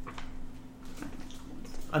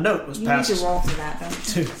note was passed. You need to roll for that,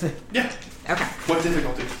 don't you? Yeah. Okay. What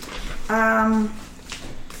difficulty?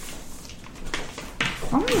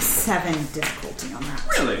 Only a 7 difficulty on that.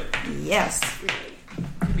 Really? Yes.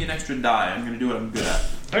 Give me an extra die. I'm going to do what I'm good at.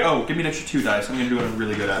 Oh, give me an extra 2 dice. I'm going to do what I'm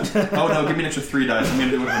really good at. Oh no, give me an extra 3 dice. I'm going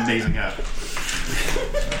to do what I'm amazing at.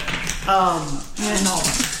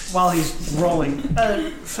 While he's rolling,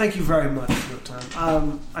 thank you very much for your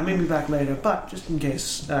time. I may be back later, but just in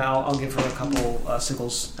case, I'll give her a couple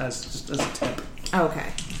sickles as a tip.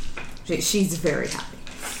 Okay. She's very happy.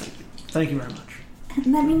 Thank you very much.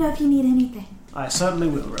 Let me know if you need anything. I certainly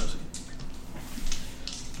will, Rosie.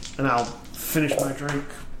 And I'll finish my drink,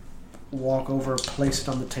 walk over, place it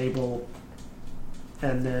on the table,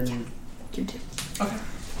 and then... Okay.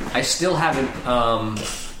 I still haven't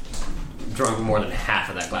drunk more than half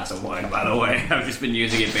of that glass of wine, by the way. I've just been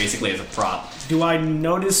using it basically as a prop. Do I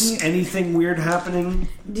notice anything weird happening?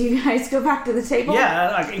 Do you guys go back to the table?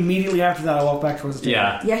 Yeah, like immediately after that I walk back towards the table.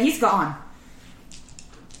 Yeah. Yeah, he's gone.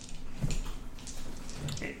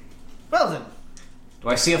 Well then, Do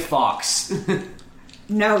I see a fox?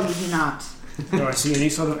 No, you do not. do I see any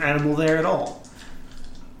sort of animal there at all?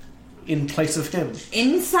 In place of him?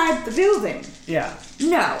 Inside the building? Yeah.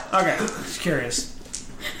 No. Okay, just curious.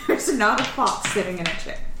 There's not a fox sitting in a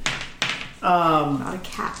chair. Not a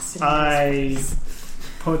cat sitting in a chair.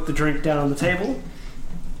 Put the drink down on the table,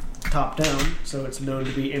 top down, so it's known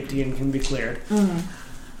to be empty and can be cleared.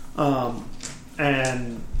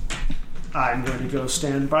 And I'm going to go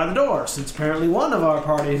stand by the door, since apparently one of our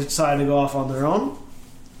party has decided to go off on their own.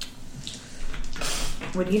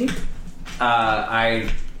 What do you do?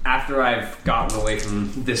 After I've gotten away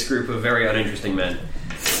from this group of very uninteresting men.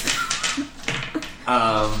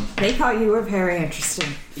 They thought you were very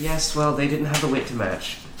interesting. Yes, well, they didn't have the wit to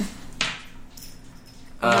match.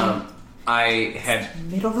 I had...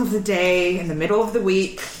 Middle of the day, in the middle of the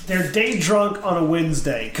week. They're day drunk on a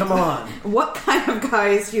Wednesday. Come on. What kind of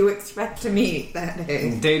guys do you expect to meet that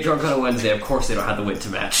day? Day drunk on a Wednesday, of course they don't have the wit to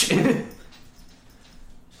match.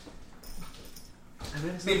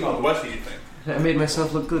 Meanwhile, the West, do you think? I made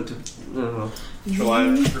myself look good. Shall I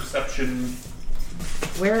have perception?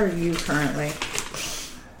 Where are you currently?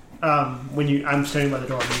 I'm standing by the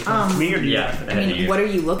door. When you come to me, or do you have to- I mean, what are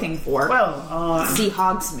you looking for? Well, See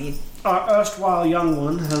Hogsmeade. our erstwhile young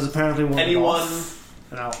one has apparently wandered Anyone? off,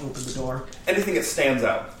 and I'll open the door. Anything that stands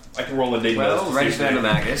out. I can roll a dig. Well, ready for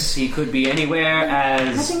Animagus. He could be anywhere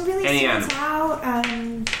as Nothing really any stands animal.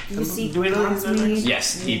 out. You see do we know Hogsmeade.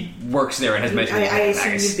 Yes, he works there and has mentioned I Animagus.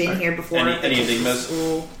 assume you've been here before. Any enigmas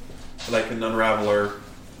that I can unravel, or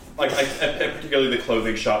particularly the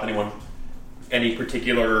clothing shop? Any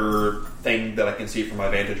particular thing that I can see from my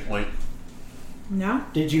vantage point? No?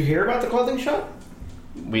 Did you hear about the clothing shop?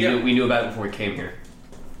 We knew about it before we came here.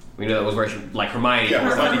 We knew that was where she, like Hermione. Yeah,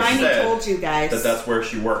 Hermione Hermione said told you guys. That's where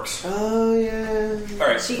she works. Oh, yeah. All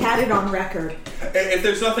right. She had it on record. If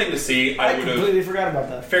there's nothing to see, I would have completely forgot about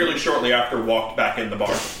that. fairly shortly after walked back in the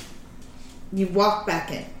bar. You walked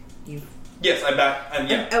back in. You. Yes, I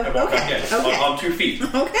walked back in on 2 feet.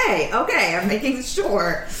 Okay, I'm making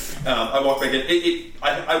sure. I walked back in.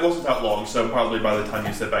 I wasn't out long, so probably by the time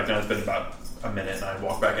you sit back down, it's been about a minute, and I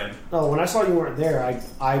walked back in. Oh, when I saw you weren't there,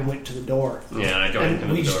 I went to the door. Yeah, I joined him And at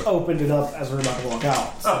we the just door. opened it up as we were about to walk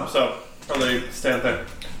out. Oh, so probably stand there.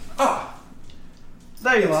 Ah,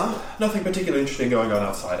 There you are. nothing particularly interesting going on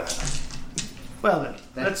outside. Well then,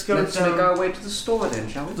 let's go Let's down make our way to the store then,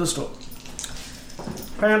 shall we? to the store.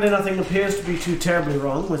 Apparently nothing appears to be too terribly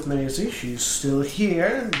wrong with Maisie. She's still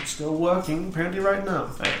here and still working, apparently right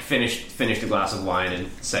now. I finished a glass of wine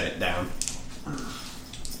and set it down.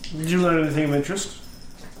 Did you learn anything of interest?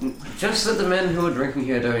 Just that the men who are drinking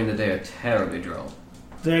here during the day are terribly droll.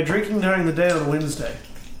 They're drinking during the day on Wednesday.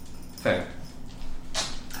 Fair.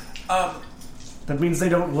 That means they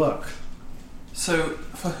don't work. So,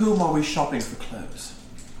 for whom are we shopping for clothes?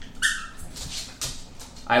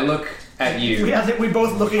 I look at you. I think we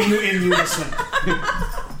both look at you in unison.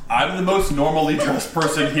 I'm the most normally dressed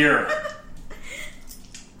person here.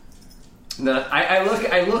 Then I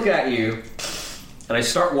look at you, and I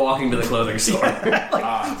start walking to the clothing store.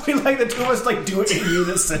 We like the two of us do it in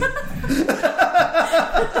unison.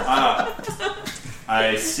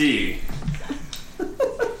 I see.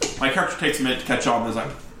 My character takes a minute to catch on and is like,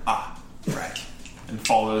 right. And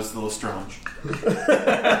follows the LeStrange.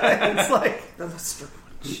 It's like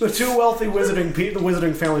the two wealthy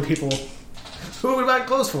wizarding family people. Who would we buy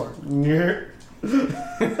clothes for?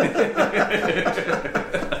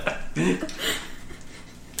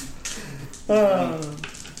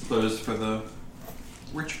 Clothes for the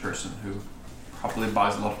rich person who probably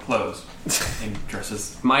buys a lot of clothes and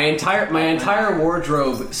dresses. My entire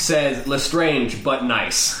wardrobe says LeStrange, but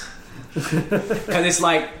nice. Because it's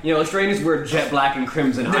like, LeStrange wear jet black and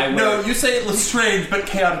crimson. No, you say LeStrange, but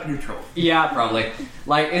chaotic neutral. Yeah, probably.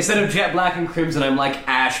 Like, instead of jet black and crimson, I'm like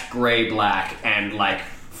ash gray black and like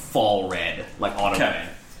fall red, like autumn red.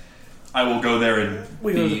 I will go there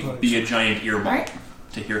and be a giant earball Right.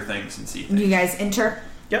 to hear things and see things. You guys enter?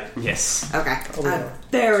 Yep. Yes. Okay.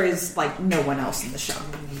 There is no one else in the shop.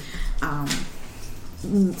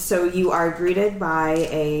 So you are greeted by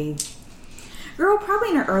a girl probably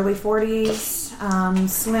in her early 40s,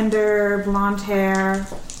 slender, blonde hair.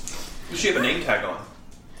 Does she have a name tag on?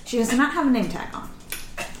 She does not have a name tag on.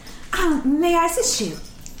 May I assist you?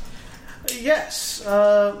 Yes,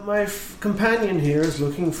 my companion here is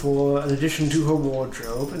looking for an addition to her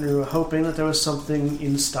wardrobe, and we were hoping that there was something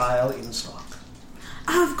in style in stock.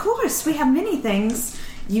 Of course, we have many things.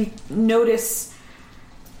 You notice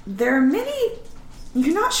there are many.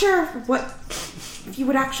 You're not sure if you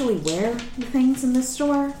would actually wear the things in this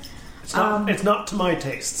store. It's not to my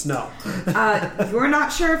tastes, no. You're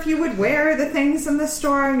not sure if you would wear the things in this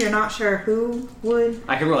store. You're not sure who would.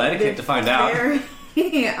 I can roll etiquette to find out.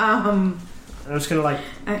 I'm just gonna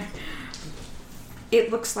It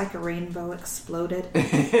looks like a rainbow exploded.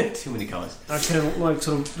 Too many colors. I can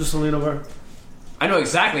sort of just lean over. I know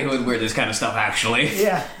exactly who would wear this kind of stuff, actually.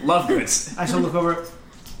 Yeah. Love goods. I shall look over.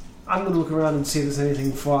 I'm going to look around and see if there's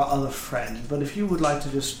anything for our other friend. But if you would like to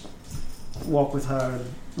just walk with her and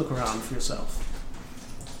look around for yourself.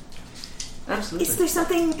 Absolutely. Is there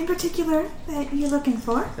something in particular that you're looking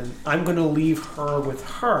for? And I'm going to leave her with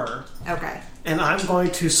her. Okay. And I'm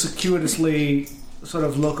going to circuitously sort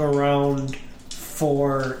of look around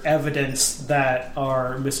for evidence that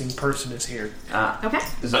our missing person is here. Okay.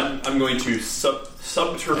 I'm going to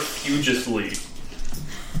subterfugiously,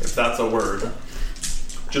 if that's a word,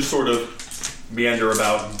 just sort of meander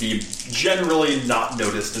about, be generally not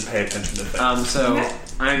noticed and pay attention to things. So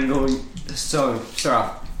I'm going. So start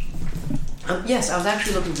off. Yes, I was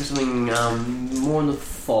actually looking for something more in the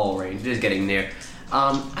fall range. It is getting near.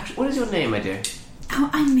 Actually, what is your name, my dear? Oh,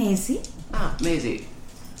 I'm Maisie. Ah, Maisie.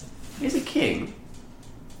 Maisie King.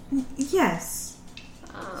 Yes.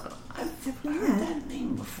 I've heard that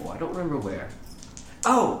name before. I don't remember where.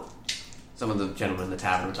 Oh! Some of the gentlemen in the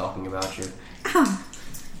tavern were talking about you. Oh.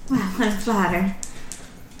 Well, I'm flattered.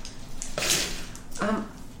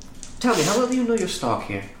 Tell me, how well do you know your stock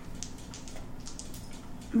here?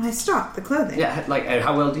 My stock, the clothing. Yeah, like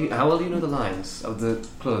how well do you know the lines of the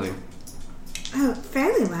clothing? Oh,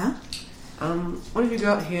 fairly well. What have you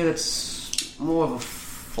got here that's more of a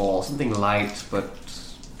fall, something light but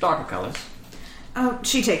darker colors? Oh,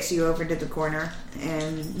 she takes you over to the corner,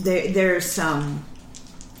 and there's some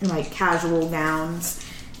like casual gowns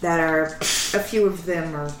that are, a few of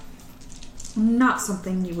them are not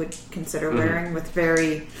something you would consider wearing, with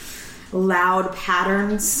very loud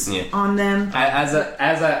patterns on them.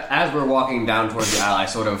 As we're walking down towards the aisle, I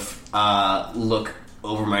sort of look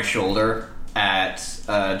over my shoulder at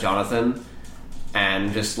Johnathan,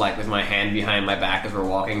 and just like with my hand behind my back as we're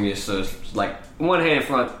walking, just like one hand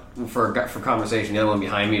in front for conversation, the other one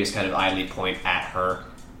behind me, just kind of idly point at her.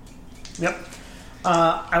 Yep.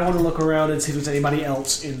 I want to look around and see if there's anybody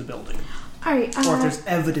else in the building. Alright, or if there's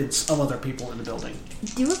evidence of other people in the building.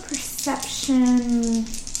 Do a perception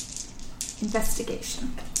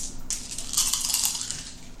investigation.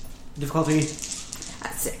 Difficulty?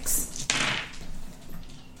 At 6.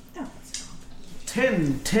 Oh.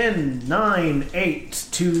 10, 9, 8,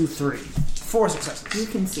 2, 3. 4 successes. You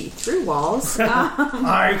can see through walls.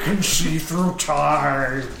 I can see through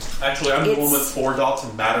time. Actually, I'm the one with 4 dots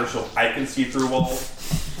and matter, so I can see through walls.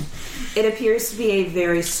 It appears to be a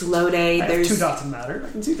very slow day. There's 2 dots in matter.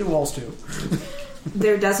 I can see through walls too.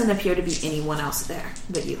 There doesn't appear to be anyone else there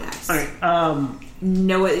but you guys. Alright,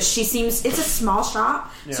 no, she seems... It's a small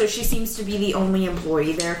shop, so she seems to be the only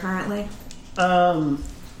employee there currently.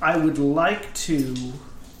 I would like to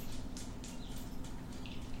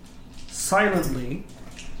silently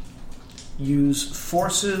use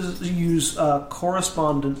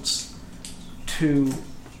correspondence to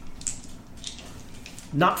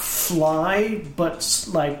not fly, but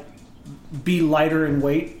like be lighter in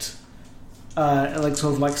weight, like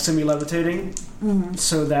sort of like semi-levitating,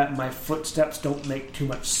 so that my footsteps don't make too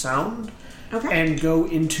much sound, and go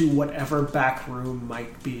into whatever back room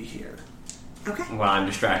might be here. Okay. While I'm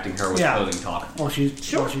distracting her with clothing talk. While she's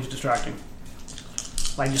distracting.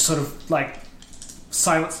 Like just sort of like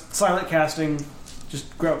silent casting,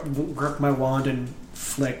 just grab my wand and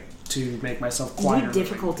flick to make myself quieter. Need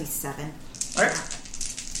difficulty 7. Alright.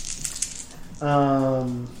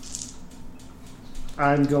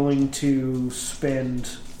 I'm going to spend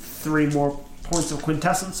 3 more points of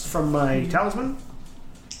quintessence from my talisman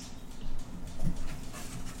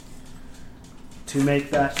to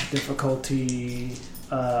make that difficulty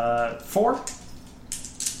 4.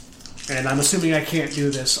 And I'm assuming I can't do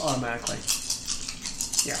this automatically.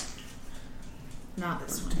 Yeah. Not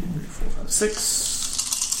this one. 2, 3, 4, 5,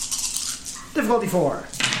 6. Difficulty 4.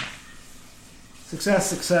 Success,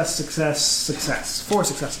 success, success, success. 4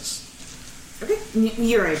 successes. Okay.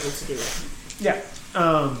 You're able to do it. Yeah.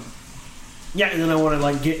 Yeah, and then I want to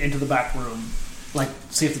like get into the back room, like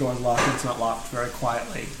see if the door's locked. If it's not locked, very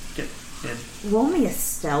quietly get in. Roll me a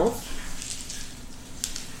stealth.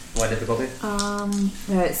 What difficulty?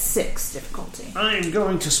 6 difficulty. I'm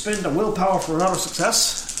going to spend a willpower for another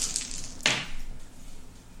success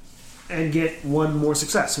and get 1 more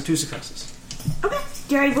success, so 2 successes. Okay,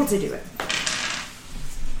 you're able to do it.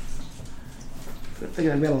 I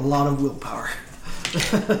think I've got a lot of willpower.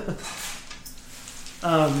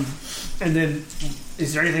 And then,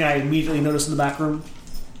 is there anything I immediately notice in the back room?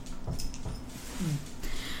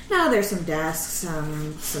 No, there's some desks,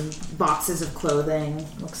 some boxes of clothing.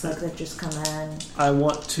 Looks like they've just come in. I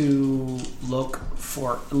want to look.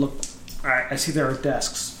 Alright, I see there are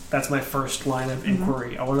desks. That's my first line of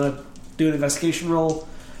inquiry. I want to do an investigation roll,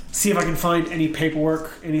 see if I can find any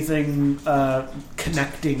paperwork, anything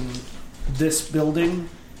connecting this building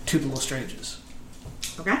to the LeStranges.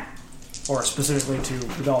 Okay. Or specifically to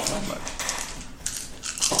the dolphin.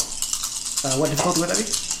 But what difficulty would that be?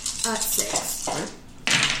 6. Alright.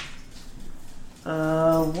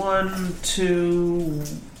 1, 2,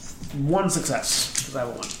 1 success. Because I have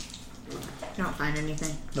a 1. You don't find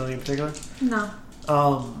anything. Nothing in particular? No.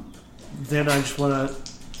 Then I just want to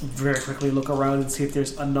very quickly look around and see if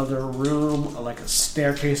there's another room, or like a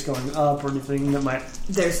staircase going up or anything that might...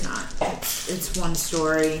 There's not. It's 1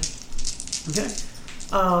 story. Okay.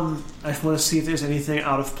 I just want to see if there's anything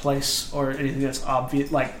out of place or anything that's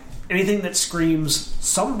obvious, like anything that screams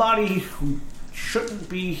somebody who shouldn't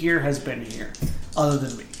be here has been here, other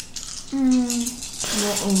than me.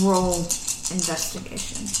 Roll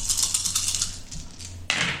investigation.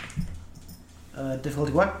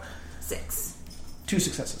 Difficulty what? 6. 2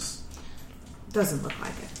 successes. Doesn't look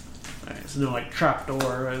like it. Alright, so no like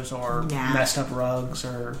trapdoors or messed up rugs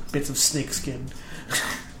or bits of snakeskin.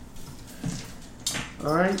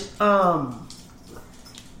 Alright,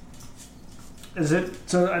 is it,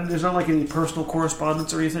 so there's not like any personal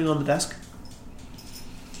correspondence or anything on the desk?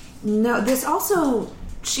 No, this also,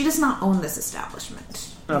 she does not own this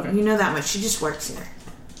establishment. Okay. You know that much. She just works here.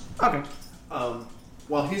 Okay.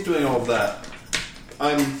 While he's doing all of that,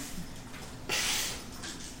 I'm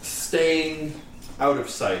staying out of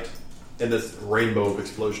sight in this rainbow of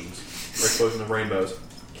explosions. Or explosion of rainbows.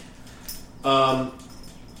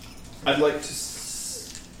 I'd like to...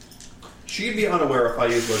 She'd be unaware if I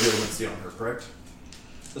use Legitimacy on her, correct?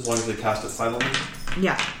 As long as they cast it silently?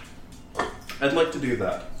 Yeah. I'd like to do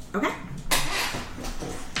that. Okay.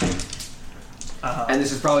 And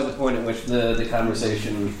this is probably the point at which the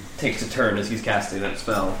conversation takes a turn as he's casting that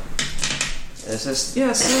spell. And it says,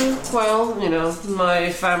 yes, well, you know,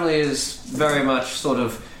 my family is very much sort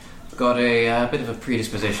of got a bit of a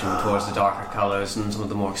predisposition towards the darker colours and some of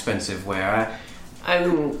the more expensive wear.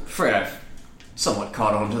 I'm afraid I've somewhat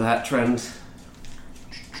caught on to that trend.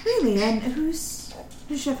 Really? And who's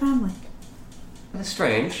your family?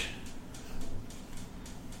 LeStrange.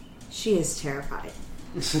 She is terrified.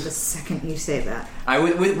 The second you say that.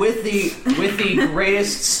 With the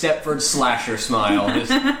greatest Stepford slasher smile.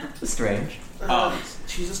 Just strange.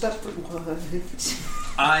 She's a Stepford.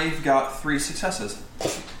 I've got 3 successes.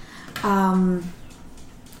 Yeah,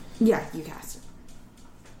 you cast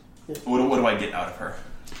it. What do I get out of her?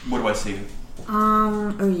 What do I see?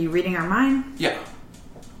 Are you reading our mind? Yeah.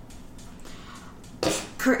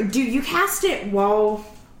 Do you cast it while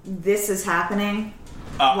this is happening?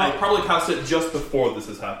 I probably cast it just before this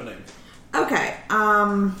is happening. Okay.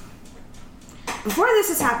 Before this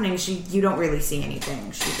is happening, you don't really see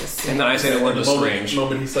anything. She just... And then I say the word LeStrange. The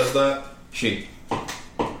moment he says that... She.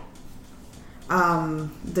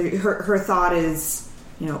 Her thought is,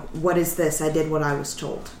 you know, what is this? I did what I was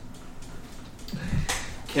told.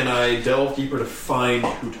 Can I delve deeper to find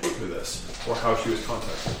who told her this? Or how she was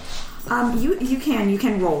contacted? You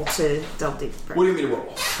can roll to delve deeper. What do you mean to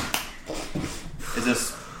roll? Is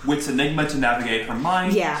this Wit's Enigma to navigate her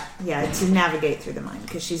mind? Yeah, to navigate through the mind,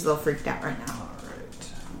 because she's a little freaked out right now.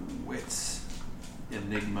 Alright. Wit's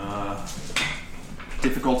Enigma.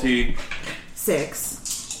 Difficulty 6.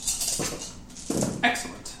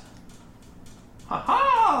 excellent.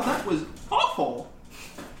 Haha, that was awful.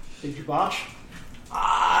 Did you botch?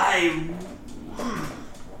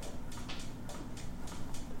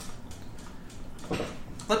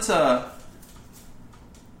 Let's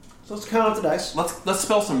So let's count out the dice. let's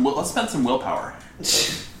spend some willpower. I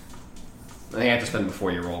think I have to spend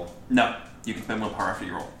before you roll. No, you can spend willpower after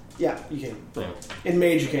you roll. Yeah, you can. Yeah. In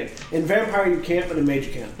mage you can. In vampire you can't, but in mage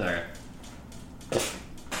you can. Okay.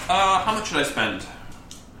 How much should I spend?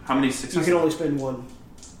 How many You successes? can only spend 1.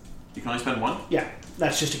 You can only spend 1? Yeah,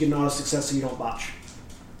 that's just to get an auto success so you don't botch.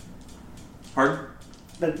 Pardon?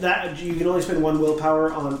 That you can only spend 1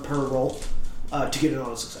 willpower on per roll to get an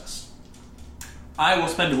auto success. I will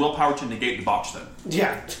spend a willpower to negate the botch then.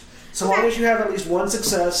 Yeah. So long as you have at least 1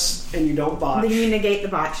 success and you don't botch. Then you negate the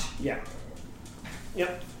botch. Yeah.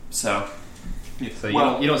 Yep. So you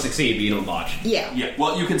don't succeed, but you don't botch. Yeah. Yeah,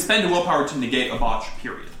 well, you can spend a willpower to negate a botch,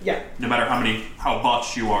 period. Yeah. No matter how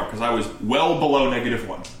botched you are, because I was well below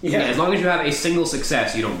 -1. Yeah. As long as you have a single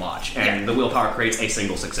success, you don't botch, and the willpower creates a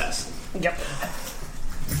single success. Yep.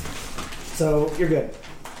 So you're good.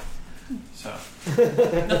 So,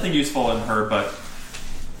 nothing useful in her, but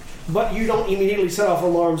But you don't immediately set off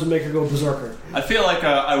alarms and make her go berserker. I feel like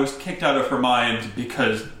I was kicked out of her mind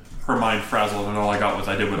because her mind frazzled, and all I got was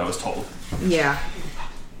I did what I was told. Yeah.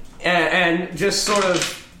 And just sort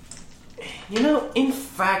of, in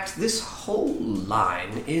fact, this whole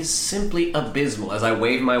line is simply abysmal. As I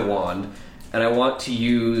wave my wand, and I want to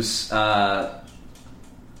use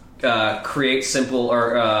create simple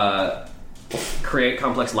or create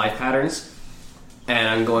complex life patterns, and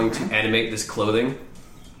I'm going to animate this clothing.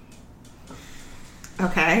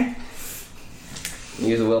 Okay.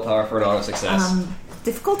 Use a willpower for an auto success.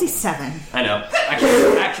 Difficulty 7. I know.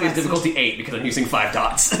 Actually, it's difficulty 8 because I'm using 5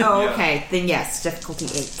 dots. Oh, okay. Then yes, difficulty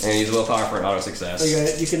 8. And use a willpower for an auto success. So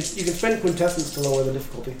you can spend quintessence to lower the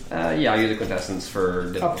difficulty. Yeah, I'll use a quintessence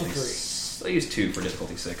for difficulty. Up to 3. I'll use 2 for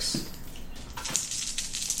difficulty 6.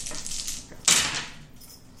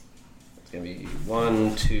 going to be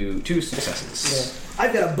 1, 2 successes. Yeah.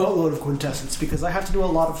 I've got a boatload of quintessence because I have to do a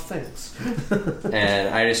lot of things. And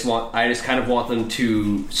I just kind of want them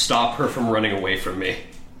to stop her from running away from me.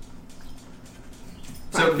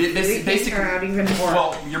 So basically, out even more.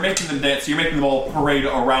 well, you're making them dance. You're making them all parade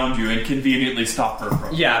around you and conveniently stop her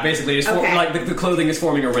from. Yeah, basically, just Okay. like the clothing is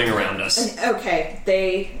forming a ring around us. Okay,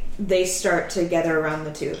 they start to gather around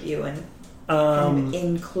the two of you and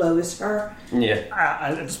enclose her. Yeah.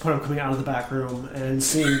 At this point, I'm coming out of the back room and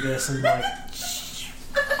seeing this and like,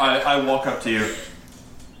 I walk up to you.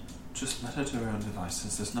 Just let her to her own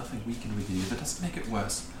devices. There's nothing we can do that doesn't make it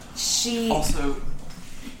worse. Also,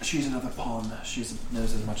 she's another pawn. She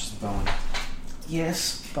knows as much as the bone.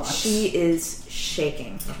 yes, but She is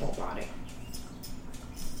shaking her whole body.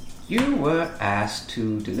 You were asked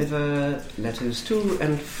to deliver letters to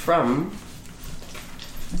and from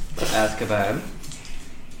Azkaban.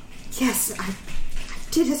 Yes, I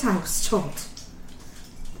did as I was told.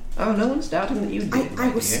 Oh, no one's doubting that you did, I my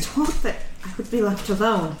was dear. told that I would be left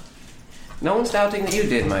alone. No one's doubting that you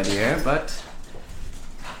did, my dear, but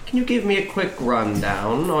can you give me a quick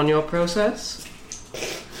rundown on your process?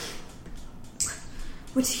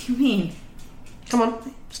 What do you mean? Come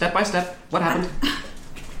on, step by step. What happened?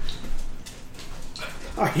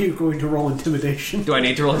 are you going to roll intimidation? Do I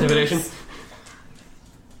need to roll intimidation?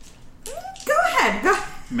 Go ahead. Go.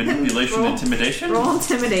 Manipulation, intimidation. Roll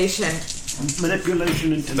intimidation. Manipulation,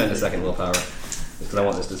 Spend a intimidation. second willpower, because I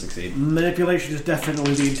want this to succeed. Manipulation is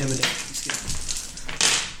definitely the intimidation skill.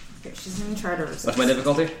 Okay, she's going to try to resist. What's my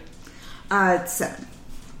difficulty? 7.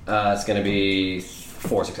 It's going to be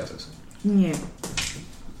 4 successes. Yeah.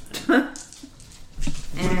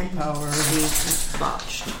 And Power. she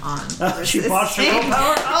botched on. She botched her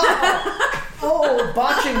willpower? Oh,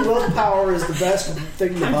 botching willpower is the best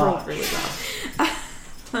thing to I rolled botch. really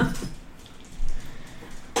well.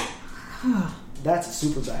 That's a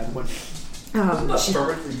super bad one.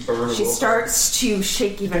 She starts to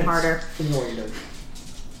shake even harder. Ignore you, Doug.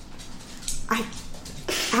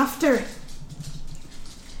 After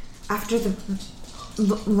the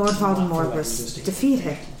Lord Voldemort was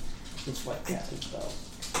defeated, It's like Captain Spell.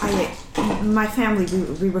 my family,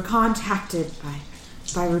 we were contacted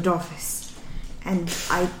by Rodolphus, and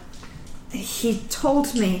he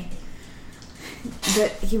told me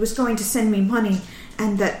that he was going to send me money,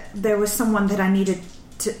 and that there was someone that I needed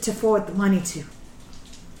to forward the money to.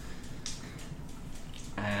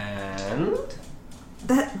 And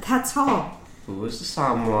That's all. who was the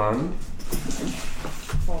someone?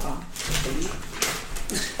 Hold on.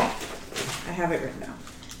 I have it written down.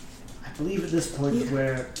 I believe at this point is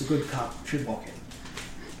where the good cop should walk in.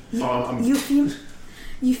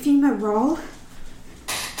 Euphemia Roll?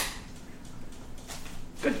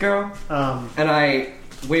 Good girl. And And I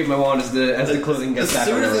wave my wand as the clothing gets back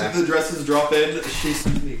As on soon the as rack. the dresses drop in, she's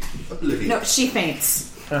obliviate. No, she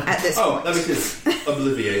faints at this Oh, point. that makes it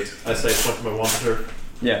obliviate. I say, point my wand at her.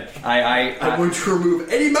 Yeah, I'm going to remove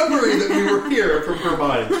any memory that we were here from her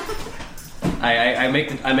mind. I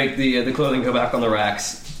make the clothing go back on the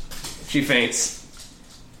racks. She faints.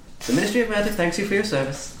 The Ministry of Magic thanks you for your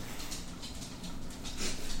service.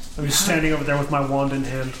 I'm just standing over there with my wand in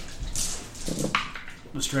hand.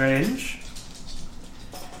 LeStrange?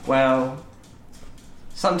 Well,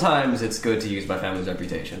 sometimes it's good to use my family's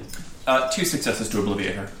reputation. 2 successes to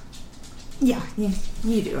obliviate her. Yeah,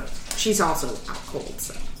 you do it. She's also out cold,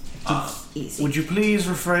 so it's easy. Would you please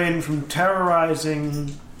refrain from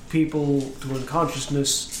terrorizing people to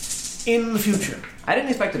unconsciousness in the future? I didn't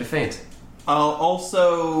expect her to faint.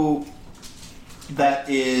 Also, that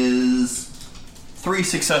is 3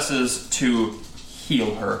 successes to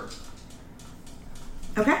heal her.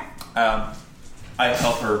 Okay. I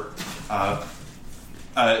help her.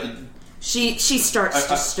 She starts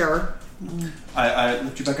to stir. I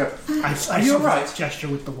lift you back up. I Are you sort of alright? gesture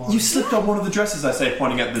with the wand. You slipped on one of the dresses, I say,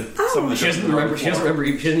 pointing at some of the She dresses. doesn't remember. She doesn't remember.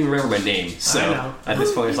 She doesn't even remember my name. So I know. at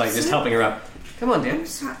this point, it's like just helping her out. Come on, dear.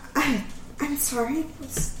 I'm sorry.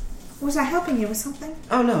 Was I helping you with something?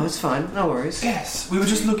 Oh no, it's fine. No worries. Yes, we were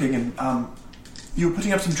just looking, and you were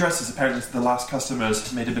putting up some dresses. Apparently, the last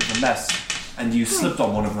customers made a bit of a mess, and you slipped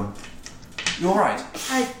on one of them. You all right?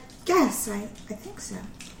 I guess. I think so.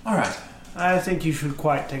 All right. I think you should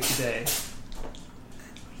quite take the day.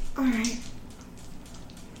 All right.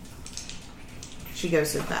 She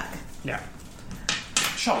goes to the back. Yeah.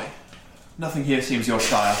 Shall we? Nothing here seems your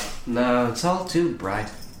style. No, it's all too bright.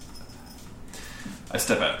 I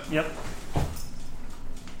step out. Yep.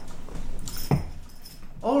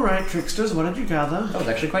 All right, tricksters, what did you gather? That was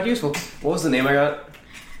actually quite useful. What was the name I got?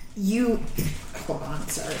 Hold on,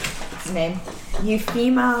 sorry. What's his name?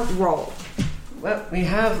 Euphemia Roll. Well, we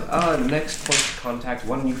have our next point of contact,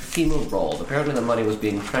 one Euphema Rold. Apparently the money was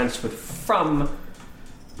being transferred from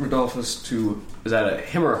Rodolphus to... Is that a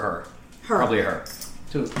him or her? Her. Probably her.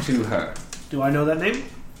 To her. Do I know that name?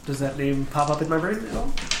 Does that name pop up in my brain at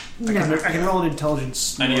all? No. I can roll an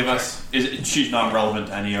intelligence. Any of us? She's not relevant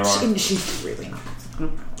to any of our... She's really not.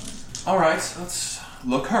 Alright, let's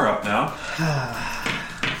look her up now.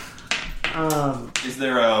 Is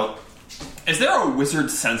there a wizard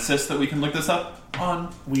census that we can look this up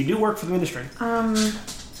on? We do work for the ministry.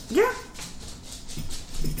 Yeah.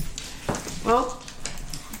 Well,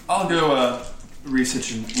 I'll go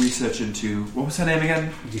research into... What was her name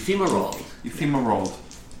again? Euphema Rold. Euphema Rold.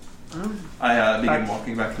 I begin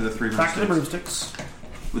walking back to the three back to the broomsticks.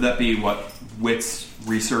 broomsticks. Would that be, what, wits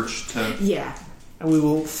research to... Yeah. And we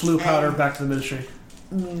will flew powder back to the ministry.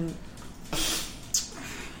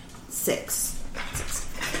 6.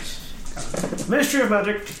 Ministry of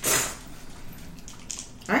Magic.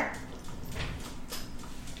 Alright.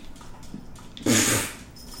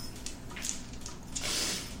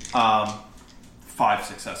 Um, 5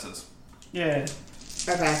 successes. Yeah.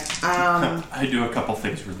 Okay. I do a couple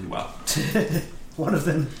things really well. One of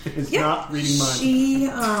them is not reading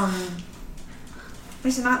mine.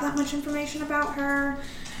 There's not that much information about her.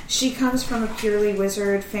 She comes from a purely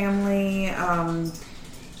wizard family.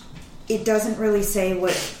 It doesn't really say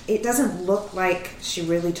what... It doesn't look like she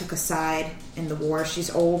really took a side in the war. She's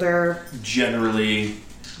older. Generally,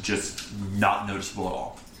 just not noticeable at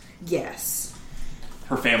all. Yes.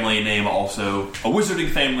 Her family name also a wizarding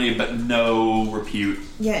family, but no repute.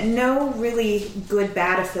 Yeah, no really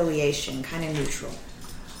good-bad affiliation. Kind of neutral.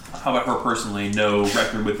 How about her personally? No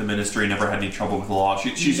record with the ministry, never had any trouble with the law.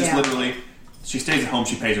 She's just literally... She stays at home,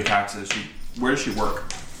 she pays her taxes. Where does she work?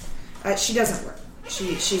 She doesn't work.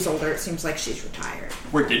 She's older. It seems like she's retired.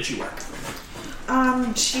 Where did she work?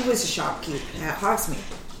 She was a shopkeep at Hogsmeade.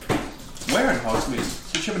 Where in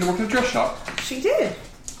Hogsmeade? Did she happen to work in a dress shop? She did.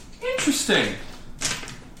 Interesting.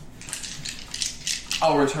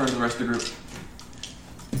 I'll return to the rest of the group.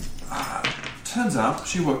 Turns out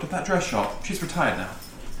she worked at that dress shop. She's retired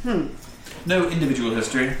now. No individual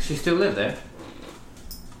history. She still live there?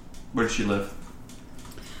 Where does she live?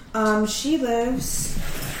 She lives...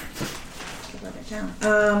 I wrote it down.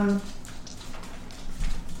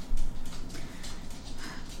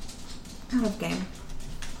 Out of game.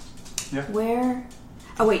 Yeah. Where?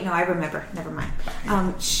 Oh wait, no, I remember. Never mind.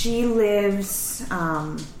 She lives.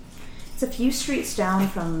 It's a few streets down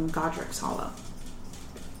from Godric's Hollow.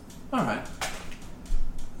 All right.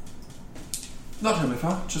 Not terribly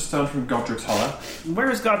far. Just down from Godric's Hollow.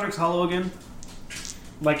 Where is Godric's Hollow again?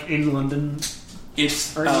 Like in London?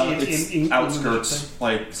 It's Or in outskirts,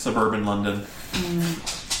 like suburban London.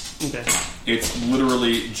 Okay. It's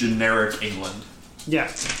literally generic England.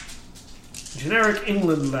 Yeah. Generic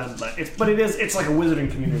England land. But it's like a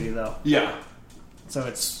wizarding community though. Yeah. So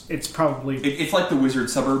it's probably... It's like the wizard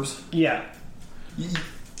suburbs. Yeah.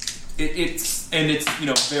 It's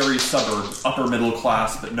very suburb, upper middle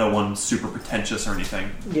class, but no one super pretentious or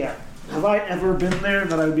anything. Yeah. Have I ever been there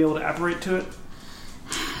that I would be able to apparate to it?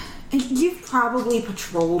 You've probably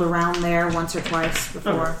patrolled around there once or twice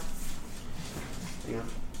before. Yeah.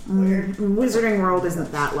 Wizarding World isn't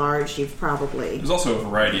that large. You've probably... There's also a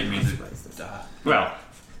variety. I mean, Well,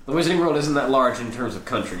 the Wizarding World isn't that large in terms of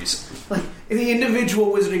countries. Like, the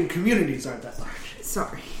individual wizarding communities aren't that large.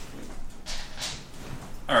 Sorry.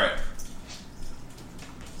 Alright.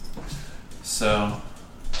 So...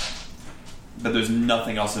 But there's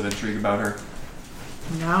nothing else of intrigue about her.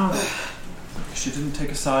 No. She didn't take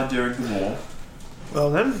a side during the war. Well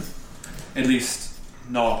then... At least,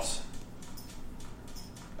 not...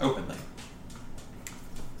 openly.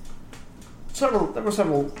 There were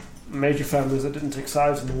several major families that didn't take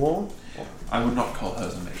sides in the war. I would not call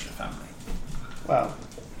hers a major family. Well...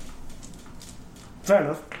 Fair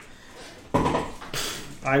enough.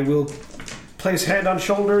 I will place hand on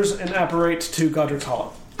shoulders and apparate to Godric's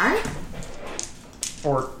Hollow. Alright.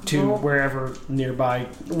 Or to wherever nearby,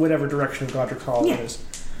 whatever direction of Godric's Hollow it is.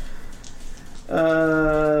 I'm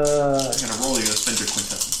gonna roll you to spend your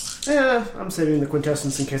quintessence. Yeah, I'm saving the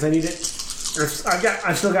quintessence in case I need it.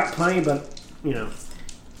 I've still got plenty, but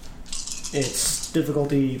it's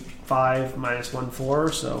difficulty 5 minus 1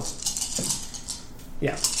 4, so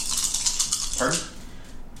yeah. Pardon?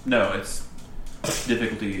 No, it's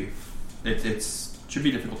difficulty. It should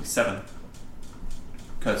be difficulty 7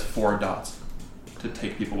 because 4 dots to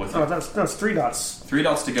take people with you. Oh, that's 3 dots. 3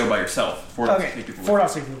 dots to go by yourself. 4 dots to take people 4 with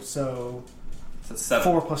dots to go. So that's 7.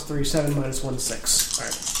 4 plus 3, 7 minus 1, 6. All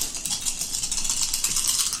right.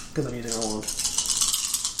 Because I'm using a wand.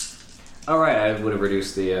 Alright, I would have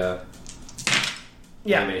reduced the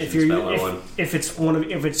Yeah, Animation spell level 1.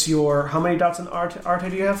 if it's your how many dots in Arte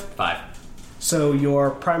do you have? 5. So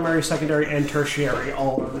your primary, secondary, and tertiary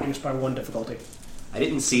all are reduced by 1 difficulty. I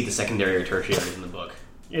didn't see the secondary or tertiary in the book.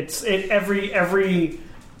 It's every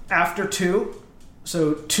after 2,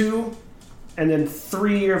 so 2, and then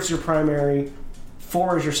 3 is your primary,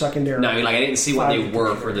 4 is your secondary. No, I mean, like, I didn't see what 5 they is were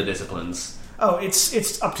tertiary. for the disciplines. Oh,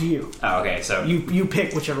 it's up to you. Oh, okay, so You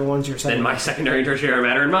pick whichever one's your secondary. then my secondary and tertiary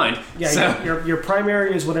matter in mine. Yeah, so. your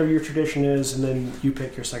primary is whatever your tradition is, and then you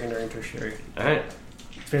pick your secondary and tertiary. Alright.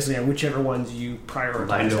 Basically, whichever ones you prioritize.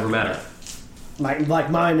 Mind over matter.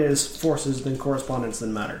 Like mine is forces, then correspondence,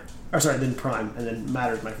 then matter. Or sorry, then prime, and then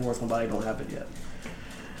matter is my 4th one, but I don't have it yet.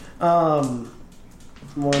 1,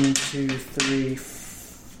 2, 3,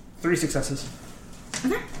 3 successes.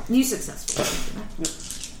 Okay. You successful.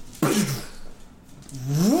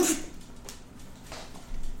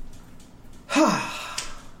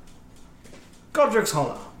 Godric's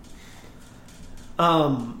Hollow.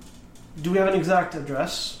 Do we have an exact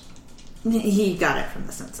address? He got it from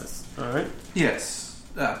the census. Alright. Yes.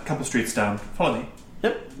 A couple streets down. Follow me.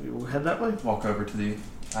 Yep, we will head that way. Walk over to the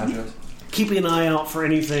address. Keeping an eye out for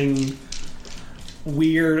anything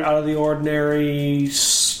weird, out of the ordinary,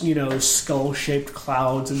 skull-shaped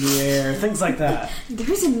clouds in the air, things like that.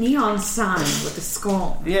 There's a neon sign with a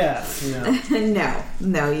skull. Yeah,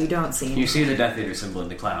 No, you don't see You it. see the Death Eater symbol in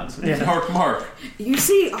the clouds. Yeah. Mark. You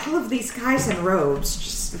see all of these guys in robes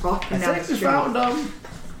just walking down the I think we street. found them.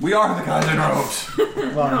 We are the guys in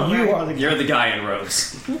robes. Well, No, you right. are the You're the guy in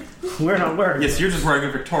robes. We're not wearing Yes, you're just wearing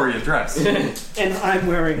a Victoria dress. and I'm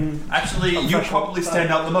wearing... Actually, you probably stand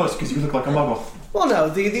out the most because you look like a muggle. Well, no,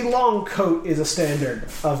 the long coat is a standard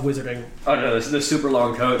of wizarding. Oh no, this is the super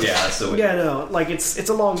long coat. Yeah, so Yeah, no, like it's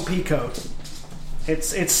a long pea coat. It's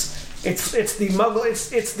the muggle.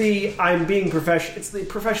 It's the I'm being professional. It's the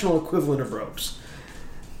professional equivalent of robes.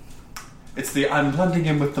 It's the I'm blending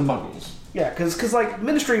in with the muggles. Yeah, because like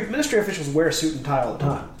ministry officials wear a suit and tie all the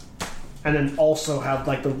time, and then also have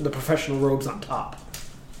like the professional robes on top.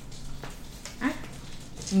 Alright.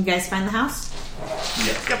 You guys find the house?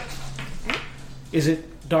 Yep. Is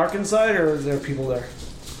it dark inside, or is there people there?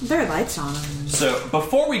 There are lights on. So,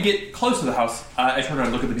 before we get close to the house, I turn around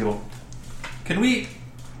and look at the people. Can we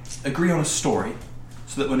agree on a story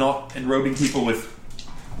so that we're not enrobing people with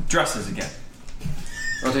dresses again?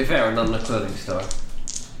 Well, to be fair, we're not in a clothing store.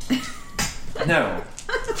 No.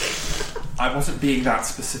 I wasn't being that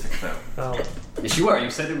specific, though. Oh, Yes, you are. You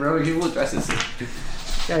said we're robing people with dresses.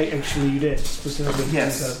 yeah, actually, you did specifically.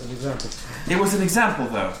 Yes. use that as an example. It was an example,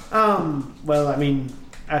 though. Well, I mean,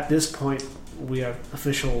 at this point, we are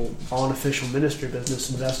unofficial ministry business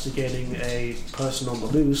investigating a person on the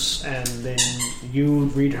loose, and then you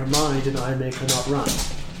read her mind and I make her not run.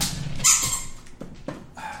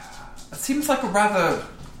 It seems like a rather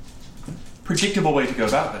predictable way to go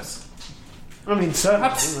about this. I mean, certainly,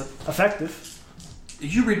 Perhaps- but effective.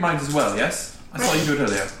 You read minds as well, yes? I saw you do it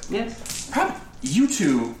earlier. Yes. Perhaps you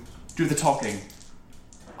two do the talking.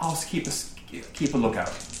 I'll just keep a lookout.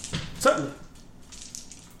 Certainly.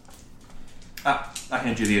 I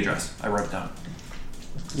hand you the address. I wrote it down.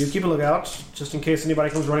 You keep a lookout, just in case anybody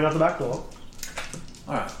comes running out the back door.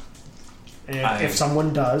 Alright. And if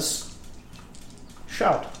someone does,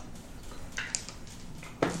 shout.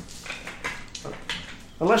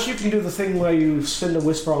 Unless you can do the thing where you send a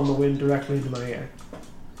whisper on the wind directly into my ear.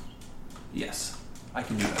 Yes, I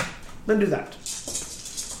can do that. Then do that.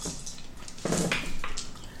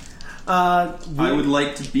 I would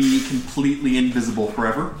like to be completely invisible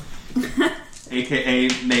forever. AKA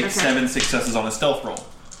make 7 successes on a stealth roll.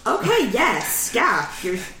 Okay, yes. Yeah.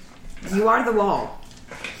 You are the wall.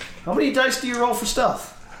 How many dice do you roll for stealth?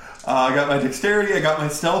 I got my dexterity, I got my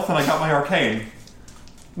stealth, and I got my arcane.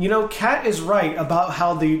 You know, Kat is right about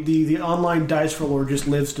how the online dice roller just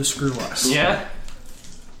lives to screw us. Yeah.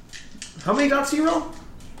 How many dots do you roll?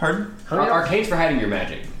 Pardon? How many, Arcane's for hiding your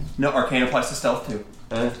magic. No, arcane applies to stealth too.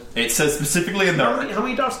 It says specifically in how there. many how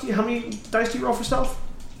many dice do you roll for stealth?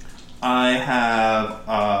 I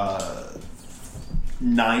have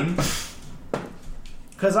 9.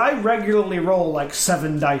 Because I regularly roll like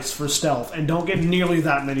 7 dice for stealth and don't get nearly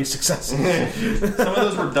that many successes. Some of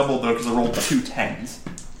those were doubled though because I rolled 2 10s,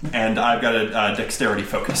 and I've got a dexterity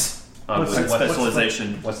focus. What's And the-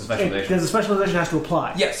 specialization. What's the Because specialization? the specialization has to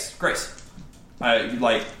apply. Yes, Grace.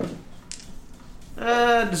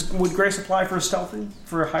 Would Grace apply for stealthing?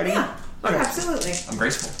 For hiding? Yeah. Okay. Absolutely. I'm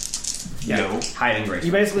graceful. Yeah. Yo. Hiding grace.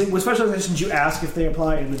 You basically, with specializations, you ask if they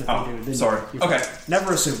apply, and then if Oh, they do, then sorry. you Okay.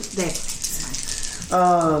 Never assume. There.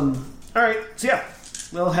 All right. So yeah,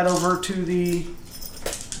 we'll head over to the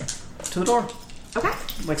door, Okay.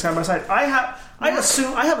 like side by side. I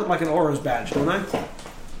assume I have it like an Auror's badge, don't I?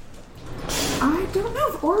 I don't know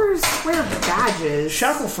if Aurors wear badges.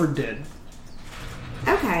 Shackleford did.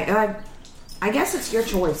 Okay, I guess it's your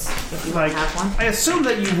choice if you want to have one. I assume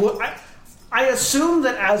that you would. I assume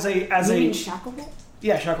that as a You mean Shacklebolt?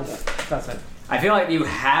 yeah, Shacklebolt. That's it. I feel like you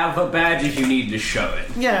have a badge if you need to show it.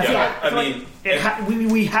 Yeah. I mean,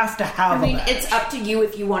 we have to have. I mean, a badge. it's up to you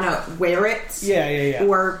if you want to wear it. Yeah.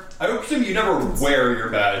 Or I would assume you never wear your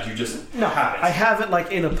badge. You just have it. I have it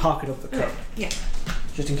like in a pocket of the coat, yeah,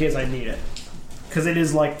 just in case I need it, because it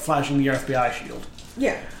is like flashing the FBI shield.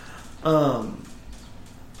 yeah.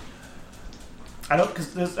 I don't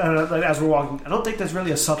because as we're walking, I don't think there's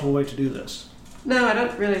really a subtle way to do this. No, I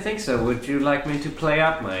don't really think so. Would you like me to play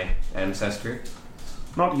out my ancestry?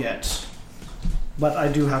 Not yet, but I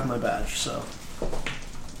do have my badge, so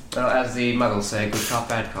Well, as the Muggles say, good cop,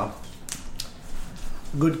 bad cop.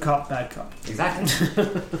 good cop, bad cop. Exactly.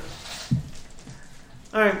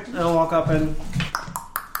 All right, I'll walk up and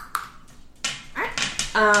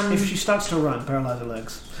if she starts to run, paralyze her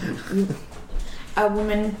legs. A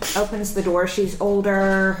woman opens the door. She's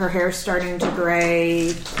older. Her hair's starting to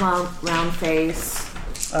gray. Plump, round face.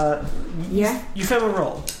 Yeah? You have a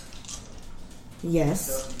roll.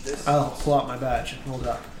 Yes. I'll pull out my badge and hold it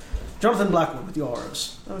up. Johnathan Blackwood with the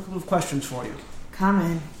Auras. I have a couple of questions for you. Come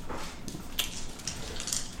in.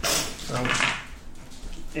 So,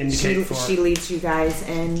 indicate for She leads you guys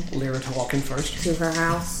in Lyra to walk in first. to her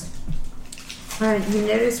house. You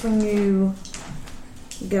notice when you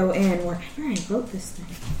go in, wherever I wrote this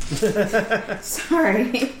thing.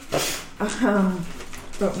 Sorry.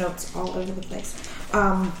 Wrote notes all over the place.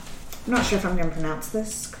 I'm not sure if I'm going to pronounce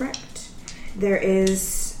this correct. There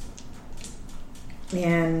is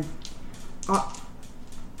an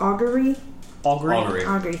augury. Augury?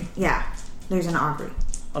 Augury. Yeah. There's an augury.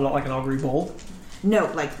 Not like an augury bowl. No,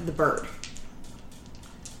 like the bird.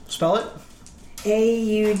 Spell it?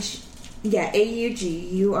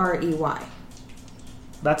 Augurey.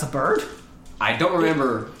 That's a bird? I don't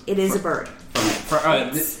remember. It is a bird.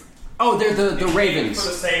 They're the ravens. For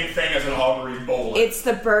the same thing as an augury bowl. It's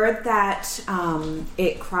the bird that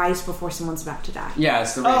it cries before someone's about to die. Yeah,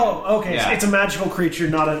 it's the raven. Oh, okay. Yeah. So it's a magical creature,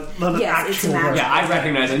 not an Yes, it's actual a bird. magical- Yeah, I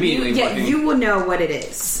recognize it immediately. You will know what it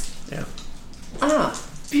is. Yeah. Ah,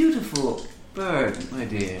 beautiful bird, my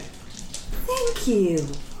dear. Thank you.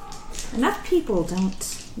 Enough people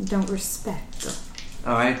don't respect.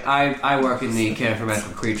 Oh, I work in the Care for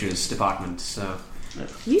Medical Creatures department, so...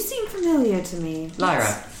 You seem familiar to me.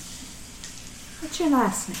 Lyra. What's your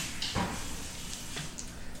last name?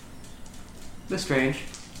 LeStrange.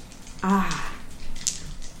 Ah.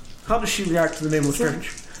 How does she react to the name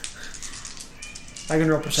LeStrange? I can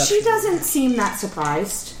roll perception. She doesn't seem that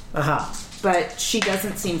surprised, Aha. but she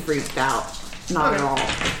doesn't seem freaked out. Not at all.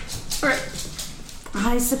 Alright.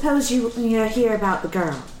 I suppose you hear about the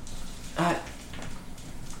girl.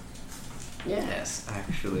 Yes,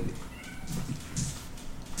 actually.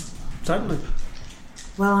 Certainly.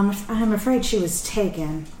 Well, I'm afraid she was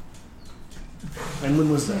taken. And when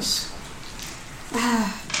was this?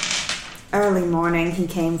 Early morning he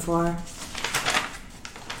came for her.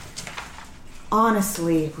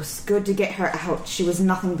 Honestly, it was good to get her out. She was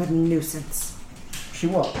nothing but a nuisance. She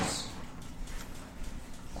was.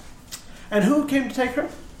 And who came to take her?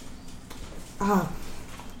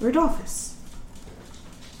 Rodolphus.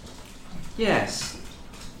 Yes.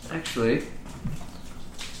 Actually.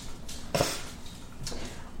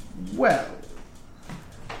 Well,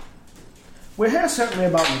 we're here certainly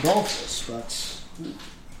about Rodolphus, but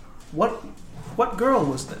what girl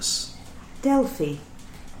was this? Delphi.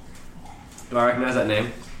 Do I recognize that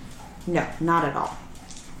name? No, not at all.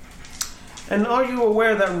 And are you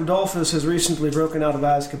aware that Rodolphus has recently broken out of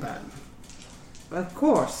Azkaban? Of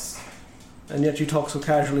course. And yet you talk so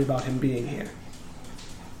casually about him being here.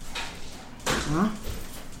 Huh?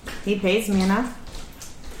 He pays me enough.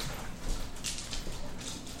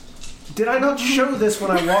 Did I not show this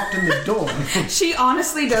when I walked in the door? She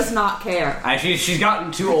honestly does not care. She's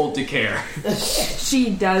gotten too old to care. She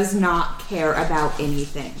does not care about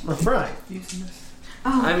anything. That's right.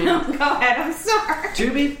 Oh, I mean- no, go ahead, I'm sorry.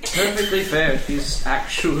 To be perfectly fair, she's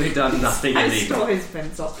actually done nothing I illegal. stole his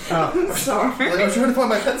pencil. Oh. I'm sorry. Like, I was trying to find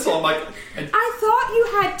my pencil. I'm like, I thought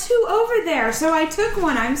you had two over there, so I took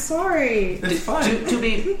one. I'm sorry. it's fine. To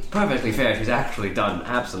be perfectly fair, she's actually done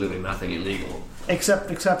absolutely nothing illegal. Except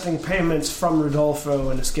accepting payments from Rodolfo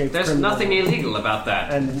and escaped There's criminal. nothing illegal about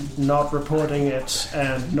that. And not reporting it,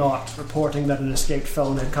 and not reporting that an escaped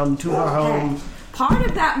felon had come to her home. Part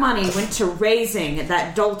of that money went to raising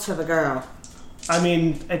that dolt of a girl. I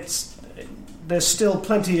mean, there's still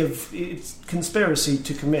plenty of conspiracy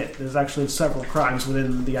to commit. There's actually several crimes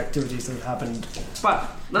within the activities that have happened But, that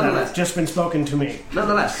nonetheless, have just been spoken to me.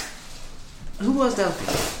 who was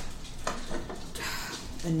Delphi?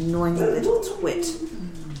 Annoying little twit.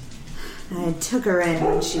 I took her in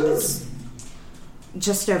when she was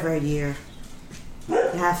just over a year.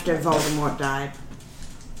 After Voldemort died.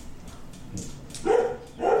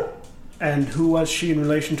 And who was she in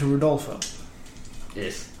relation to Rodolfo?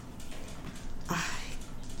 Yes. I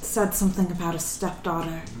said something about a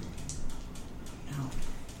stepdaughter. No.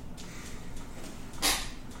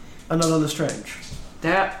 Another LeStrange.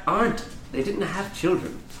 There aren't. They didn't have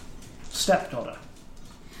children. Stepdaughter.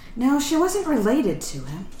 No, she wasn't related to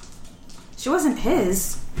him. She wasn't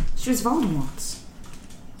his. She was Voldemort's.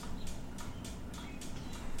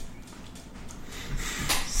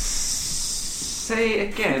 Say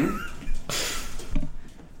again.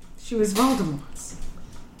 She was Voldemort's.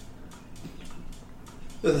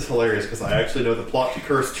 This is hilarious because I actually know the plot to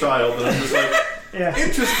Cursed Child, and I'm just like, Yeah.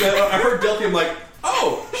 interesting. I heard Delphi, I'm like,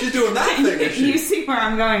 oh, she's doing that thing, is she? You see where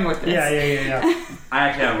I'm going with this. Yeah. I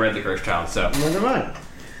actually haven't read The Cursed Child, so. Never mind.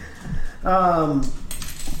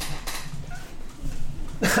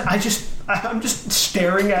 I'm just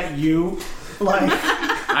staring at you, like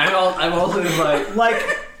I'm also like,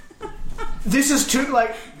 this is too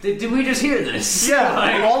like. did we just hear this? Yeah,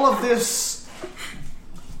 Like, all of this.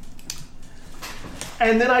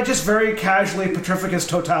 And then I just very casually Petrificus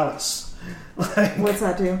Totalis. Like, What's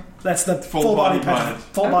that do? that's the Full body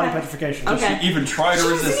full body petrification. Okay. She even tried to She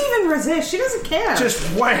resist. doesn't even resist. She doesn't care. Just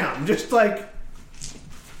wham! Just like,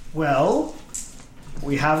 well,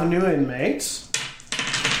 we have a new inmate.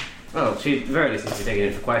 well, she very least needs to be taken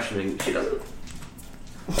in for questioning. She doesn't.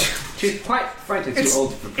 She's quite frankly too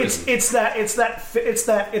old for prison. It's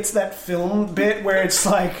that film bit where it's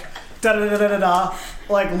like da da da da da da.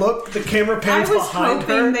 Like, look, the camera I pans was behind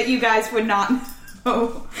hoping her. that you guys would not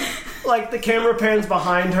know. Like, the camera pans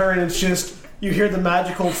behind her, and it's just you hear the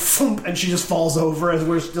magical thump, and she just falls over as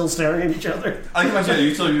we're still staring at each other. I can imagine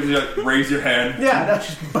you still usually like, raise your hand. Yeah, that's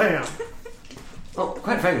just bam. Well,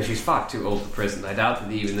 quite frankly, she's far too old for prison. I doubt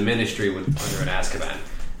that even the Ministry would put her in Azkaban.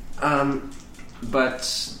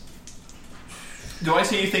 But Do I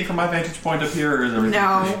see anything from my vantage point up here, or is everything?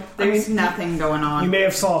 No, there's nothing going You on. may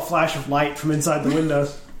have saw a flash of light from inside the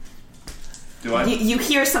windows. Do I? You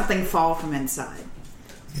hear something fall from inside.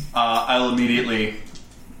 I'll immediately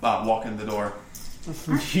walk in the door.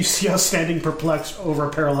 You see us standing perplexed over a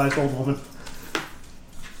paralyzed old woman.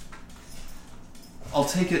 I'll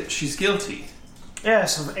take it she's guilty.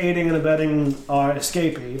 Yes, of aiding and abetting our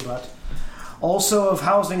escapee, but also of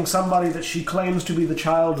housing somebody that she claims to be the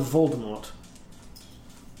child of Voldemort.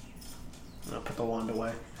 I'll put the wand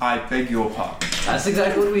away. I beg your pardon. that's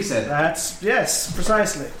exactly what we said. Yes,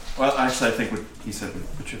 precisely. Well, actually, I think what he said was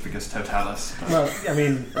Petrificus Totalis. Well, I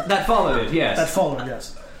mean, That followed it, yes. that followed,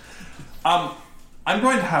 yes. I'm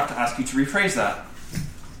going to have to ask you to rephrase that.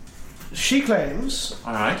 She claims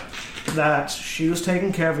All right. that she was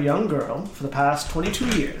taking care of a young girl for the past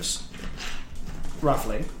 22 years,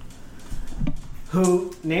 roughly,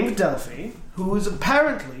 who named Delphi, who is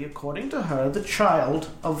apparently, according to her, the child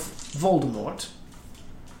of Voldemort,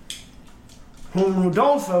 whom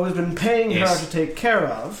Rodolfo has been paying Yes. her to take care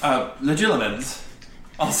of. Legilimens.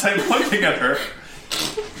 I'll say, pointing at her.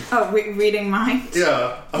 Oh, reading minds?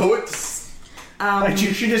 Yeah. Oh, it's... Like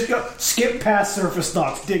you should just go skip past surface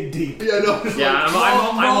thoughts, dig deep. Yeah, no. It's Yeah, like,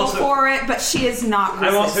 I'm Roll also. for it, but she is not resisting.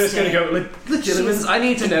 I'm also just going to go. Legitimate. I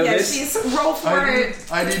need to know Yeah, this. she's roll for it.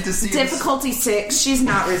 I need to see this. Difficulty 6. She's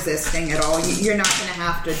not resisting at all. You're not going to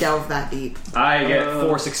have to delve that deep. I get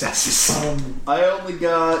 4 successes. I only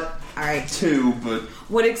got All right. 2, but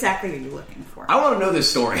What exactly are you looking for? I want to know this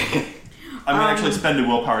story. I'm going to actually spend a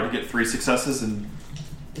willpower to get 3 successes, and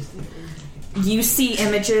You see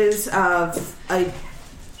images of a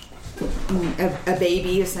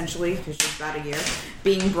baby, essentially, because she's about a year,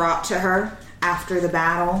 being brought to her after the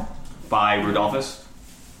battle. By Rudolphus.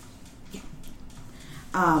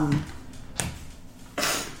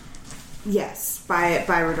 Yes, by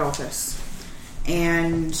Rodolphus.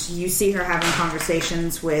 And you see her having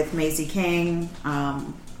conversations with Maisie King,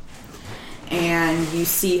 and you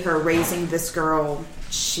see her raising this girl.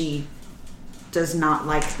 She does not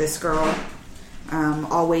like this girl.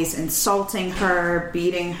 Always insulting her,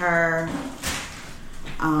 beating her.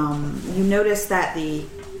 You notice that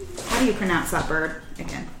how do you pronounce that bird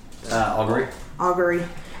again? Augury. Augury.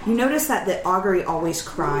 You notice that the augury always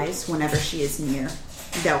cries whenever she is near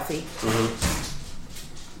Delphi.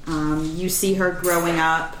 You see her growing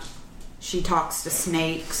up. She talks to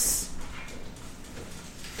snakes.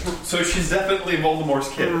 so she's definitely Voldemort's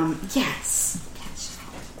kid. Yes.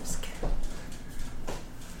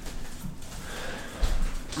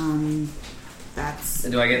 That's...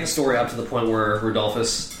 And do I get the story up to the point where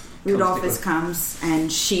Rudolphus comes,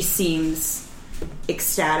 and she seems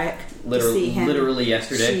ecstatic to see him. Literally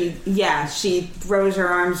yesterday? She throws her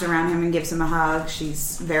arms around him and gives him a hug.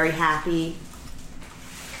 She's very happy.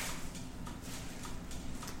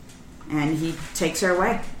 And he takes her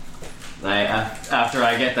away. After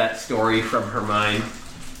I get that story from her mind,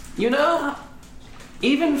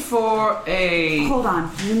 even for a... Hold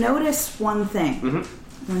on. You notice one thing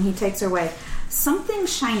when he takes her away. Something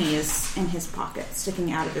shiny is in his pocket,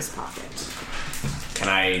 sticking out of his pocket. Can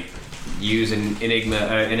I use an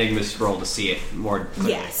Enigma scroll to see it more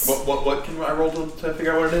clearly? Yes. What can I roll to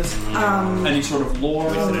figure out what it is? Any sort of lore?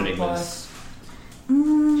 What's an Enigmas?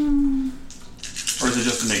 Or is it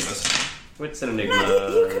just Enigmas? What's an Enigma? No,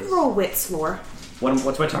 you could roll wits lore.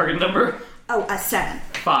 What's my target number? Oh, a 7.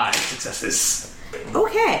 5 successes.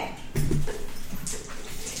 Okay.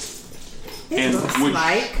 It looks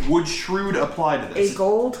like would Shrewd apply to this? a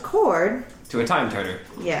gold cord. To a time turner.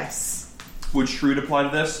 Yes. Would Shrewd apply to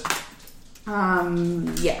this?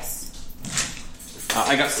 Yes.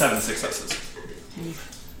 I got 7 successes.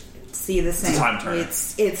 See the same. It's a time turner.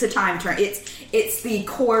 It's a time turner. It's the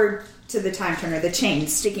cord to the time turner, the chain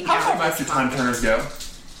sticking out. How far back do time turners go?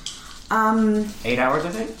 8 hours, I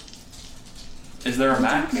think. Is there a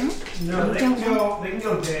max? No, they can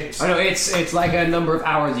go days. I know it's like a number of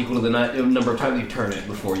hours equal to the number of times you turn it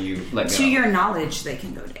before you let go. To your knowledge, they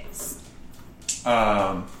can go days.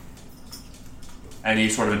 Any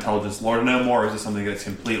sort of intelligence lore to know more, or is this something that's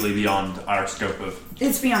completely beyond our scope of...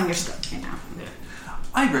 It's beyond your scope right now. Yeah.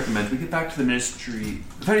 I recommend we get back to the ministry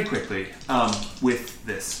very quickly with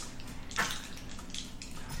this.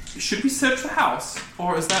 Should we search the house,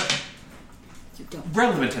 or is that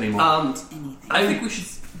relevant anymore? I think we should.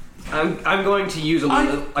 I'm going to use a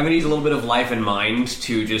little. I'm going to use a little bit of life and mind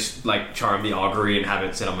to just like charm the augury and have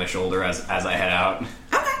it sit on my shoulder as I head out.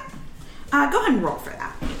 Okay. Go ahead and roll for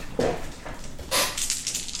that.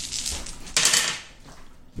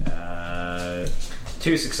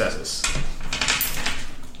 2 successes.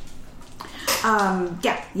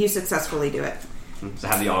 Yeah, you successfully do it. So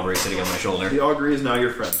I have the augury sitting on my shoulder. The augury is now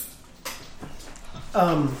your friend.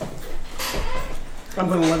 I'm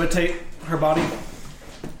going to levitate her body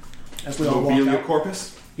as we all walk Mobilia out.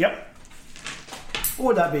 corpus? Yep. What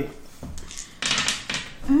would that be?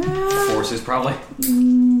 Forces, probably.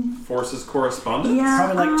 Forces correspondence? Yeah.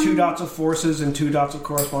 Probably like 2 dots of forces and 2 dots of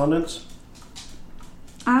correspondence.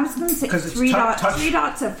 I was going to say 'Cause it's 3 touch. 3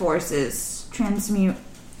 dots of forces. Transmute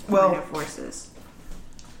minor forces.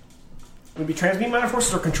 Would it be transmute minor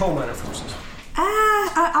forces or control minor forces?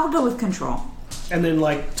 I'll go with control. And then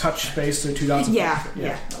like touch space, so 2 dots of Yeah, forces.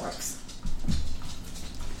 yeah, that works.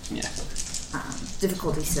 Yeah.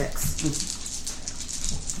 Difficulty 6.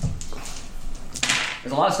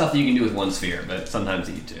 There's a lot of stuff that you can do with one sphere, but sometimes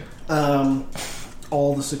you need to.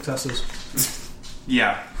 All the successes.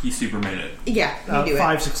 Yeah, he super made it. Yeah, you do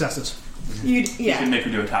 5 successes. You can make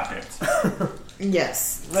her do a tap dance.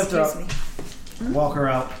 Yes. Lift her up. Walk her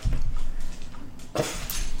out.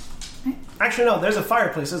 Actually, no. There's a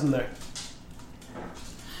fireplace, isn't there?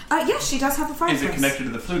 Yes, she does have a fireplace. Is it connected to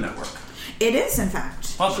the flu network? It is, in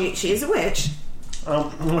fact. Well, She is a witch.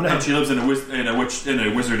 No. And she lives in a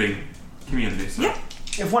wizarding community. So Yep.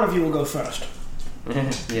 If one of you will go first.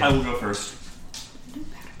 Yeah. I will go first. Flu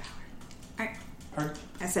powder power. Alright. Pardon?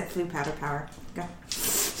 I said flu powder power. Go.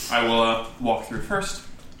 I will walk through first.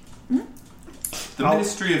 The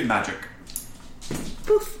Ministry of Magic.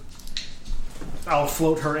 Poof. I'll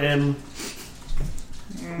float her in.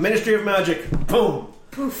 Ministry of Magic. Boom.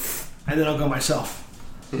 Poof. And then I'll go myself.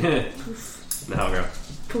 Poof. Now I'll go.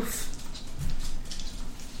 Poof.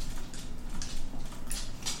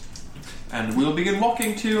 And we'll begin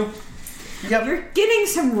walking to... Yep. You're getting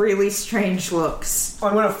some really strange looks.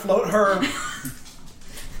 I'm going to float her...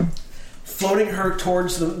 floating her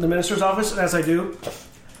towards the minister's office, and as I do...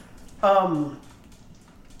 I'm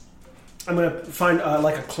going to find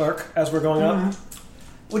like a clerk as we're going up.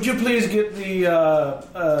 Would you please get the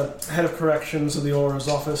head of corrections of the Auror's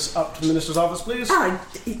office up to the minister's office, please?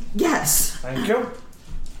 Yes. Thank you.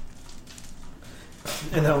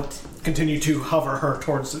 And I'll continue to hover her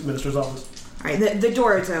towards the minister's office. Alright, the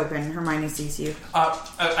door is open. Hermione sees you.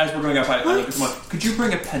 As we're going up, I look at someone. Could you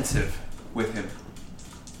bring a pensive with him?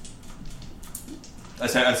 I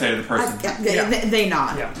say to the person. They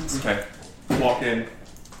nod. Yeah. Okay. Walk in.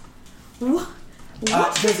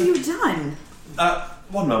 What have you done?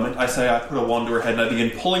 1 moment. I say I put a wand to her head and I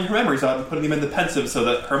begin pulling her memories out and putting them in the pensive so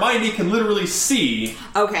that Hermione can literally see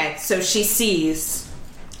Okay, so she sees...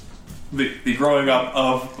 the growing up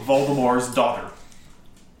of Voldemort's daughter.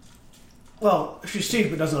 Well, she's Steve,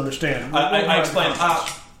 but doesn't understand. I explained.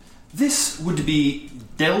 This would be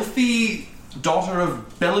Delphi, daughter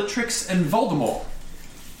of Bellatrix and Voldemort.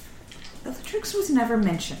 Bellatrix was never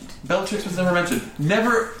mentioned. Bellatrix was never mentioned.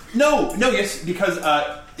 Never. No, yes, because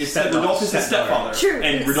it's Rodolphus' stepfather. True.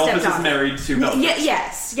 And Rodolphus is married to Bellatrix.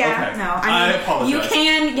 Yes. Okay. No. I apologize.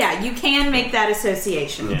 You can make that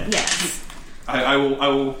association. Yeah. Yes. I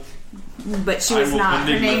will. But she was not.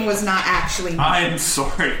 Her name was not actually. I'm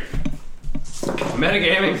sorry.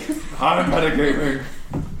 Metagaming. I'm metagaming.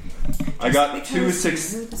 I got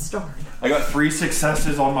The story. I got 3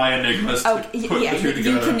 successes on my enigmas to put the two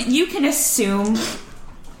together. You can assume.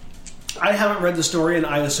 I haven't read the story, and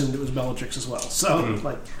I assumed it was Bellatrix as well. So, I mean, who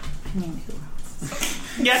else?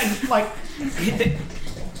 yeah, like,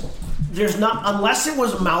 there's not, unless it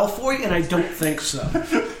was Malfoy, and I don't think so.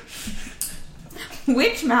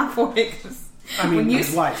 Which Malfoy? I mean,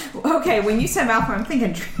 his wife. Okay, when you said Malfoy, I'm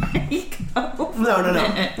thinking Draco. No,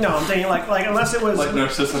 I'm thinking like unless it was Like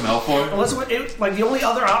Narcissa Malfoy? unless it like the only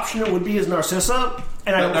other option it would be is Narcissa,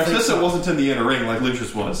 and I don't think Narcissa so. wasn't in the inner ring like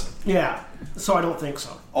Lucius was. Yeah, so I don't think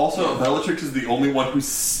so. Also, Bellatrix is the only one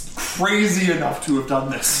who's crazy enough to have done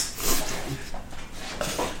this.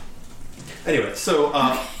 Anyway, so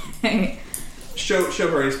show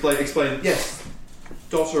her explain. Yes,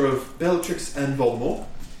 daughter of Bellatrix and Voldemort.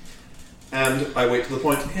 And I wait to the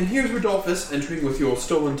point. And here's Rodolphus entering with your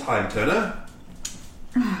stolen time turner.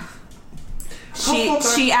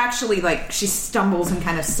 She actually she stumbles and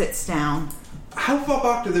kind of sits down. How far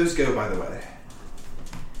back do those go, by the way?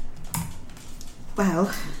 Well,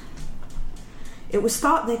 it was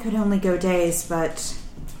thought they could only go days, but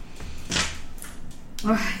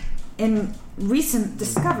in recent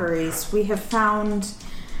discoveries, we have found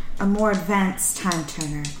a more advanced time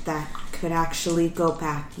turner that could actually go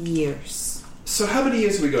back years. So how many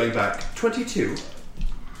years are we going back? 22?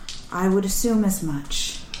 I would assume as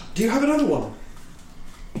much. Do you have another one?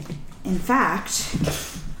 In fact,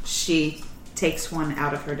 she takes one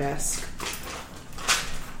out of her desk.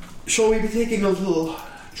 Shall we be taking a little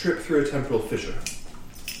trip through a temporal fissure?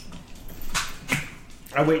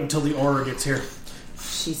 I wait until the Auror gets here.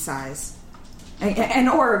 She sighs. And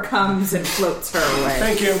Auror comes and floats her away.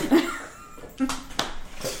 Thank you.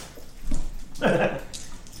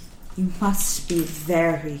 You must be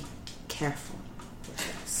very careful with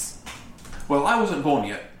this. Well, I wasn't born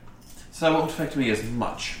yet, so that won't affect me as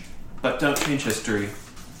much. But don't change history.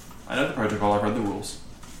 I know the protocol, I've read the rules.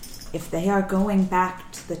 If they are going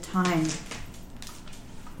back to the time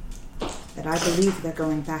that I believe they're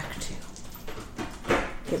going back to,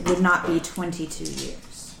 it would not be 22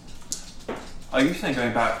 years. Are you saying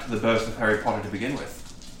going back to the birth of Harry Potter to begin with?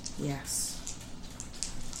 Yes.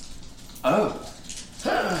 Oh.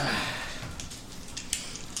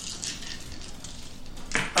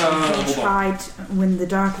 When the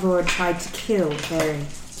Dark Lord tried to kill Harry.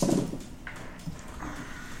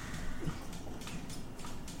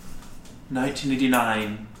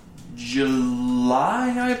 $1989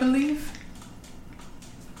 July, I believe?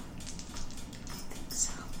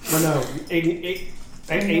 Oh no, 88.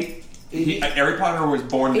 Harry Potter was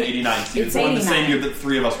born in 89. He was born the same year that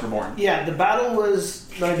 3 of us were born. Yeah, the battle was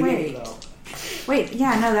 98 though. Wait,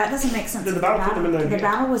 yeah, no, that doesn't make sense. The battle put him in 98. The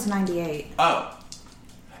battle was 98. Oh.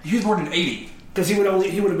 He was born in 80. Because he would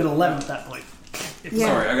have been 11 at that point. Yeah.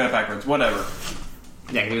 Sorry, I got it backwards. Whatever.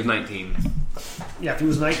 Yeah, he was 19. Yeah, if he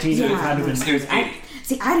was 19, it had to have been. It was 80.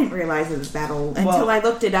 I didn't realize it was battle until I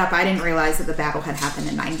looked it up. I didn't realize that the battle had happened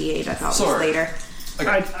in 98. I thought it was later.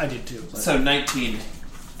 Okay. I did too. But. So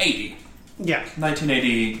 1980. Yeah.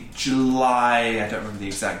 1980 July. I don't remember the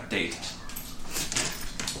exact date.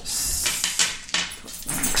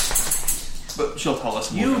 But she'll tell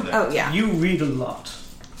us more of that. Oh, yeah. You read a lot.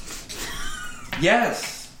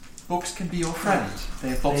 Yes. Books can be your friend. They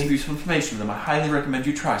have lots of useful information in them. I highly recommend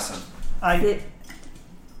you try some.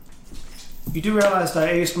 You do realize that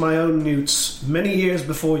I aced my own newts many years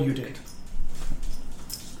before you did.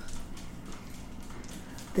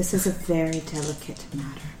 This is a very delicate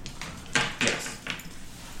matter. Yes.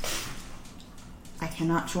 I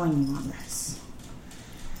cannot join you on this.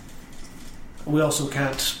 We also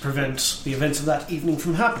can't prevent the events of that evening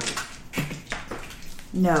from happening.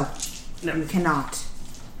 No, you cannot.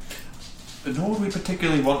 Nor would we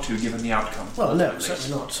particularly want to, given the outcome. Well, no,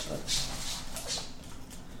 certainly not.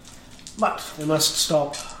 But we must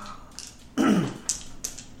stop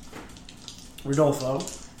Rodolfo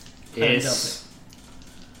and Delphi.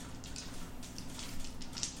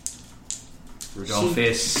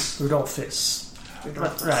 Rodolphus.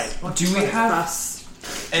 Right. Do we have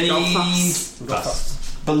any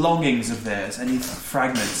belongings of theirs? Any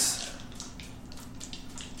fragments?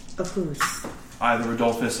 Of whose? Either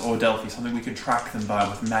Rodolphus or Delphi, something we can track them by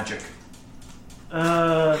with magic.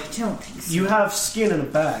 I don't think so. You have skin in a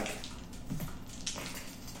bag.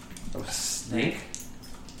 A snake?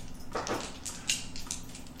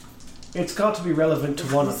 It's got to be relevant to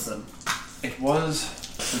one of them. It was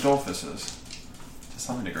Rodolphus's, to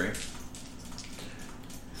some degree.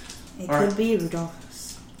 It All could right. be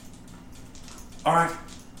Rudolphus. Alright,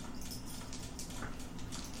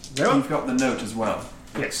 There you've got the note as well.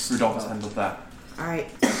 Yes. Rudolphus handled that. Alright.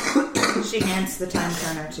 She hands the time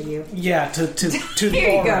turner to you. Yeah, to the Here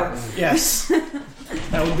you Auror. go. Yes.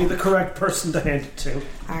 That would be the correct person to hand it to.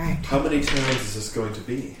 Alright. How many turns is this going to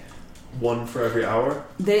be? One for every hour?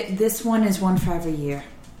 This one is one for every year.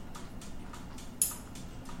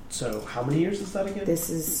 So, how many years is that again? This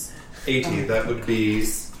is... 80. That would be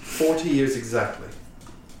 40 years exactly.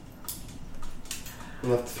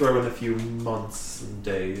 We'll have to throw in a few months and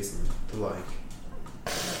days and the like.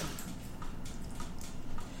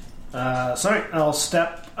 Sorry, I'll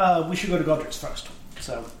step. We should go to Godric's first.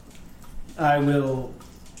 So, I will.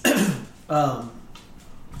 We'll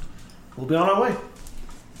be on our way.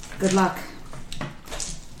 Good luck.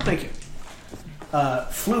 Thank you.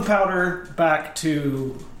 Flu powder back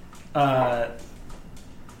to the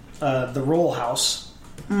roll house.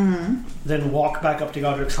 Mm-hmm. Then walk back up to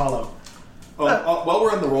Godric's Hollow. While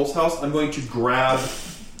we're in the Rolls house, I'm going to grab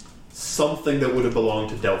something that would have belonged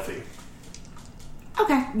to Delphi.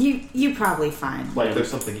 Okay, you probably find. Like, there's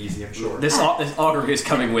something easy, I'm sure. This augury is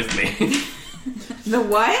coming with me. The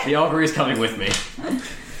what? The augury is coming with me.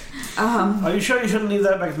 Are you sure you shouldn't leave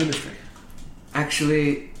that back at the ministry?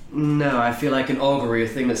 Actually, no. I feel like an augury, a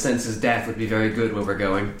thing that senses death, would be very good where we're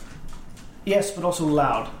going. Yes, but also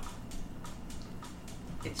loud.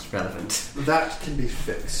 It's relevant. That can be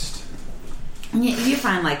fixed. You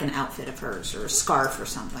find like an outfit of hers or a scarf or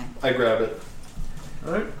something. I grab it.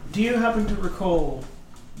 Alright. Do you happen to recall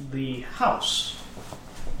the house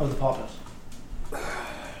of the Potters?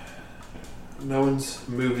 No one's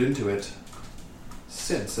moved into it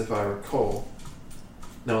since, if I recall.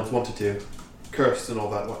 No one's wanted to. Cursed and all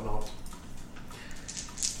that whatnot.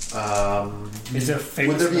 Is there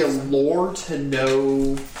famous? Would there be a lore to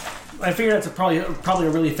know? I figure that's probably a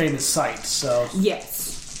really famous site. So Yes.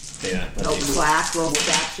 Yeah. Oh, black little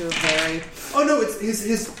statue of Mary. Oh no, it's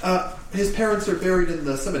his parents are buried in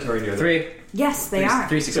the cemetery near there. Three Yes, they are.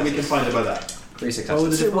 Three So we can successes. find it by that. 3 What would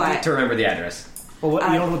successes. the To what? To remember the address. well, what, you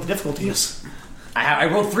don't know what the difficulty is. I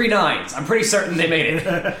rolled 3 9s. I'm pretty certain they made it.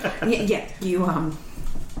 Yeah, you.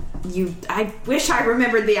 I wish I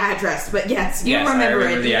remembered the address, but yes, you Yes, I remember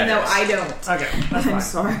remember it, the even though address. I don't. Okay, that's I'm fine.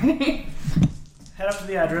 sorry. Head up to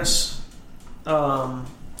the address.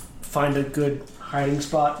 Find a good hiding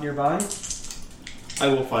spot nearby. I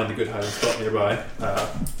will find a good hiding spot nearby.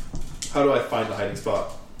 How do I find a hiding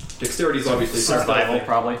spot? Dexterity is obviously Survival,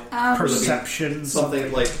 probably. Perception.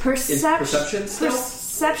 something like perception. Still?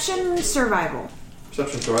 Perception, survival.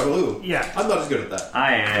 Perception, survival. Ooh, Yeah. I'm not as good at that.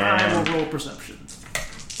 I I am. will roll perception.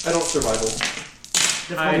 I don't survival.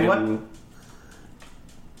 Difficulty what?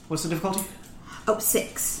 What's the difficulty? Oh,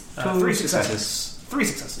 6. 3 successes. 3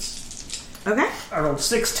 successes. Okay. I rolled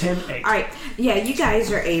 6, 10, 8. All right. Yeah, you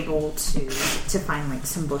guys are able to find like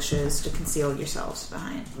some bushes to conceal yourselves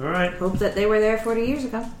behind. Alright. Hope that they were there 40 years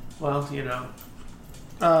ago. Well, you know.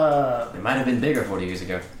 It might have been bigger 40 years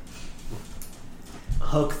ago.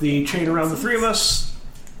 Hook the chain around the 3 of us,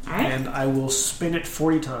 All right. and I will spin it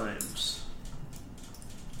 40 times.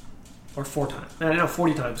 Or 4 times. No,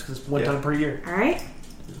 40 times, because it's one Yeah. time per year. All right.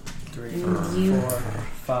 3, You- 4,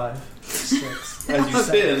 5, 6, As you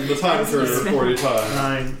spin, the time As you turns spin. 40 times.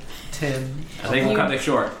 9, 10. I think we'll cut this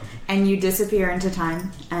short. And you disappear into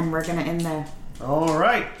time, and we're gonna end there.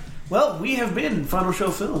 Alright. Well, we have been Final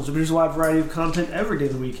Show Films. We produce a wide variety of content every day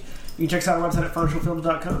of the week. You can check us out on our website at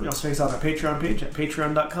finalshowfilms.com. You also check us out on our Patreon page at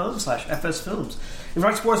patreon.com/fsfilms. If you'd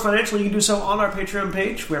like to support us financially, you can do so on our Patreon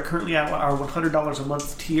page. We are currently at our $100 a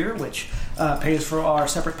month tier, which pays for our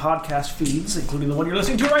separate podcast feeds, including the one you're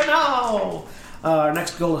listening to right now. Our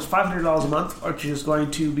next goal is $500 a month, which is going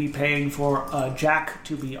to be paying for Jack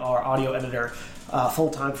to be our audio editor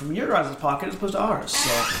full-time from your guys' pocket as opposed to ours.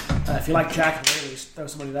 So if you like Jack, really throw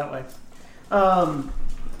some money that way.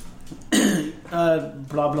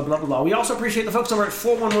 Blah, blah, blah, blah. We also appreciate the folks over at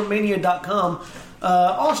 411mania.com.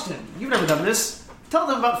 Austin, you've never done this. Tell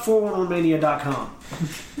them about 411mania.com.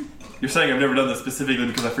 You're saying I've never done this specifically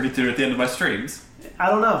because I forget to do it at the end of my streams. I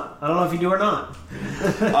don't know. I don't know if you do or not.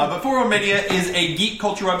 But 401 Mania is a geek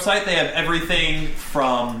culture website. They have everything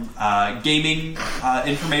from gaming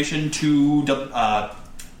information to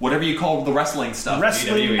whatever you call the wrestling stuff.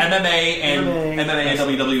 Wrestling. MMA and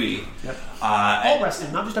WWE. Yep. All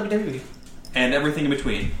wrestling, not just WWE. And everything in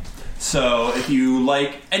between. So if you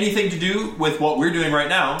like anything to do with what we're doing right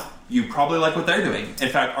now, you probably like what they're doing. In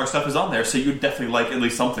fact, our stuff is on there, so you definitely like at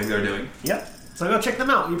least something they're doing. Yep. So go check them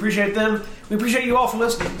out. We appreciate them. We appreciate you all for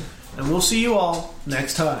listening. And we'll see you all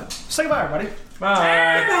next time. Say goodbye, everybody.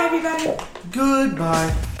 Bye. Bye, everybody.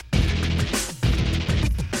 Goodbye.